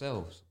motivating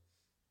ourselves.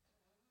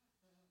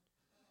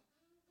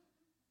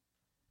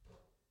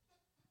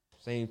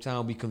 Same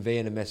time we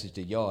conveying a message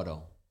to y'all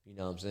though. You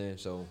know what I'm saying?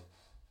 So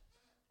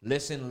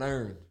listen,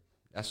 learn.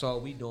 That's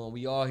all we doing.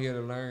 We all here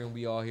to learn.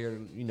 We all here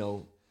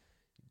to,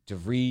 to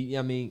read.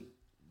 I mean,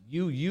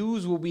 you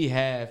use what we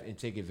have and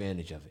take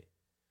advantage of it.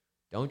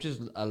 Don't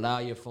just allow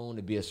your phone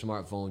to be a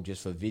smartphone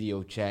just for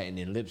video chatting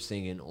and lip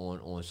singing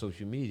on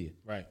social media.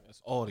 Right.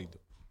 That's all they do.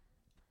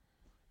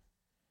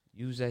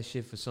 Use that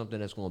shit for something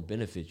that's going to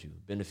benefit you,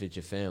 benefit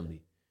your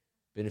family,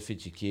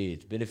 benefit your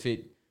kids,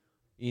 benefit.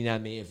 You know what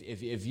I mean? If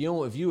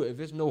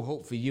there's no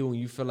hope for you and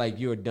you feel like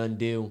you're a done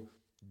deal,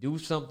 do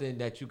something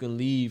that you can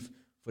leave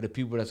for the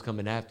people that's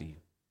coming after you.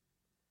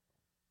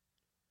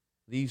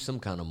 Leave some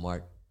kind of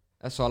mark.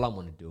 That's all I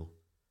want to do.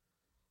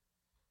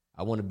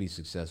 I want to be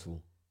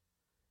successful.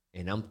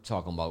 And I'm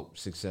talking about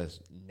success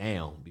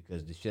now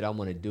because the shit I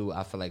want to do,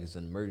 I feel like it's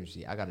an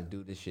emergency. I got to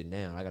do this shit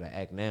now. I got to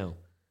act now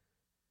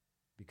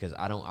because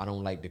I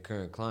don't like the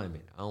current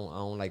climate. I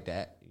don't like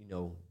that. You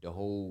know,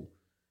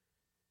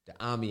 the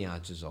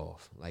ambiance is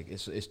off. Like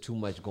it's too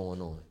much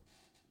going on.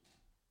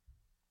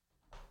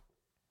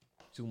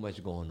 Too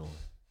much going on.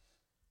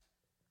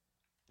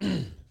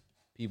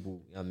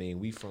 People, I mean,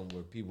 we from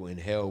where people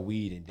inhale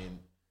weed and then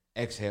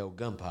exhale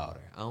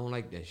gunpowder. I don't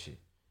like that shit.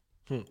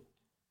 It's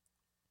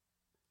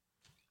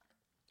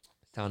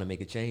time to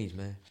make a change,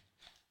 man.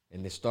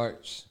 And it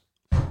starts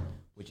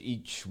with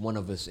each one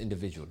of us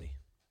individually.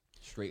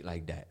 Straight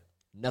like that.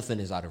 Nothing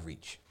is out of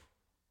reach.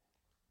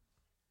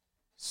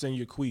 Send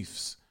your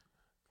queefs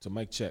to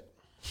Mike Check.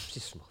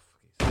 This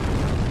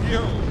motherfucker.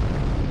 Yo.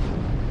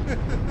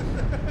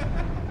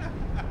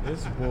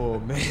 This bull,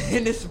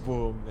 man. This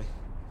bull, man.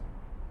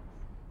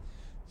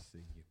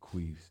 Send your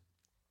queefs.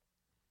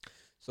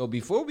 So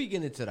before we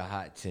get into the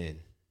Hot 10,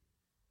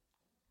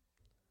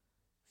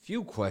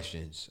 few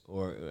questions,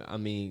 or I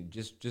mean,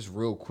 just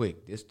real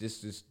quick. This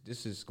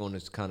is going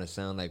to kind of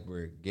sound like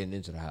we're getting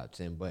into the Hot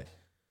 10, but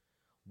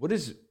what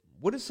is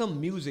some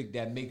music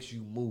that makes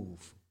you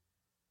move?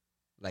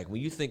 Like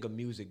when you think of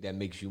music that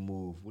makes you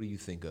move, what do you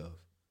think of?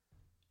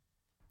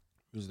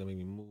 Music that make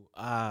me move.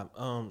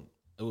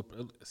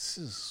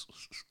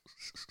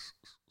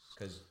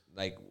 Because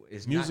like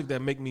it's music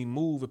that make me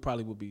move. It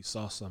probably would be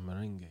salsa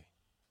merengue.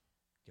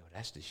 Yo,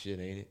 that's the shit,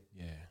 ain't it?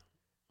 Yeah.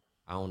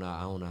 I don't know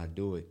how to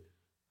do it.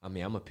 I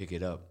mean, I'm gonna pick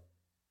it up.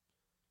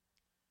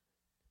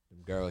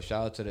 Girls,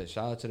 shout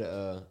out to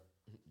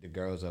the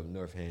girls up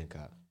North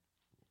Hancock,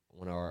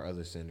 one of our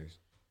other centers.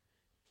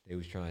 They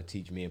was trying to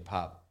teach me and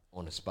Pop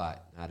on the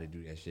spot how to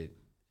do that shit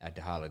at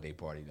the holiday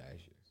party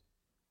last year.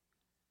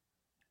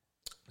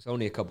 It's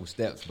only a couple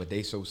steps, but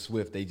they so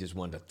swift they just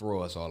wanted to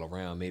throw us all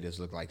around, made us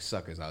look like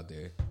suckers out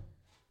there.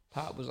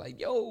 Pop was like,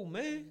 "Yo,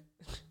 man,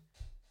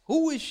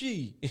 who is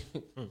she?"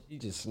 He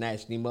just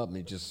snatched him up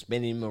and just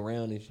spin him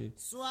around and shit.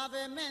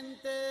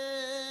 Suavemente,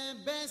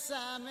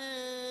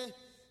 bésame,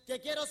 que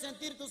quiero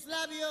sentir tus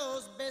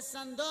labios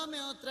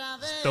besándome otra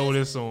vez. Throw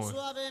this on.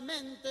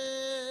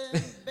 Suavemente,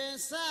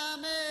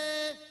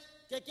 bésame,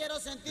 que quiero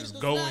sentir tus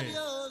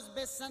labios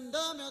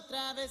besándome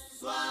otra vez.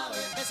 Suave,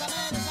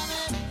 bésame,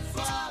 bésame,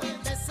 suave,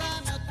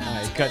 bésame otra vez. All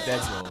right, cut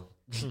that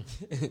joint.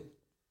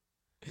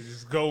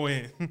 Just go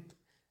in.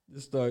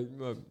 Just start.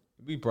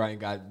 We probably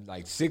got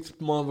like 6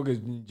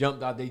 motherfuckers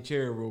jumped out their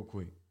chair real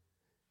quick.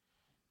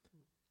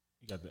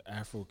 You got the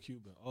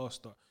Afro-Cuban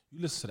All-Star.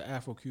 You listen to the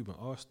Afro-Cuban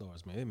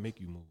All-Stars, man. It make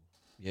you move.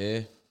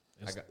 Yeah.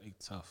 They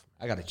tough.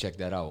 Man. I got to check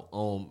that out.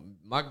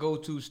 My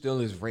go-to still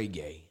is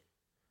reggae.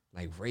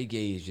 Like,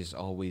 reggae is just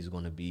always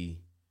going to be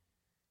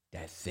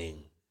that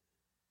thing.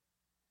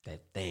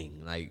 That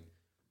thing. Like,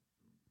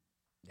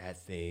 that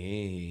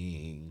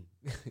thing.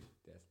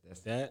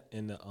 that's that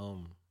and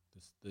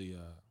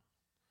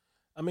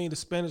the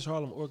Spanish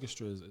Harlem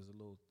Orchestra is a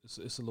little it's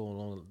a little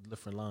along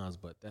different lines,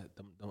 but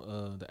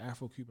the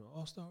Afro-Cuban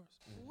All-Stars,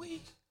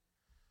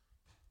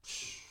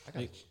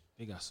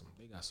 they got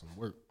some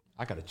work.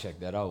 I gotta check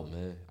that out,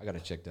 man.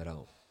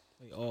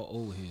 They all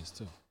old heads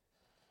too.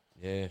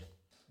 Yeah,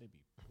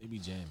 they be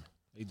jamming.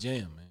 They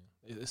jam, man.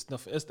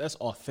 That's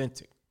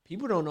authentic.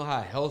 People don't know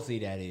how healthy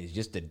that is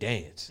just to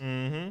dance.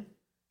 Mm-hmm.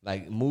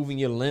 Like moving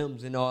your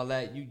limbs and all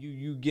that,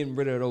 you getting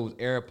rid of those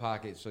air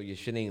pockets so your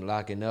shit ain't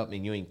locking up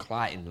and you ain't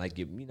clotting. Like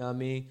you know what I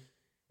mean?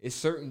 It's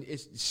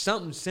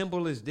something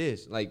simple as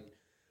this. Like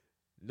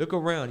look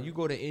around. You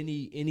go to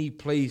any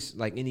place,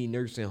 like any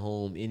nursing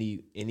home,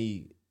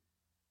 any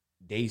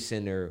day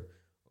center,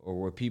 or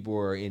where people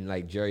are in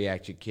like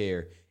geriatric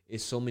care.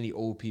 It's so many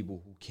old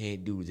people who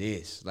can't do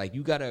this. Like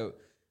you gotta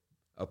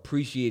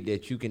appreciate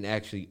that you can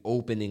actually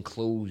open and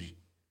close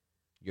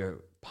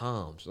your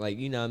palms. Like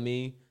you know what I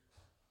mean?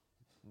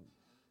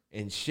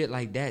 And shit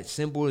like that,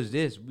 simple as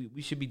this.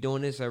 We should be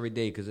doing this every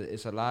day because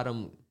it's a lot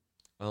of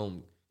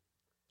them,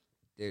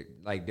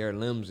 their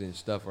limbs and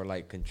stuff are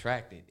like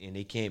contracted and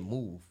they can't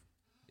move.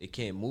 They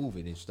can't move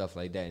it and stuff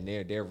like that. And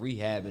they're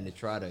rehabbing to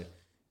try to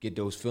get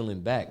those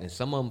feeling back. And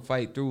some of them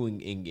fight through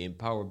and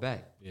power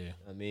back. Yeah.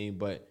 I mean,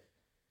 but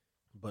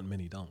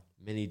many don't.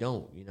 Many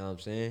don't, you know what I'm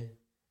saying?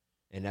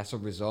 And that's a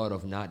result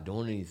of not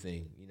doing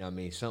anything. You know what I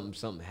mean?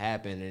 Something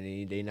happened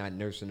and they not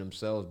nursing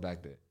themselves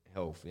back to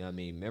health. You know what I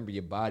mean? Remember,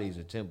 your body is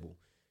a temple.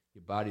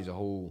 Your body's a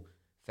whole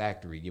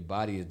factory. Your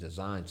body is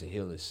designed to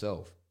heal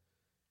itself.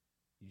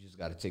 You just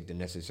got to take the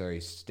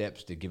necessary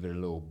steps to give it a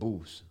little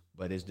boost.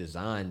 But it's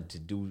designed to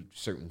do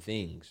certain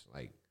things.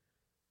 Like,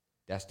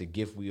 That's the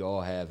gift we all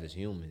have as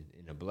humans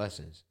and the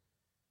blessings.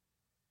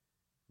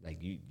 Like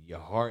your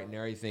heart and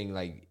everything,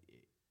 like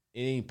it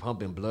ain't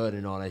pumping blood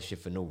and all that shit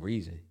for no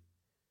reason.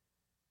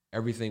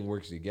 Everything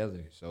works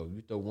together. So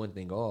you throw one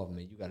thing off,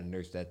 man, you got to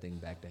nurse that thing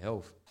back to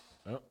health.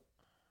 Yep.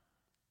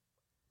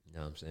 You know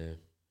what I'm saying?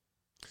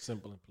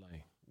 Simple and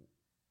plain.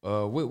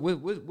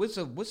 What's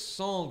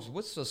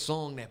a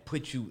song that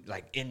puts you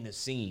like in the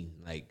scene?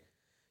 Like,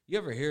 you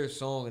ever hear a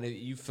song and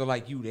you feel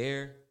like you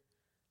there?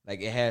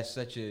 Like it has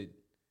such a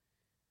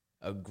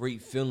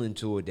great feeling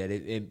to it that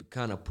it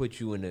kind of puts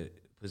you in a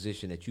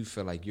position that you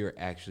feel like you're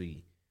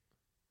actually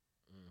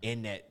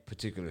in that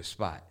particular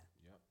spot.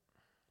 Yep.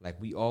 Like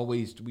we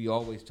always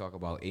talk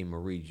about A.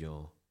 Marie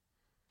Joan,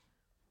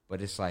 but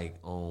it's like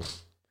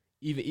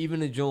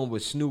even the Joan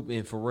with Snoop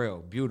and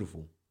Pharrell,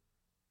 beautiful.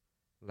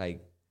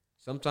 Like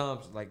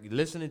sometimes, like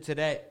listening to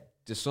that,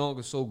 the song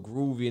is so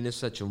groovy and it's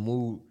such a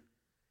mood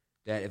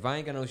that if I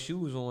ain't got no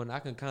shoes on, I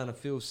can kind of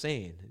feel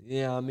sand.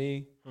 You know what I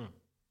mean?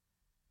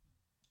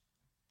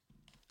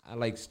 I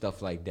like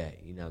stuff like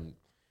that. You know,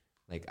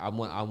 like I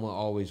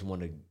always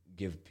want to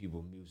give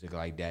people music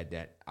like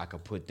that I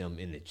could put them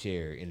in the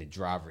chair, in the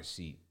driver's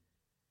seat,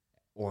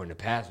 or in the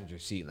passenger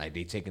seat, like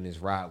they taking this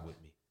ride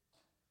with me.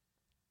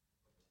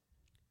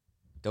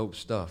 Dope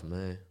stuff,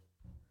 man.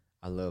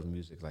 I love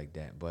music like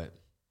that, but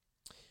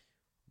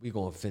we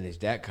gonna finish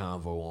that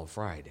convo on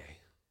Friday.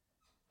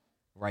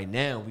 Right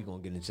now, we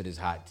gonna get into this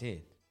Hot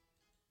 10.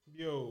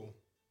 Yo.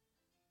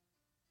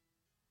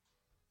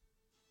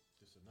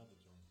 This another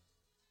joint.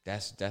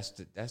 That's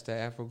the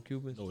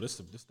Afro-Cuban? No, this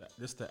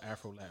the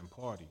Afro-Latin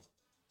party.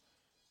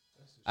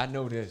 I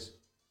know this.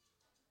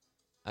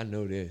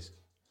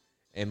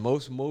 And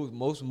most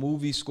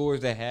movie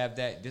scores that have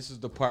that, this is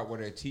the part where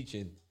they're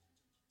teaching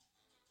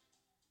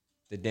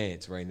the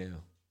dance right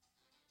now.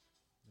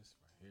 This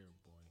right here,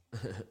 boy.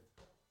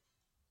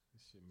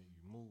 This shit make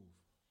you move.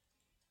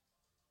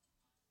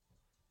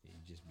 You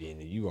just being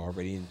you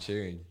already in the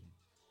chair. And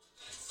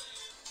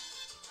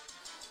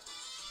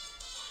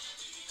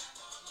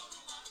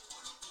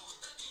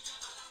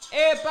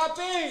hey,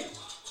 papi!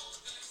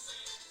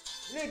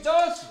 Need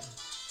dos.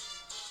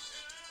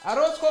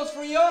 Arroz con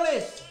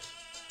frijoles.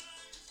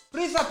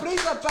 Prisa,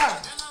 pa.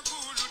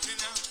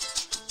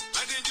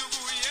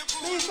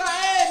 Prisa,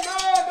 no.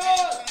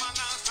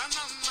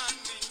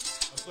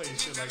 I played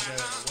shit like that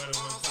at a wedding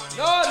one time.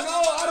 No,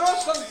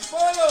 arroz con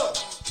pollo.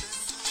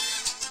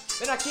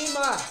 Ven aquí,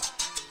 ma.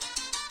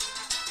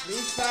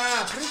 Prisa.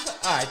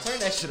 All right, turn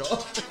that shit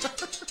off.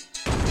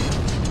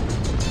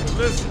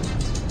 Listen.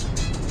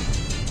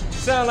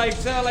 Sound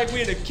like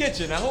we in the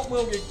kitchen. I hope we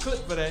don't get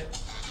clipped for that.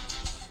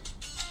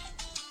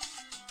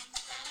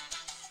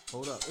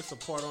 Hold up. It's a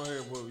part on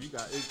here where you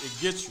got it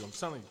gets you, I'm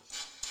telling you.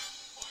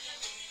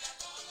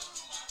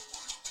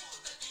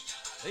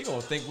 They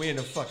gonna think we in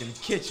the fucking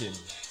kitchen.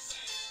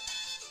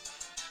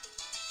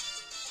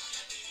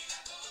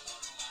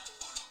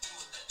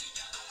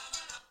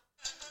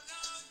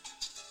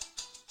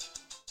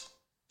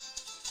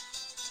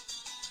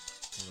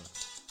 Hold up.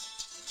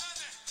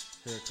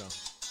 Here it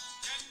comes.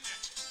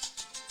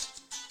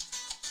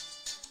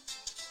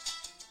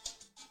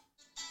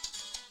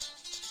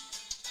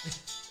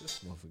 This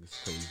motherfucker's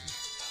crazy.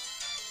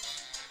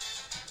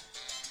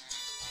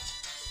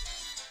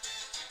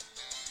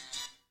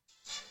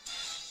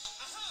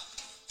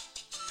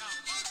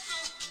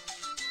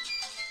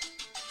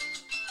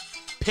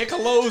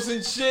 Piccolos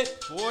and shit,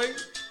 boy.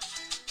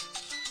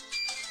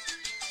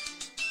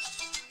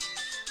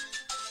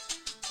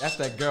 That's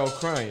that girl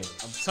crying.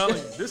 I'm telling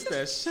you, this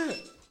that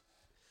shit.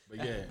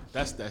 But yeah,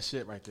 that's that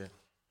shit right there.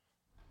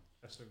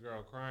 That's the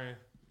girl crying.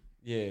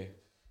 Yeah.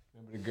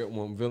 Remember the girl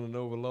when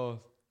Villanova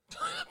lost?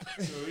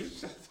 Yo, you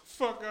shut the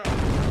fuck up.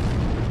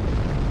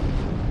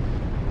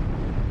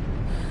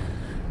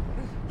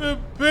 The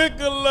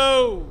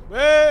piccolo,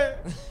 man.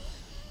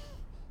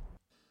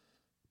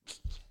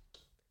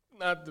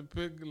 Not the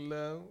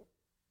piccolo.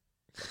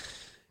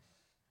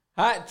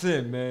 Hot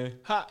 10, man.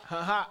 Ha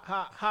ha ha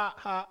ha ha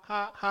ha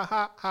ha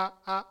ha ha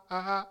ha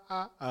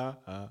ha ha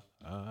ha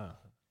ha.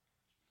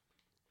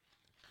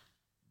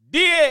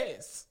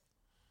 Diez.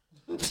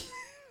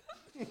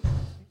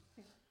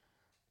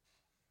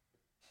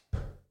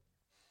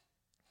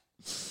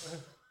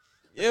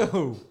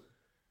 Yo.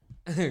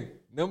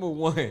 Number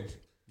one.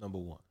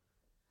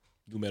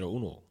 Numero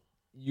uno.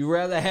 You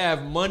rather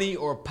have money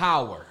or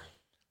power?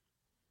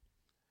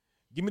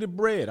 Give me the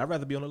bread. I'd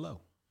rather be on the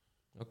low.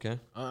 Okay.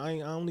 I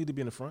don't need to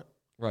be in the front.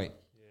 Right.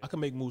 Yeah. I can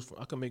make moves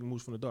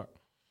from the dark.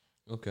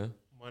 Okay.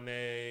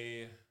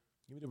 Money.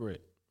 Give me the bread.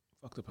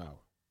 Fuck the power.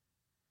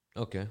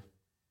 Okay.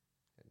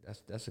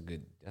 That's a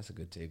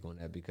good take on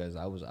that because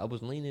I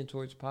was leaning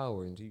towards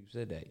power until you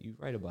said that. You're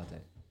right about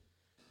that.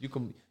 You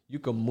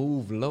can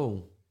move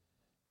low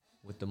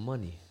with the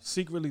money.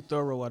 Secretly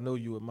thorough, I know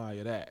you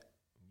admire that.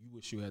 You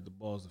wish you had the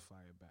balls to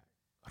fire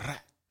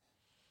back.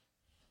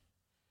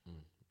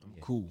 I'm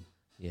cool.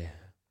 Yeah.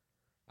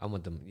 I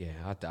want them.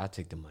 Yeah, I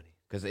take the money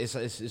because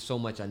it's so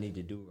much I need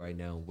to do right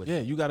now. Yeah,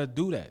 you got to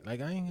do that. Like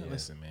I ain't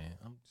listen, man.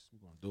 We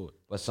gonna do it.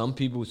 But some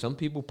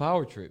people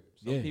power trip.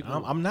 Some people,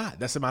 I'm not.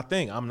 That's my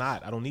thing. I'm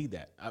not. I don't need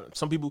that.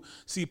 Some people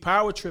see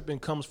power tripping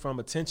comes from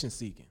attention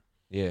seeking.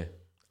 Yeah.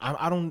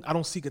 I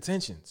don't seek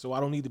attention, so I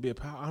don't need to be a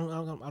power.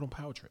 I don't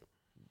power trip.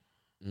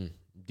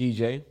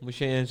 DJ, what's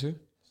your answer?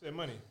 Say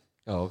money.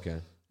 Oh,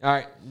 okay. All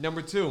right,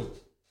 number 2.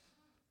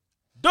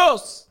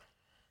 Dos.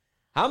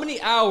 How many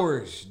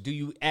hours do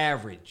you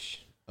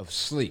average of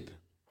sleep?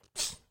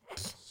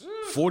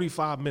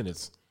 45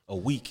 minutes a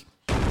week.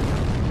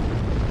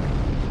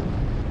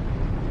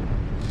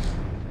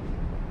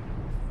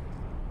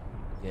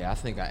 Yeah, I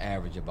think I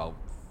average about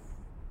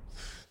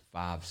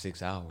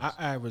 5-6 hours. I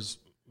average,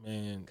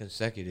 man,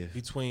 consecutive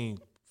between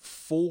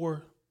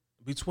 4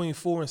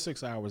 and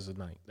 6 hours a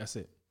night. That's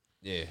it.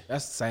 Yeah,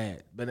 that's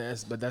sad, but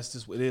that's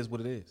just it is what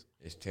it is.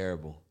 It's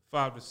terrible.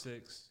 5 to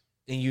 6.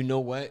 And you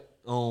know what?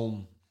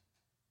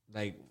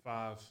 Like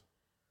 5.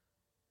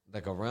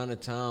 Like around the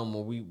time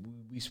when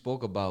we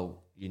spoke about,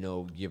 you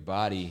know, your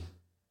body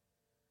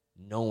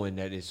knowing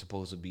that it's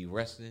supposed to be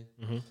resting.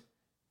 Mm-hmm.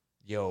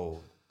 Yo,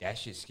 that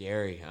shit's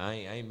scary. I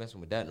ain't messing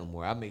with that no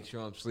more. I make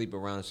sure I'm sleeping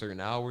around certain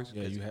hours.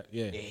 Yeah,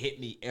 it hit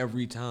me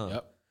every time.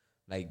 Yep.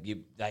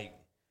 Like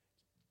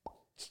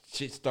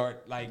shit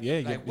start like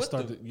your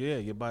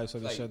body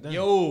starts to shut down.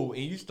 Yo,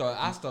 and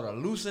I start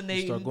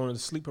hallucinating. You start going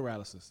into sleep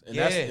paralysis,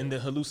 and the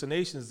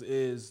hallucinations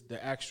is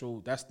the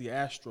astral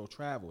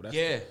travel.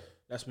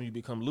 That's when you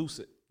become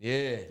lucid.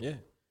 Yeah.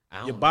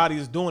 Your body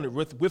is doing it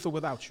with or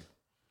without you.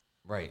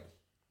 Right.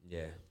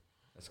 Yeah.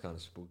 That's kind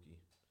of spooky.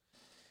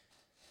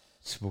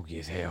 Spooky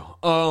as hell.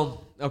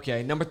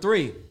 Okay, number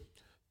 3.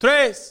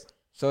 Tres.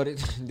 So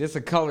this is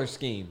a color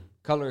scheme,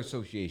 color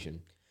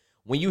association.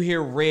 When you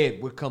hear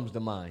red, what comes to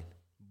mind?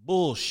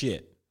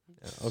 Bullshit.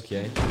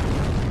 Okay.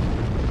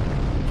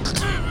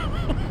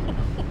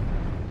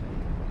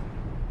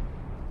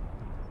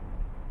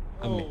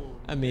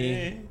 I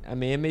mean,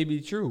 it may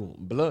be true.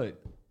 Blood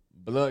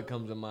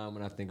comes to mind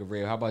when I think of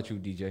red. How about you,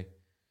 DJ?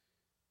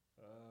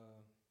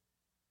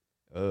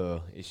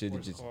 It should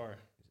have just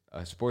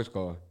a sports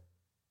car.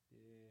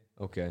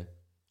 Yeah. Okay.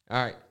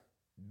 All right.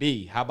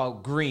 B. How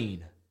about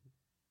green?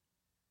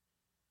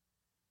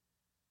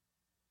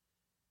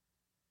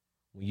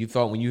 When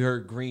you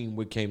heard green,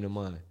 what came to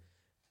mind?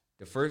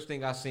 The first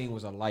thing I seen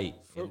was a light,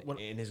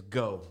 and it's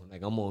go.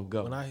 Like I'm on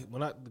go.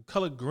 The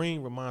color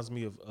green reminds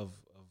me of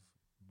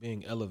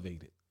being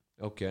elevated.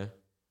 Okay.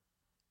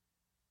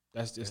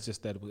 That's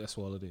just that. That's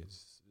all it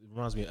is. It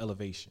reminds me of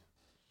elevation.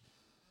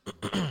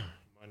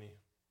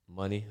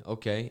 Money.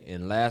 Okay.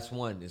 And last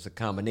one is a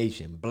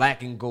combination: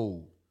 black and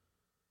gold.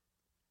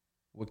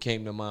 What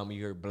came to mind when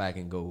you heard black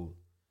and gold?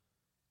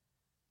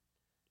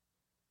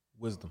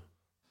 Wisdom.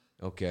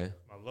 Okay.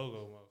 My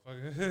logo,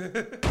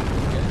 motherfucker.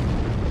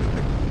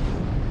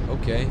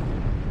 Okay.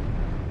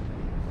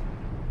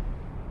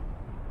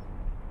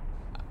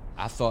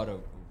 I thought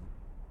of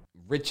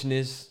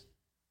richness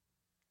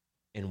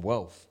and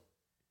wealth.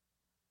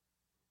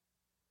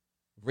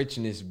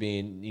 Richness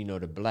being,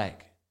 the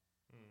black.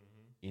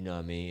 Mm-hmm. You know what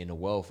I mean? And the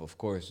wealth, of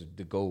course,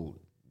 the gold,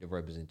 the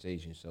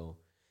representation. So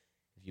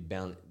if you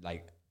balance,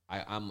 like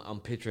I'm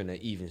picturing an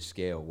even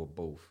scale with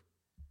both.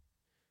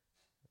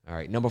 All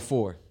right, number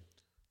 4.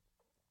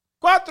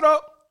 Cuatro.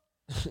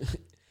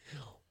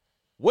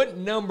 What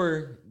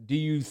number do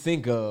you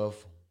think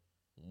of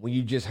when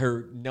you just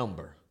heard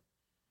number?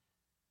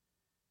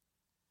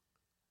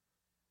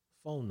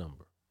 Phone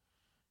number.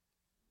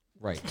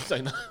 Right.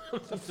 I'm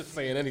just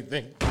saying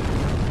anything.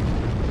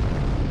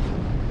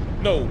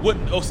 No, what?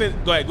 Oh, say,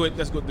 go ahead.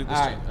 Let's go. All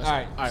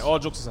right. All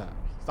jokes aside.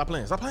 Stop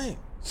playing.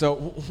 So,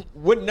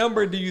 what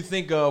number do you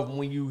think of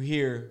when you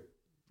hear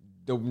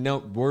the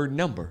word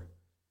number?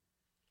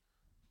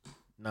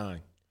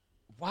 9.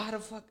 Why the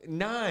fuck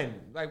 9?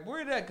 Like,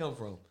 where did that come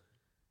from?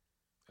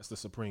 That's the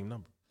supreme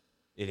number.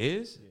 It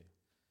is? Yeah.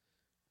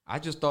 I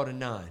just thought of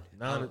 9.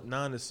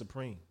 9 is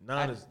supreme.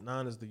 9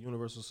 is the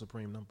universal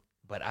supreme number.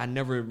 But I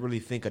never really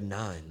think of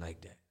 9 like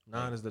that.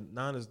 9 is the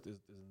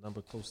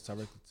number close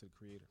directly to the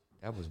creator.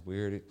 That was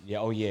weird. Yeah.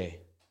 Oh yeah.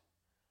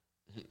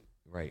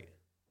 Right.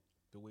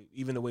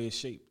 Even the way it's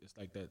shaped, it's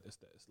like that. It's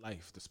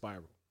life, the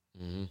spiral.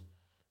 Mm-hmm.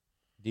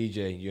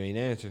 DJ, you ain't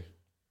answer.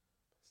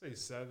 Say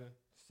 7.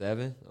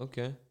 7.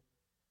 Okay.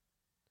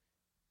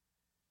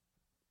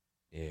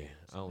 Yeah,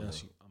 I don't know.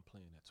 I'm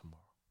playing that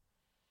tomorrow.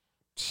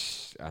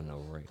 I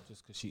know, right?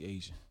 Just because she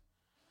Asian.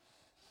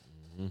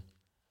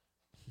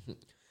 Mm-hmm.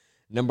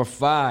 Number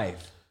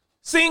 5.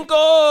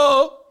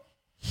 Cinco.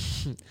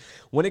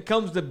 When it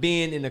comes to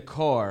being in a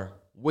car,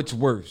 what's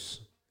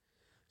worse?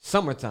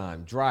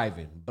 Summertime,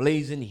 driving,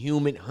 blazing,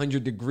 humid,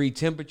 100-degree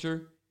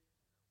temperature,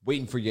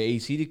 waiting for your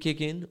AC to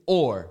kick in,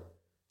 or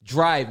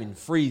driving,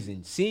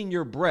 freezing, seeing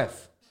your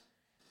breath,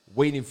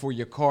 waiting for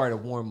your car to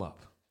warm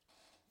up?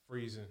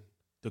 Freezing.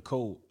 The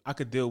cold. I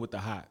could deal with the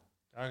hot.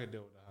 I could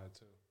deal with the hot,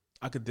 too.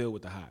 I could deal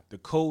with the hot. The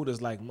cold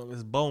is like,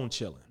 it's bone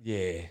chilling.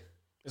 Yeah.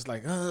 It's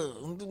like, yeah,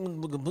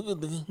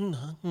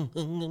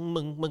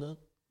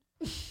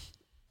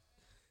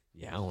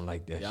 I don't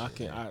like that. Yeah,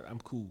 shit, I'm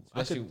cool.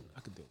 I could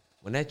deal.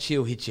 When that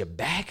chill hits your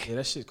back. Yeah,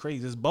 that shit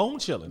crazy. It's bone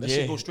chilling. That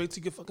shit go straight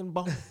to your fucking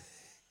bone.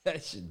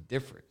 That shit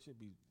different. Should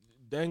be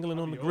dangling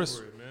on the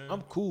gristle.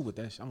 I'm cool with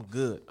that shit. I'm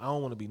good. I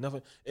don't want to be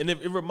nothing. And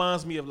it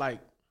reminds me of like,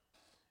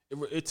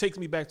 it takes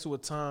me back to a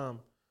time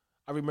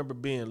I remember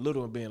being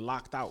little and being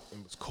locked out and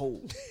it was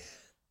cold.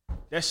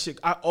 That shit,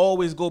 I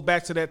always go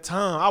back to that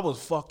time. I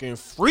was fucking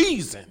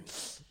freezing.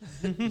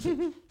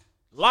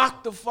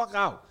 Locked the fuck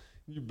out.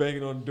 You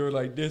banging on the door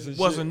like this and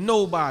Wasn't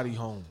nobody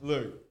home.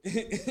 Look.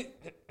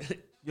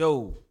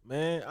 Yo,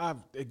 man, I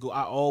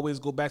always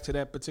go back to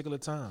that particular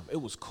time.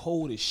 It was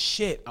cold as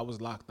shit. I was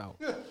locked out.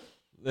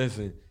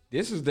 Listen,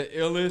 this is the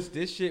illest.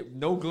 This shit,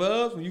 no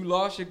gloves. When you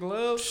lost your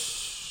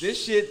gloves,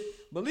 this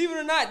shit, believe it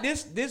or not,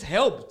 this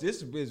helps.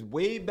 This is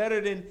way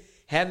better than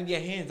having your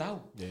hands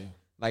out. Yeah.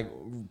 Like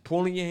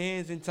pulling your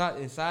hands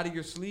inside of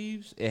your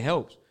sleeves, it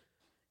helps.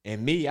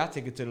 And me, I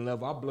take it to the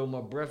level, I blow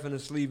my breath in the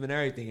sleeve and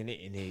everything, and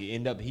it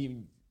end up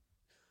heating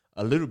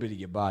a little bit of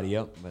your body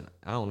up, but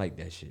I don't like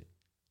that shit.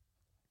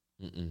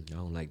 I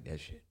don't like that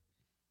shit.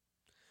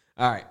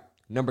 All right,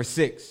 number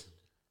 6.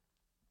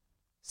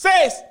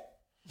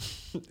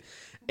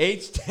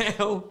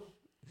 H-Town,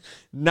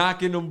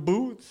 knocking them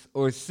boots,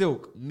 or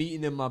Silk,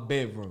 meeting in my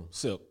bedroom?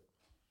 Silk.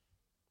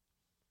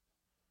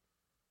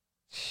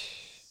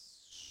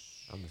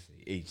 I'm going to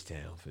say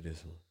H-Town for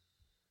this one.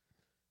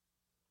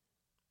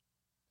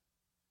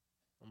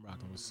 I'm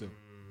rocking with Silk.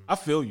 I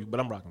feel you, but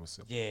I'm rocking with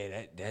Silk.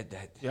 Yeah,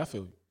 that. Yeah, I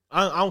feel you.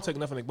 I don't take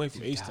nothing away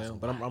from H-Town,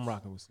 but I'm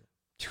rocking with Silk.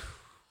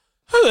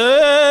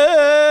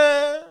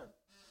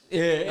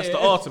 Yeah, that's the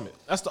ultimate.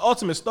 That's the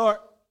ultimate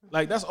start.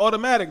 Like that's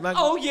automatic. Like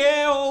oh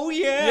yeah.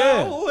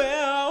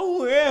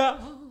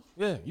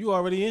 Yeah, you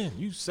already in.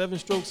 You 7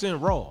 strokes in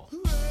raw.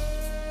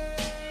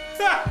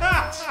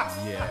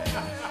 Yeah.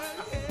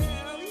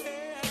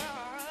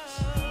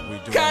 We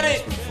doing Got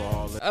this it. before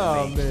all that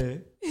Oh meat.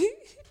 man. He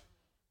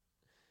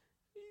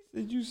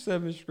said you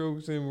 7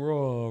 strokes in raw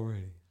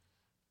already.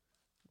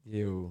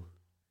 Yo.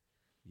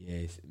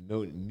 Yes,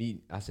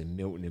 Milton. I said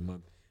Milton in my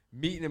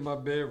meeting in my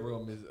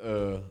bedroom is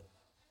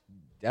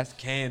that's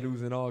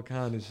candles and all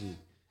kind of shit.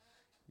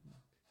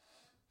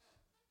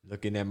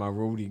 Looking at my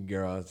roadie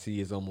girl, I see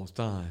it's almost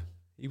time.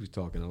 He was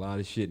talking a lot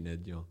of shit in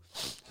that joint.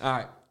 All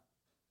right.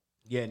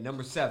 Yeah,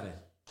 number 7.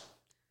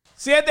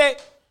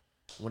 Siete.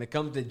 When it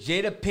comes to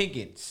Jada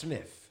Pinkett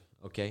Smith,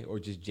 okay, or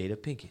just Jada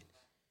Pinkett,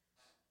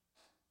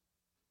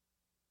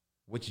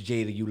 which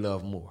Jada you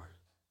love more?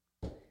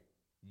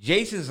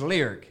 Jason's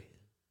lyric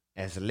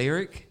as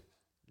lyric,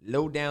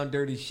 low down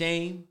dirty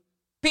shame,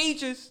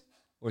 Peaches,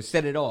 or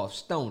set it off,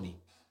 Stony?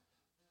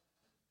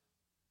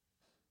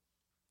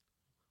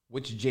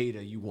 Which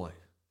Jada you want?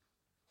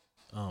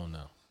 I don't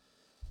know.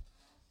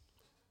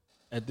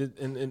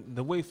 In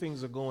the way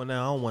things are going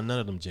now, I don't want none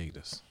of them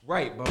Jadas.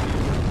 Right, but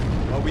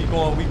we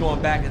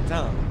going back in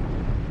time.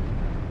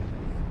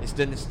 It's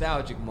the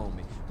nostalgic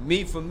moment.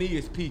 For me,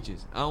 it's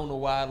Peaches. I don't know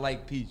why I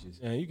like Peaches.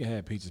 Yeah, you can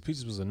have Peaches.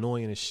 Peaches was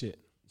annoying as shit.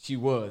 She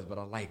was, but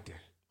I liked her.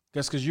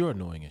 That's because you're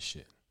annoying as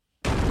shit.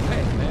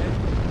 Hey, man.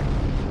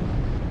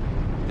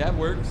 That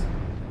works.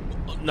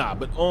 Nah,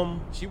 but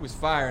she was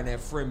fire in that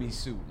Fremy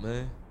suit,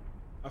 man.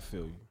 I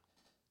feel you.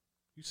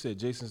 You said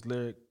Jason's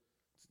lyric,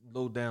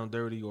 low down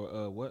dirty,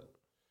 or what?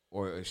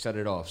 Or set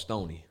it off,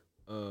 Stony.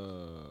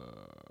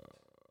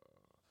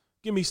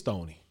 Give me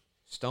Stony.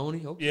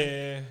 Stony? Okay.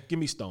 Yeah. Give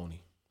me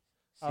Stony.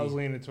 I was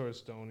leaning towards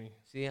Stony.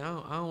 See, I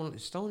don't.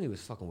 Stony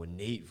was fucking with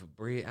Nate for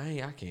bread.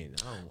 I can't.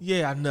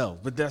 Yeah, I know,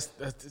 but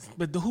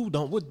but who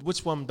don't?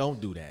 Which one don't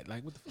do that?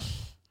 Like what the fuck?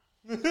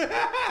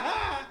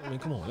 I mean,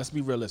 come on, let's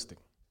be realistic.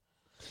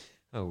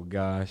 Oh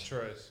gosh.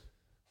 Trust.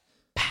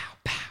 Pow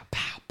pow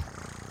pow.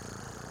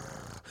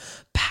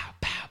 Pow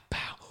pow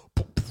pow.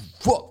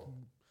 Fuck. All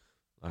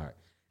right.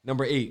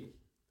 Number 8.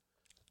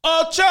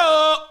 Ocho.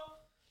 All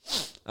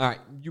right.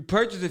 You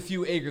purchase a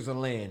few acres of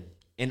land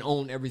and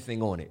own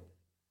everything on it.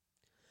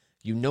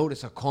 You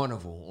notice a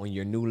carnival on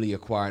your newly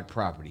acquired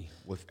property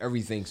with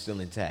everything still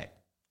intact.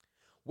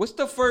 What's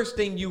the first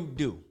thing you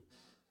do?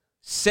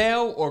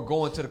 Sell or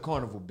go into the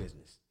carnival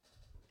business?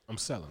 I'm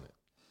selling it.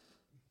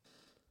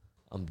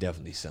 I'm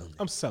definitely selling it.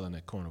 I'm selling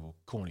that carnival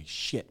corny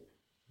shit.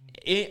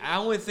 I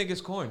don't think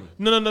it's corny.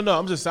 No.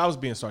 I was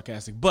being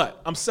sarcastic,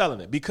 but I'm selling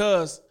it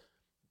because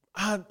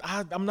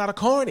I'm not a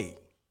carny.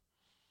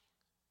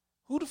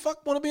 Who the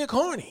fuck want to be a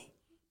carny?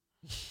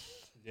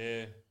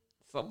 Yeah.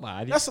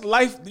 Somebody. That's a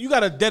life. You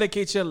got to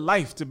dedicate your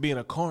life to being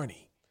a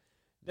carny.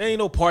 There ain't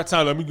no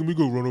part-time, let me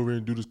go run over here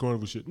and do this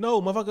carnival shit.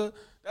 No, motherfucker,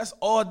 that's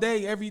all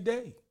day, every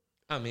day.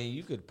 I mean,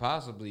 you could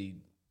possibly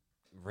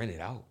rent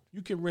it out.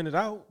 You can rent it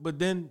out, but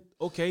then,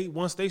 okay,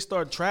 once they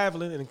start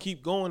traveling and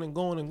keep going and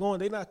going and going,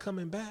 they not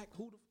coming back.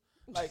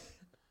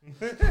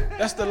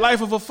 That's the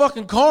life of a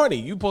fucking carny.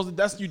 You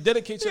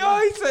dedicate your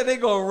life. He said they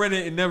gonna rent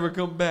it and never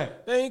come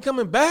back. They ain't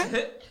coming back.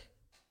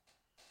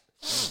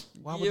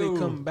 Why would they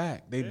come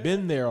back? They've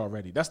been there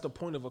already. That's the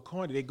point of a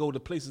carny. They go to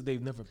places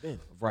they've never been.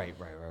 Right.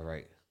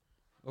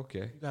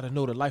 Okay. You got to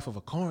know the life of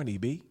a carny,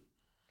 B.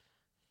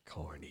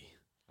 Carny.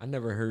 I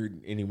never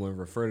heard anyone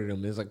refer to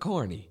them as a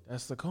carny.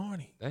 That's the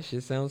carny. That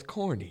shit sounds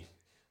corny.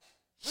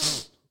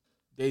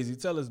 Daisy,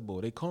 tell us,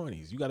 boy, they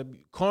cornies. You gotta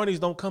be cornies.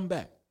 Don't come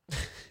back.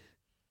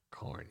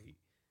 Corny.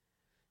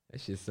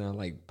 That shit sound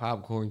like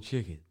popcorn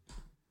chicken.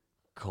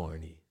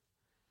 Corny.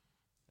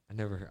 I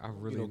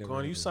really never.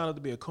 Corny. You sign up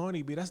to be a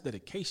corny, B. That's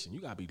dedication. You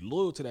gotta be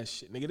loyal to that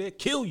shit, nigga. They'll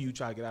kill you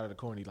try to get out of the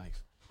corny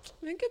life.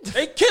 Man,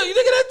 They kill you,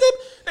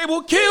 nigga. They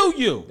will kill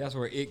you. That's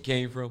where it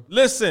came from.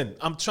 Listen,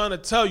 I'm trying to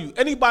tell you.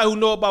 Anybody who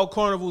know about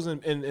carnivals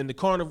and the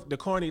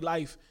corny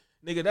life,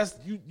 nigga, that's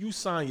you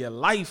sign your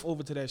life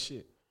over to that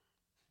shit.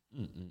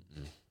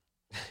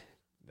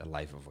 The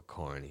life of a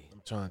corny.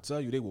 I'm trying to tell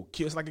you, they will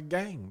kill. It's like a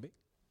gang, bitch.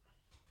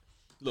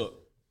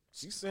 Look,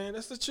 she's saying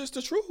that's just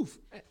the truth.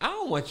 I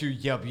don't want you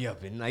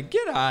yupping. Like,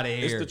 get out of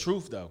here. It's the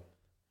truth, though.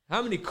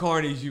 How many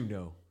cornies you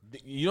know?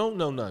 You don't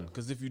know none,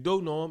 because if you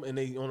do know them and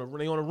they on a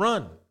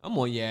run, I'm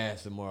on your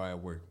ass tomorrow at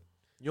work.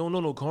 You don't know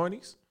no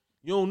cornies.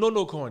 You don't know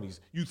no cornies.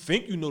 You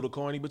think you know the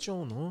corny, but you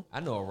don't know him. I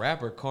know a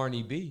rapper,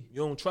 Carney B.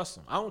 You don't trust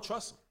him. I don't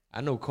trust him.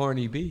 I know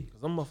Carney B.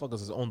 Because them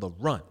motherfuckers is on the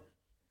run.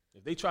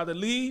 If they try to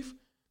leave,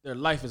 their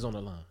life is on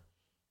the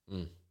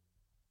line.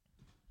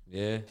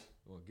 Yeah.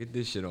 Well, get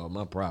this shit off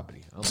my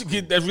property.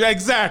 Get that,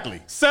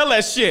 exactly. Sell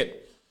that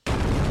shit.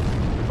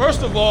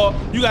 First of all,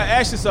 you gotta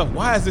ask yourself,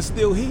 why is it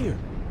still here?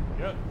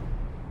 Yep.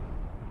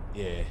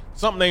 Yeah.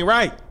 Something ain't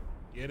right.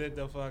 Get it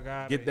the fuck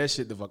out. Get that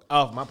shit the fuck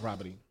off my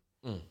property.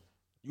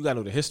 You gotta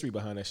know the history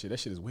behind that shit. That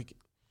shit is wicked.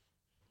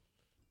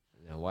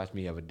 Now watch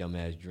me have a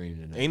dumbass dream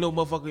tonight. Ain't no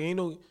motherfucker. Ain't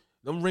no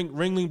them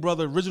Ringling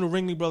brother, original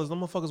Ringling brothers.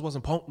 Them motherfuckers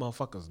wasn't punk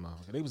motherfuckers, man.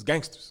 They was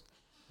gangsters.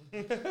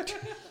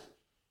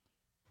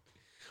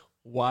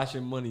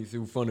 Washing money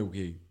through funnel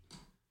cake.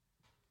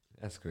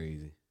 That's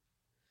crazy.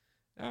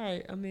 All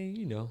right, I mean,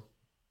 you know,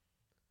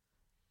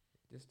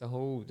 just the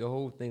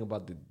whole thing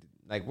about the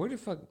like, where the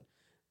fuck?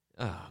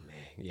 Oh man,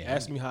 yeah.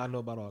 Ask me how I know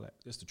about all that.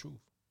 That's the truth.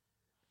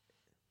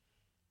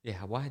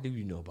 Yeah, why do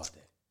you know about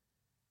that?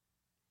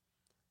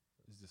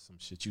 It's just some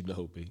shit you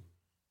know, B.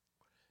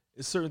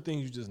 It's certain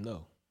things you just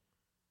know.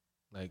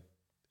 Like,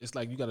 it's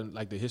like you gotta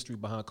like the history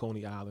behind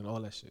Coney Island,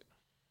 all that shit.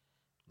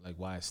 Like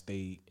why it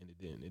stayed and it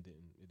didn't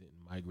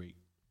migrate.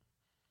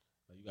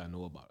 Like you gotta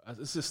know about it.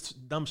 It's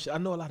just dumb shit. I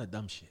know a lot of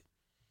dumb shit.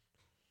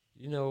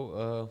 You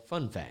know,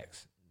 fun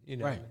facts. You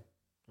know,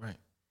 right.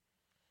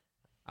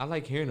 I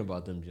like hearing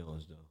about them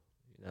Jones though.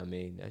 You know what I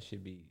mean? That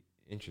should be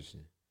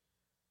interesting.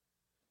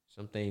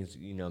 Some things,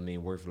 you know what I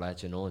mean, worth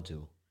latching on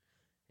to.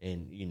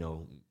 And, you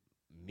know,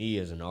 me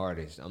as an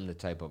artist, I'm the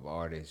type of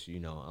artist, you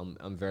know,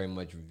 I'm very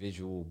much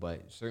visual,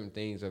 but certain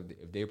things, if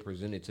they're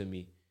presented to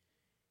me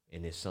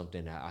and it's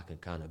something that I can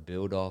kind of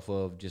build off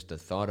of, just the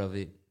thought of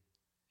it,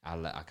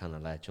 I kind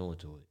of latch on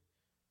to it.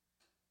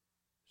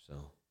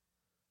 So,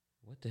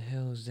 what the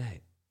hell is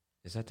that?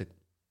 Is that the...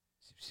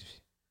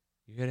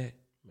 You hear that?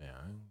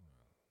 Man,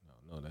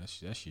 no,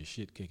 that's your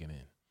shit kicking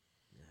in.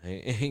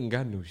 I ain't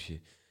got no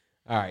shit.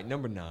 All right,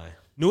 number 9.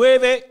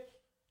 Nueve.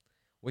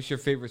 What's your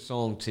favorite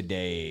song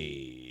today?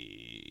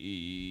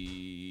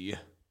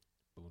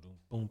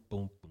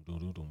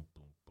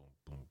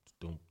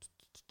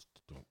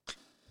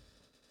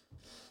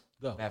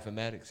 Go.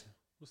 Mathematics.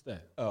 What's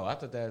that? Oh, I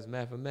thought that was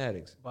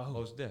Mathematics. By who?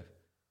 Most Def.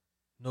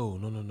 No.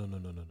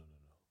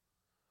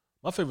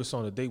 My favorite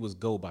song today was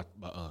Go by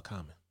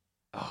Common.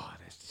 Oh,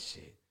 that's the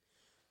shit.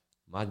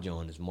 My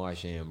joint is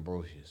Marsha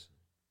Ambrosius.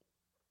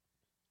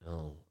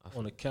 Oh,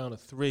 on the count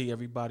of 3,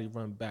 everybody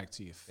run back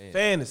to your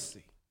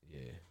fantasy.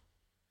 Yeah.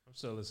 I'm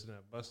still listening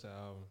to that Busta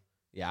album.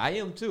 Yeah, I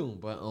am too.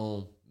 But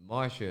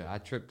Marsha, I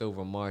tripped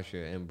over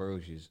Marsha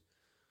Ambrosius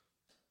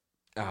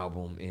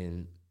album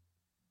and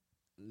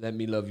Let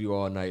Me Love You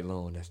All Night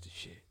Long. That's the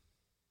shit.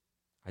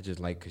 I just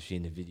like because she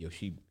in the video.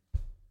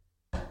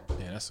 Yeah,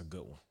 that's a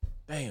good one.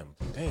 Damn,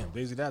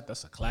 Daisy,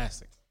 that's a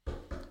classic.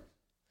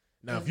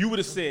 Now, if you would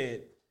have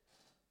said,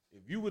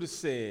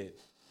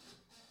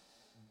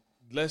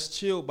 Let's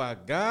Chill by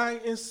Guy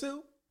and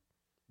Silk,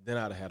 then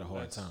I'd have had a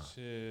hard time.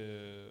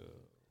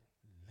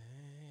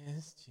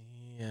 Let's chill.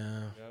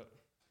 Yep.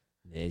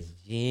 Let's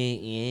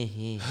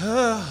chill.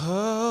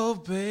 Oh,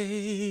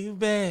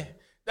 baby.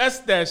 That's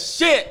that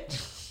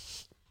shit.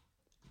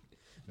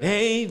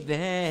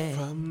 Baby.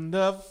 From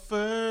the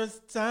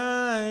first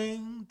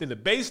time. Then the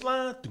bass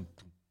line.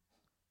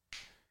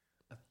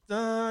 I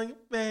saw you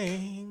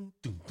bang.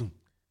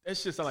 That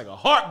shit sound like a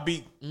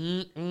heartbeat.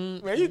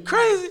 Man, you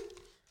crazy?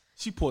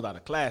 She pulled out a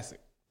classic.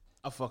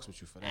 I fucks with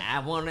you for that. I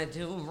wanted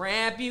to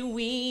wrap you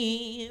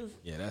with.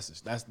 Yeah,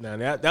 that's now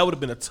that would have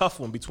been a tough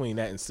one between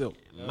that and Silk.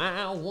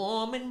 My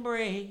warm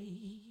embrace.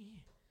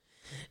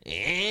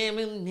 Yeah,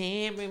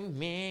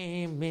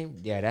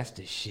 that's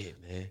the shit,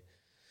 man.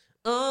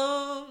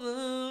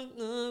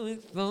 Oh,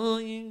 for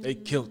you. They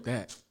killed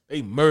that.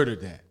 They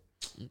murdered that.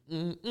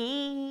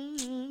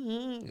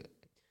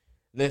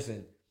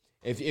 Listen,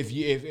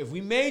 if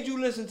we made you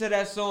listen to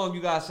that song,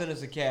 you gotta send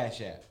us a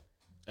Cash App.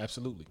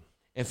 Absolutely.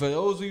 And for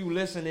those of you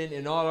listening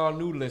and all our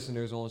new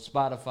listeners on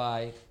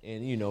Spotify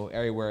and, you know,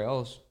 everywhere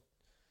else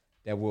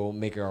that we'll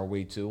make our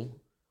way to,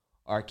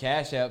 our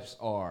Cash Apps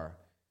are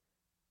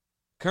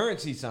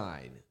currency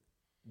sign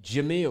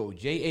Jamil,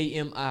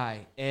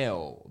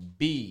 JAMIL,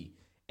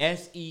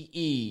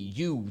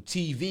 SEEUTV,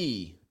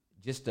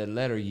 just the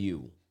letter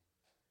U.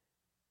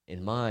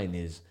 And mine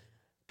is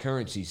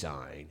currency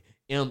sign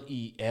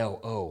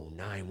MELO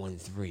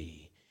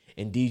 913.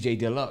 And DJ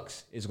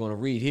Deluxe is going to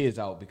read his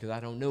out because I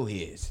don't know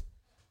his.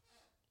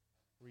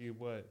 Read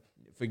what?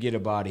 Forget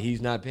about it.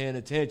 He's not paying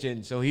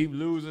attention, so he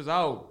loses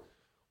out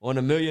on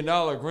 $1 million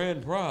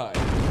grand prize.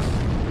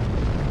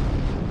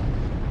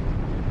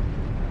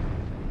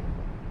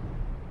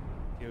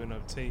 Giving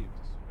up tape.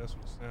 That's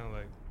what it sounds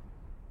like.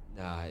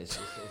 Nah, it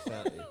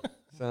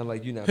sounds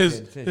like you're not paying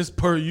attention. It's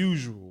per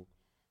usual.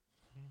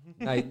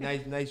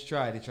 Nice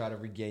try to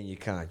regain your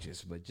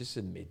conscience, but just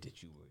admit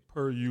that you were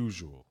per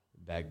usual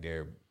back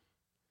there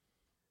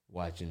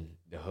watching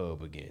the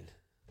hub again.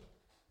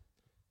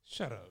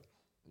 Shut up.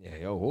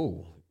 Yeah,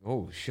 oh,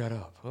 shut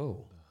up.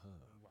 Oh.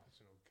 I'm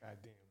watching a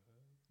goddamn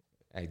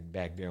hub.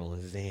 Back there on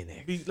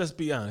Xanax. Let's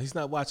be honest. He's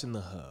not watching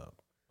the hub,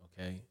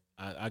 okay?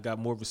 I got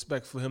more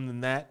respect for him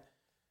than that.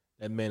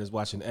 That man is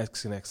watching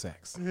X and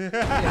XX.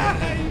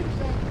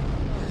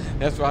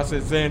 That's why I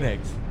said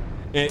Xanax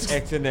and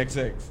X and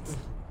XX.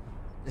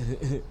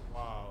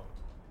 Wow.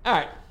 All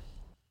right.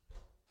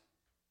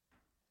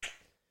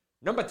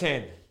 Number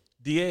 10.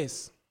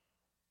 DS.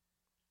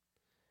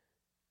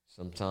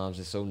 Sometimes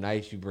it's so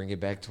nice you bring it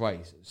back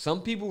twice.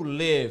 Some people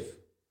live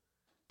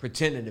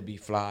pretending to be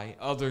fly,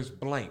 others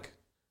blank.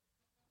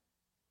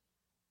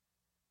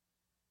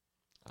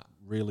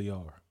 Really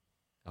are.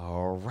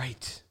 All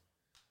right.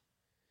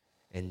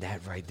 And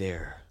that right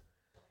there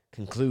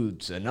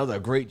concludes another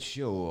great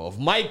show of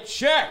Mic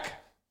Check.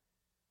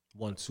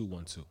 1 2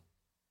 1 2.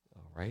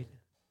 All right.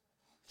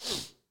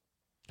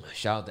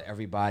 Shout out to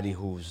everybody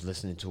who's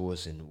listening to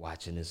us and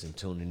watching us and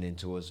tuning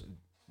into us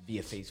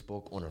via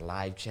Facebook on a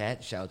live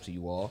chat. Shout out to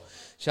you all.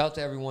 Shout out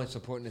to everyone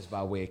supporting us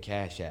by way of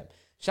Cash App.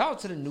 Shout out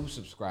to the new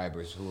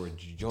subscribers who are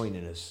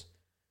joining us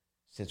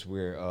since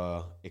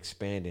we're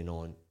expanding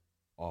on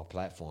all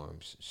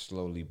platforms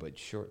slowly but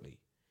surely.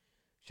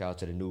 Shout out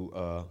to the new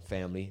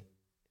family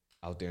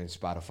out there in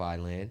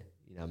Spotify land.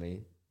 You know what I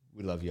mean?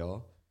 We love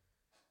y'all.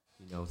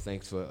 You know,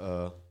 thanks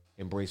for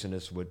embracing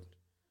us with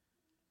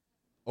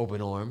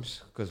open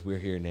arms because we're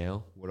here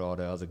now with all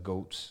the other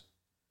goats.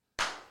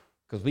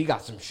 Because we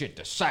got some shit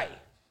to say.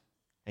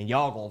 And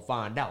y'all gonna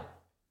find out.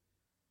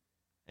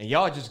 And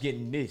y'all just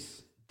getting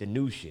this, the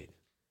new shit.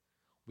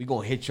 We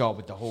gonna hit y'all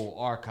with the whole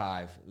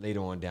archive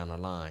later on down the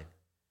line.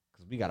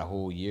 Because we got a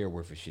whole year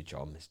worth of shit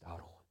y'all missed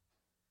out on.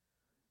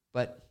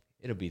 But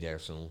it'll be there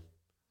soon.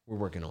 We're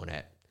working on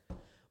that.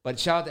 But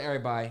shout out to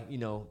everybody, you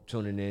know,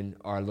 tuning in,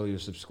 our loyal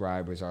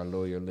subscribers, our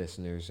loyal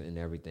listeners and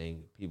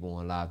everything. People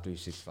on Live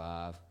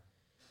 365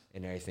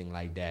 and everything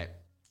like that.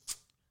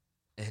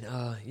 And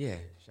yeah,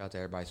 shout out to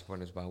everybody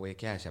supporting us by way of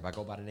Cash App. I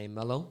go by the name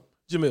Mello.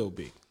 Jamil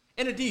B.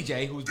 And a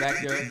DJ who's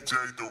back there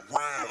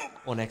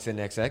on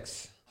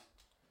XNXX.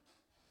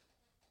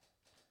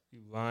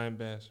 You lying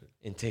bastard.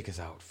 And take us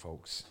out,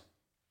 folks.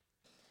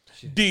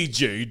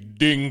 DJ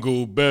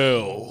Dingle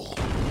Bell.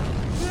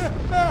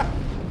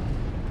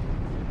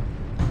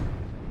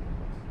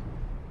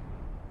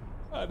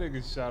 I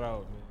nigga shout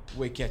out, man.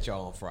 We'll catch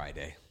y'all on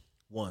Friday.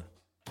 1.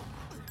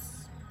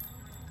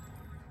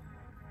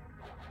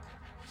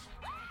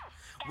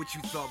 What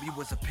you thought we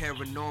was a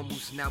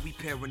paranormals, now we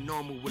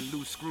paranormal with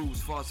loose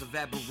screws. False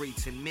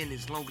evaporates in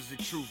minutes, long as the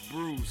truth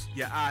brews.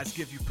 Your eyes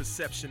give you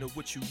perception of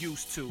what you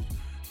used to.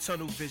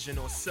 Tunnel vision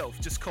or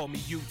self, just call me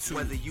YouTube.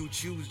 Whether you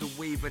choose to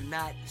wave or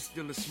not,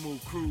 still a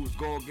smooth cruise.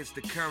 Go against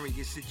the current,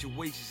 your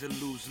situation's a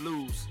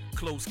lose-lose.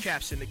 Closed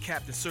caption, the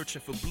captain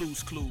searching for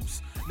blues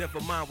clues. Never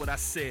mind what I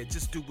said,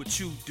 just do what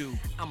you do.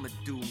 I'ma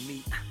do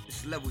me,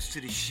 it's levels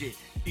to the shit.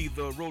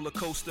 Either a roller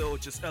coaster or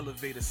just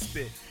elevator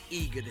spit.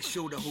 Eager to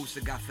show the host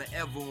I got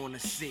forever on a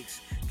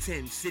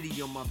 6'10",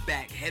 city on my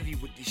back, heavy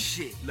with this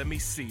shit. Let me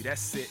see,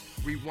 that's it.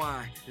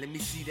 Rewind, let me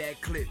see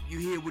that clip. You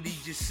hear what he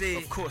just said?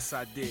 Of course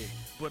I did,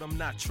 but I'm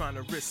not trying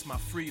to risk my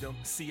freedom.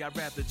 See, I'd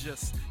rather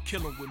just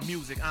kill him with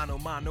music, I know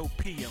mine, no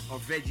PM. Or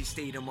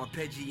vegetate him,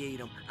 arpeggiate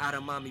him, out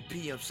of mommy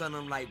PM. Son,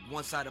 I'm like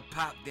one side of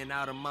pop, then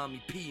out of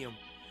mommy PM.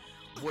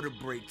 Water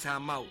break,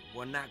 time out,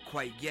 well not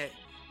quite yet.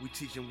 We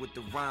teaching what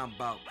the rhyme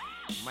about.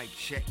 Mic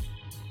check.